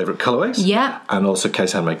 My Favourite Colourways. Yeah. And also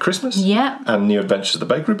Kays Handmade Christmas. Yeah. And New Adventures of the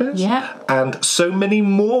Bakery Bears. Yeah. And so many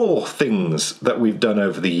more things that we've done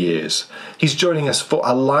over the years. He's joining us for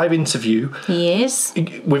a live interview. He is.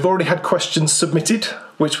 We've already had questions submitted,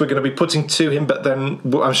 which we're going to be putting to him, but then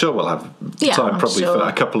I'm sure we'll have time probably for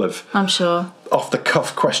a couple of...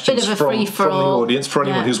 off-the-cuff questions from the audience for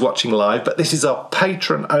anyone who's watching live. But this is our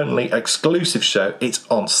patron-only exclusive show. It's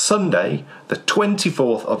on Sunday, the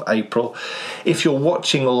 24th of April. If you're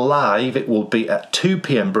watching live, it will be at 2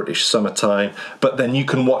 p.m. British Summer Time. But then you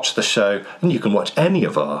can watch the show, and you can watch any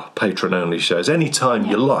of our patron-only shows anytime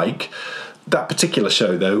you like. That particular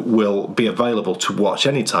show, though, will be available to watch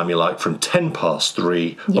anytime you like from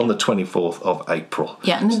 3:10 on the 24th of April.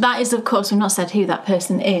 Yeah, and that is, of course, we've not said who that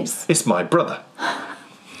person is. It's my brother.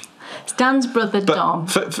 It's Dan's brother, Dom.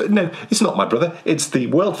 No, it's not my brother. It's the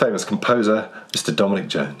world-famous composer, Mr. Dominic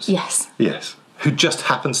Jones. Yes. Yes. Who just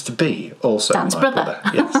happens to be also Dan's my brother.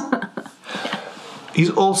 Yes. He's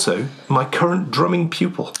also my current drumming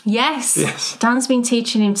pupil. Yes. Dan's been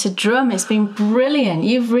teaching him to drum. It's been brilliant.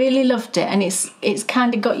 You've really loved it, and it's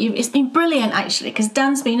kind of got you. It's been brilliant actually, because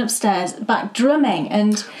Dan's been upstairs back drumming,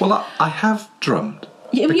 and I have drummed.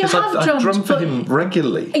 You have drummed. I drum for him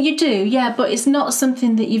regularly. You do, yeah, but it's not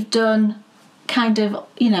something that you've done kind of,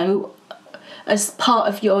 as part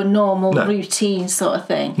of your normal routine sort of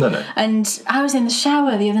thing. No. And I was in the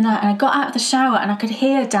shower the other night, and I got out of the shower and I could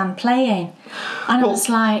hear Dan playing. And I was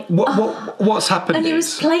like... What's happened and he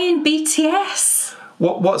was playing BTS.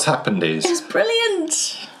 What's happened is... It was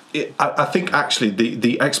brilliant. I think actually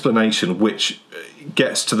the explanation which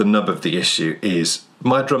gets to the nub of the issue is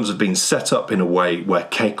my drums have been set up in a way where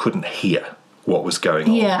Kay couldn't hear what was going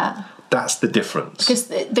on. Yeah. That's the difference. Because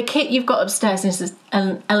the kit you've got upstairs is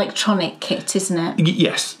an electronic kit, isn't it?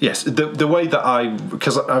 Yes. The way that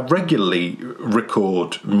because I regularly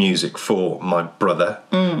record music for my brother,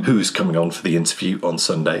 who's coming on for the interview on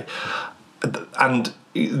Sunday, and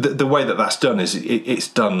the way that that's done is it's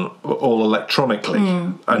done all electronically,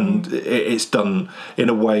 and it's done in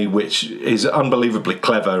a way which is unbelievably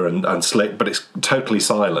clever and slick, but it's totally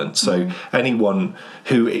silent. So anyone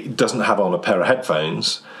who doesn't have on a pair of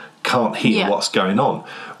headphones can't hear what's going on.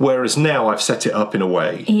 Whereas now I've set it up in a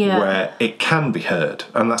way where it can be heard,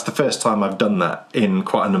 and that's the first time I've done that in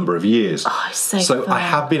quite a number of years. Oh, it's so I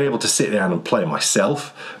have been able to sit down and play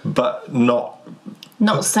myself, but not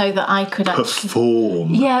so that I could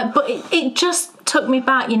perform. Yeah, but it just took me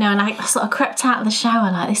back, and I sort of crept out of the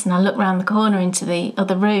shower like this, and I looked round the corner into the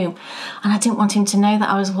other room, and I didn't want him to know that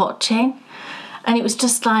I was watching, and it was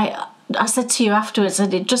just like, I said to you afterwards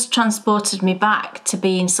that it just transported me back to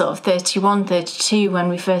being sort of 31, 32 when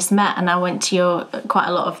we first met, and I went to quite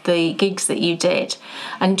a lot of the gigs that you did,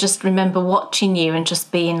 and just remember watching you and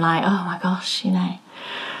just being like, oh my gosh,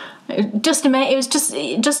 it was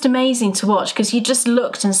just amazing to watch, because you just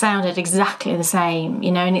looked and sounded exactly the same,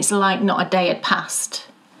 and it's like not a day had passed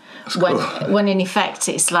when in effect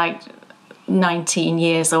it's like 19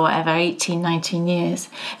 years or whatever, 18, 19 years.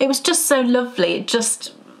 It was just so lovely. It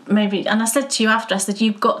just maybe, and I said to you after, I said,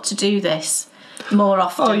 you've got to do this more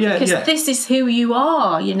often, because this is who you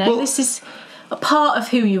are, you know. Well, this is a part of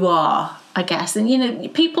who you are, I guess. And, you know,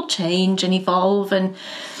 people change and evolve, and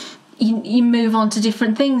you move on to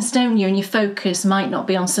different things, don't you? And your focus might not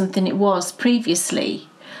be on something it was previously.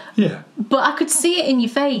 Yeah. But I could see it in your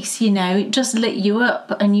face, you know. It just lit you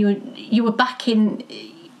up, and you were back in.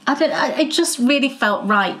 It just really felt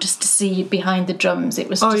right just to see you behind the drums. It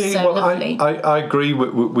was just lovely. I agree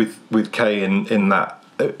with Kay in that.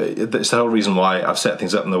 That's the whole reason why I've set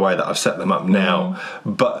things up in the way that I've set them up now.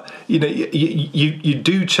 But you know, you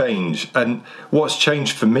do change, and what's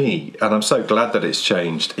changed for me, and I'm so glad that it's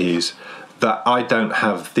changed, is that I don't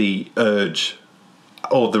have the urge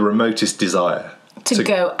or the remotest desire to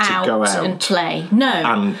go out and play. No.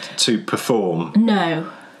 And to perform.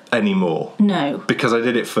 No. Anymore. No. Because I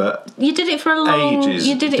did it for You did it for a long... ages.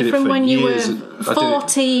 You did it from when years. You were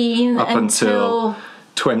 14 up until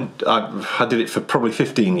 20. I did it for probably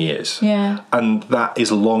 15 years. Yeah. And that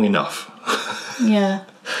is long enough. Yeah.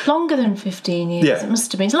 Longer than 15 years. Yeah. It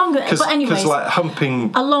must have been. It's longer. But anyways, because like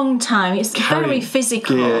humping a long time. It's very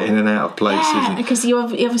physical. Gear in and out of places. Yeah, because he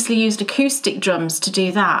obviously used acoustic drums to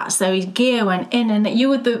do that. So his gear went in, and I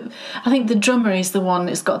think the drummer is the one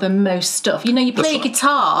that's got the most stuff. You know, you play a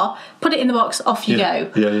guitar, put it in the box, off you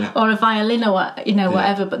go. Yeah. Or a violin or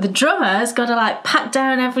whatever. But the drummer's got to like pack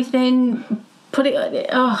down everything, put it.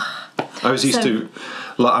 I was used to.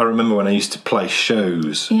 Like, I remember when I used to play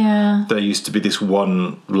shows, there used to be this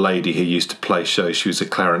one lady who used to play shows. She was a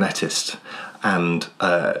clarinetist, and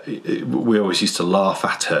we always used to laugh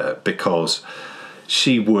at her because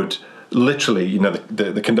she would literally, you know,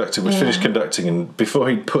 the conductor would finish conducting, and before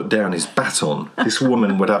he'd put down his baton, this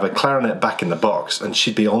woman would have a clarinet back in the box, and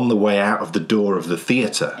she'd be on the way out of the door of the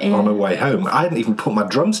theatre on her way home. I hadn't even put my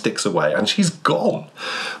drumsticks away, and she's gone.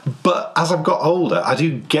 But as I've got older, I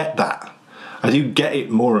do get that. I do get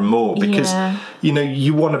it more and more because, you know,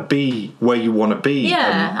 you want to be where you want to be.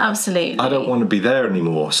 Yeah, absolutely. I don't want to be there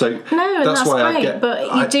anymore. So that's why great,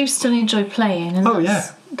 but you do still enjoy playing. And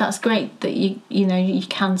that's great that you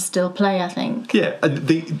can still play, I think. Yeah,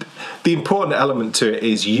 the important element to it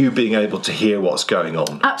is you being able to hear what's going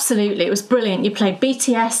on. Absolutely, it was brilliant. You played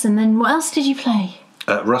BTS, and then what else did you play?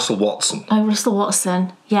 Russell Watson. Oh, Russell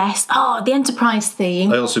Watson, yes. Oh, the Enterprise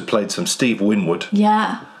theme. I also played some Steve Winwood.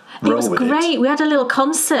 Yeah. It was great. We had a little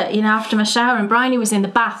concert, you know, after my shower, and Bryony was in the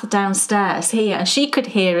bath downstairs here, and she could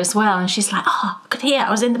hear as well, and she's like, I could hear.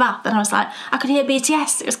 I was in the bath, and I was like, I could hear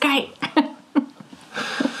BTS. It was great.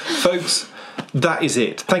 Folks, that is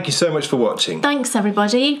it. Thank you so much for watching. Thanks,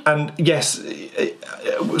 everybody. And yes,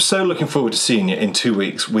 so looking forward to seeing you in 2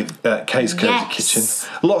 weeks with Kays Cosy Kitchen.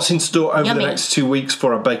 Lots in store over the next 2 weeks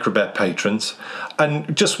for our Baker Bear patrons.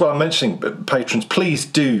 And just while I'm mentioning patrons, please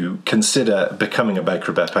do consider becoming a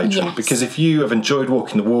Baker Bear patron, because if you have enjoyed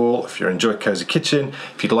Walking the Wall, if you enjoy Cosy Kitchen,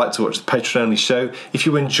 if you'd like to watch the patron-only show, if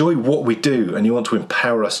you enjoy what we do and you want to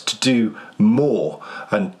empower us to do more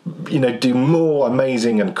and, you know, do more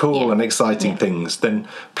amazing and cool and exciting things, then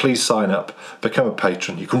please sign up, become a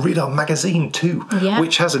patron. You can read our magazine too,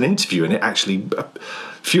 which has an interview in it. Actually, a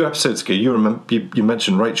few episodes ago, you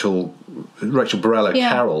mentioned Rachel Borello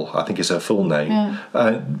Carroll, I think is her full name.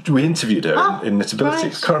 We interviewed her in Knitability. I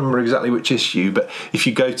can't remember exactly which issue, but if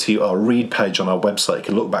you go to our read page on our website, you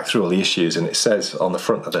can look back through all the issues, and it says on the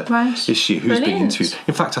front of the issue who's being interviewed.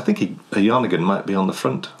 In fact, I think Yarnigan might be on the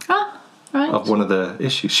front of one of the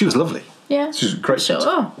issues. She was lovely. Yeah, she was great.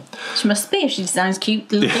 Sure, she must be if she designs cute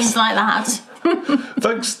little things like that.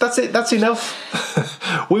 Folks, that's it. That's enough.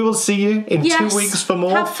 We will see you in 2 weeks for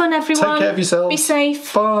more. Have fun, everyone. Take care of yourselves. Be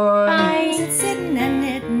safe. Bye. Bye. Sitting and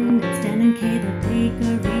knitting, standing the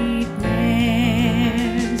bakery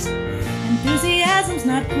prayers. Enthusiasm's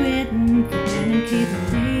not quitting, pretending the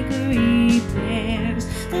bakery bears.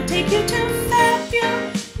 They'll take you to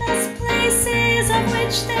fabulous places of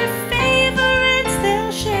which their favorites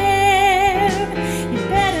they'll share. You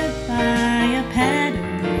better buy a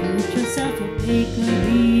pattern, get yourself a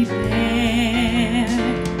bakery bear.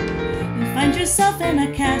 You'll find yourself in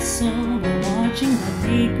a castle